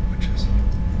 2.5%, which is.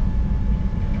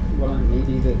 Well,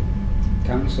 maybe the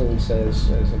council says,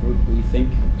 as a group, we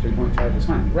think 3.5 is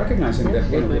fine. Recognizing that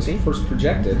when it was first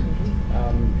projected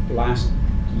last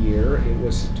year, it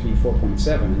was to be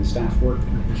 4.7, and staff worked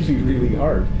really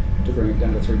hard to bring it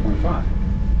down to 3.5.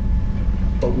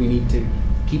 But we need to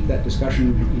keep that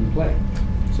discussion in play.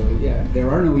 So yeah, there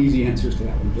are no easy answers to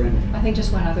that one, Brenda. I think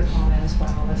just one other comment as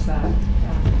well is that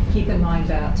keep in mind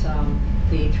that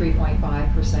the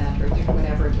 3.5% or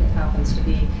whatever it happens to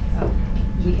be,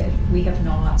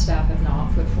 staff have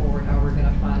not put forward how we're going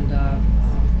to fund a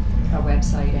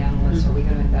website analyst, or we're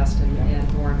going to invest in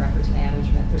more in records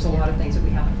management. There's a lot of things that we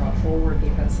haven't brought forward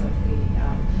because of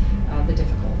the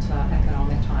difficult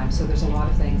economic times. So there's a lot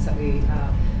of things that we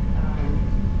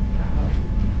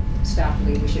staff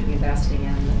believe we should be investing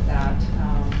in that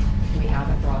we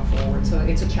haven't brought forward. So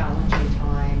it's a challenging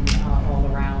time all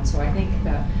around. So I think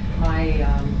that my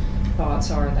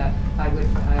thoughts are that I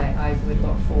would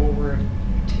look forward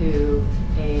to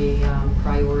a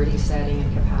priority setting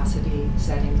and capacity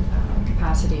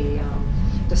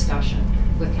discussion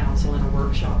with council in a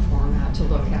workshop format to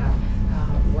look at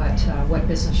what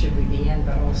business should we be in,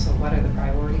 but also what are the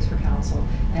priorities for council,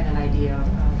 and an idea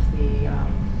of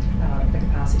the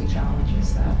capacity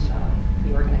challenges that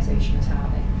the organization is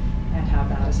having, and have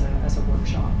that as a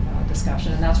workshop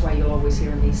discussion. And that's why you'll always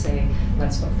hear me say,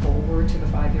 let's look forward to the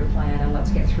 5-year plan and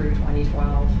let's get through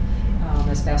 2012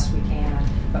 as best we can,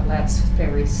 but let's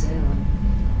very soon.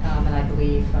 And I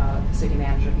believe the city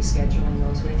manager will be scheduling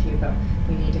those with you, but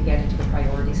we need to get into the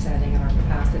priority setting and our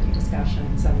capacity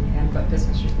discussions and what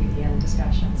business should we be in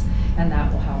discussions. And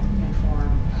that will help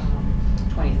inform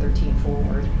 2013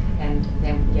 forward. And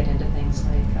then we get into things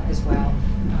like, as well,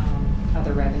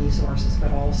 other revenue sources,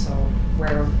 but also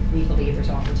where we believe there's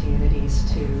opportunities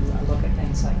to look at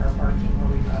things like our parking,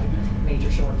 where we've got a major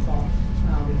shortfall.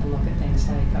 We can look at things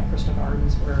like Crystal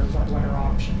Gardens, where what are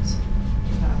options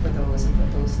for those, and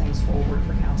put those things forward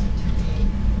for council to take.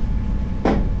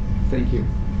 Thank you.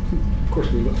 Of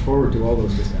course, we look forward to all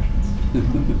those discussions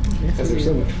because they're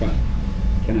so much fun.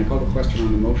 Can I call the question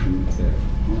on the motion? Is there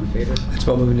all in favor? It's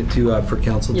about moving it to for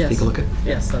council to Yes. take a look at.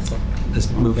 Yes, that's all. Let's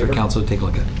All in move for favor? council to take a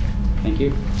look at. Thank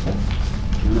you.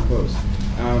 None opposed.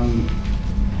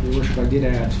 Your worship, I did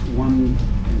add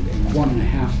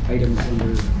 1.5 items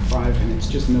under 5, and it's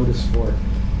just notice for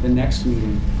the next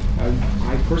meeting.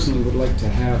 I personally would like to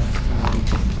have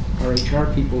our HR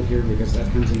people here, because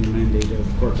that comes in the mandate of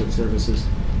corporate services,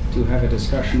 to have a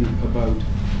discussion about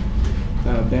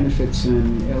benefits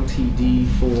and LTD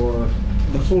for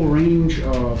the full range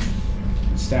of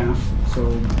staff.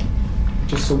 So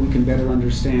just so we can better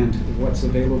understand what's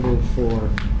available for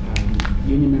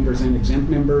union members and exempt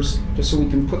members, just so we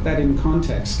can put that in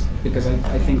context, because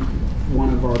I think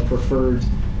one of our preferred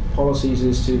policies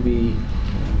is to be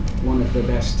one of the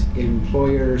best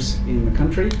employers in the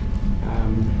country,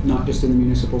 not just in the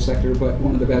municipal sector, but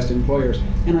one of the best employers.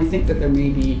 And I think that there may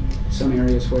be some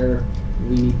areas where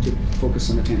we need to focus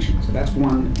some attention. So that's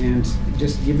one. And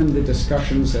just given the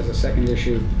discussions as a second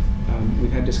issue,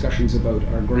 we've had discussions about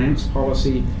our grants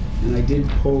policy, and I did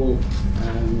pull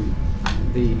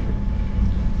the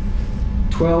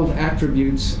 12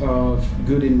 attributes of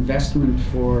good investment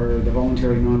for the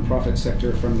voluntary nonprofit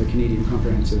sector from the Canadian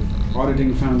Comprehensive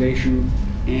Auditing Foundation,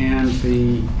 and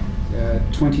the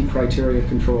 20 criteria of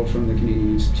control from the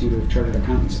Canadian Institute of Chartered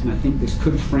Accountants. And I think this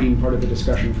could frame part of the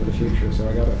discussion for the future. So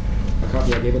I got a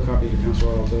copy. I gave a copy to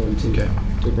Councillor Alto and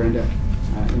to Brenda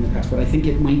in the past. But I think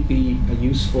it might be a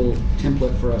useful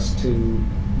template for us to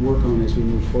work on as we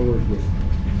move forward with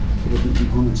the different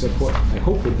components of what I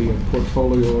hope would be a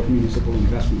portfolio of municipal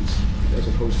investments, as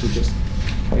opposed to just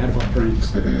ad hoc grants.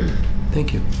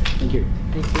 Thank you. Thank you.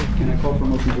 Thank you. Can I call for a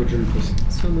motion to adjourn, please?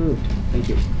 So moved. Thank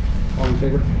you. All in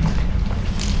favor?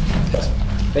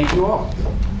 Thank you all.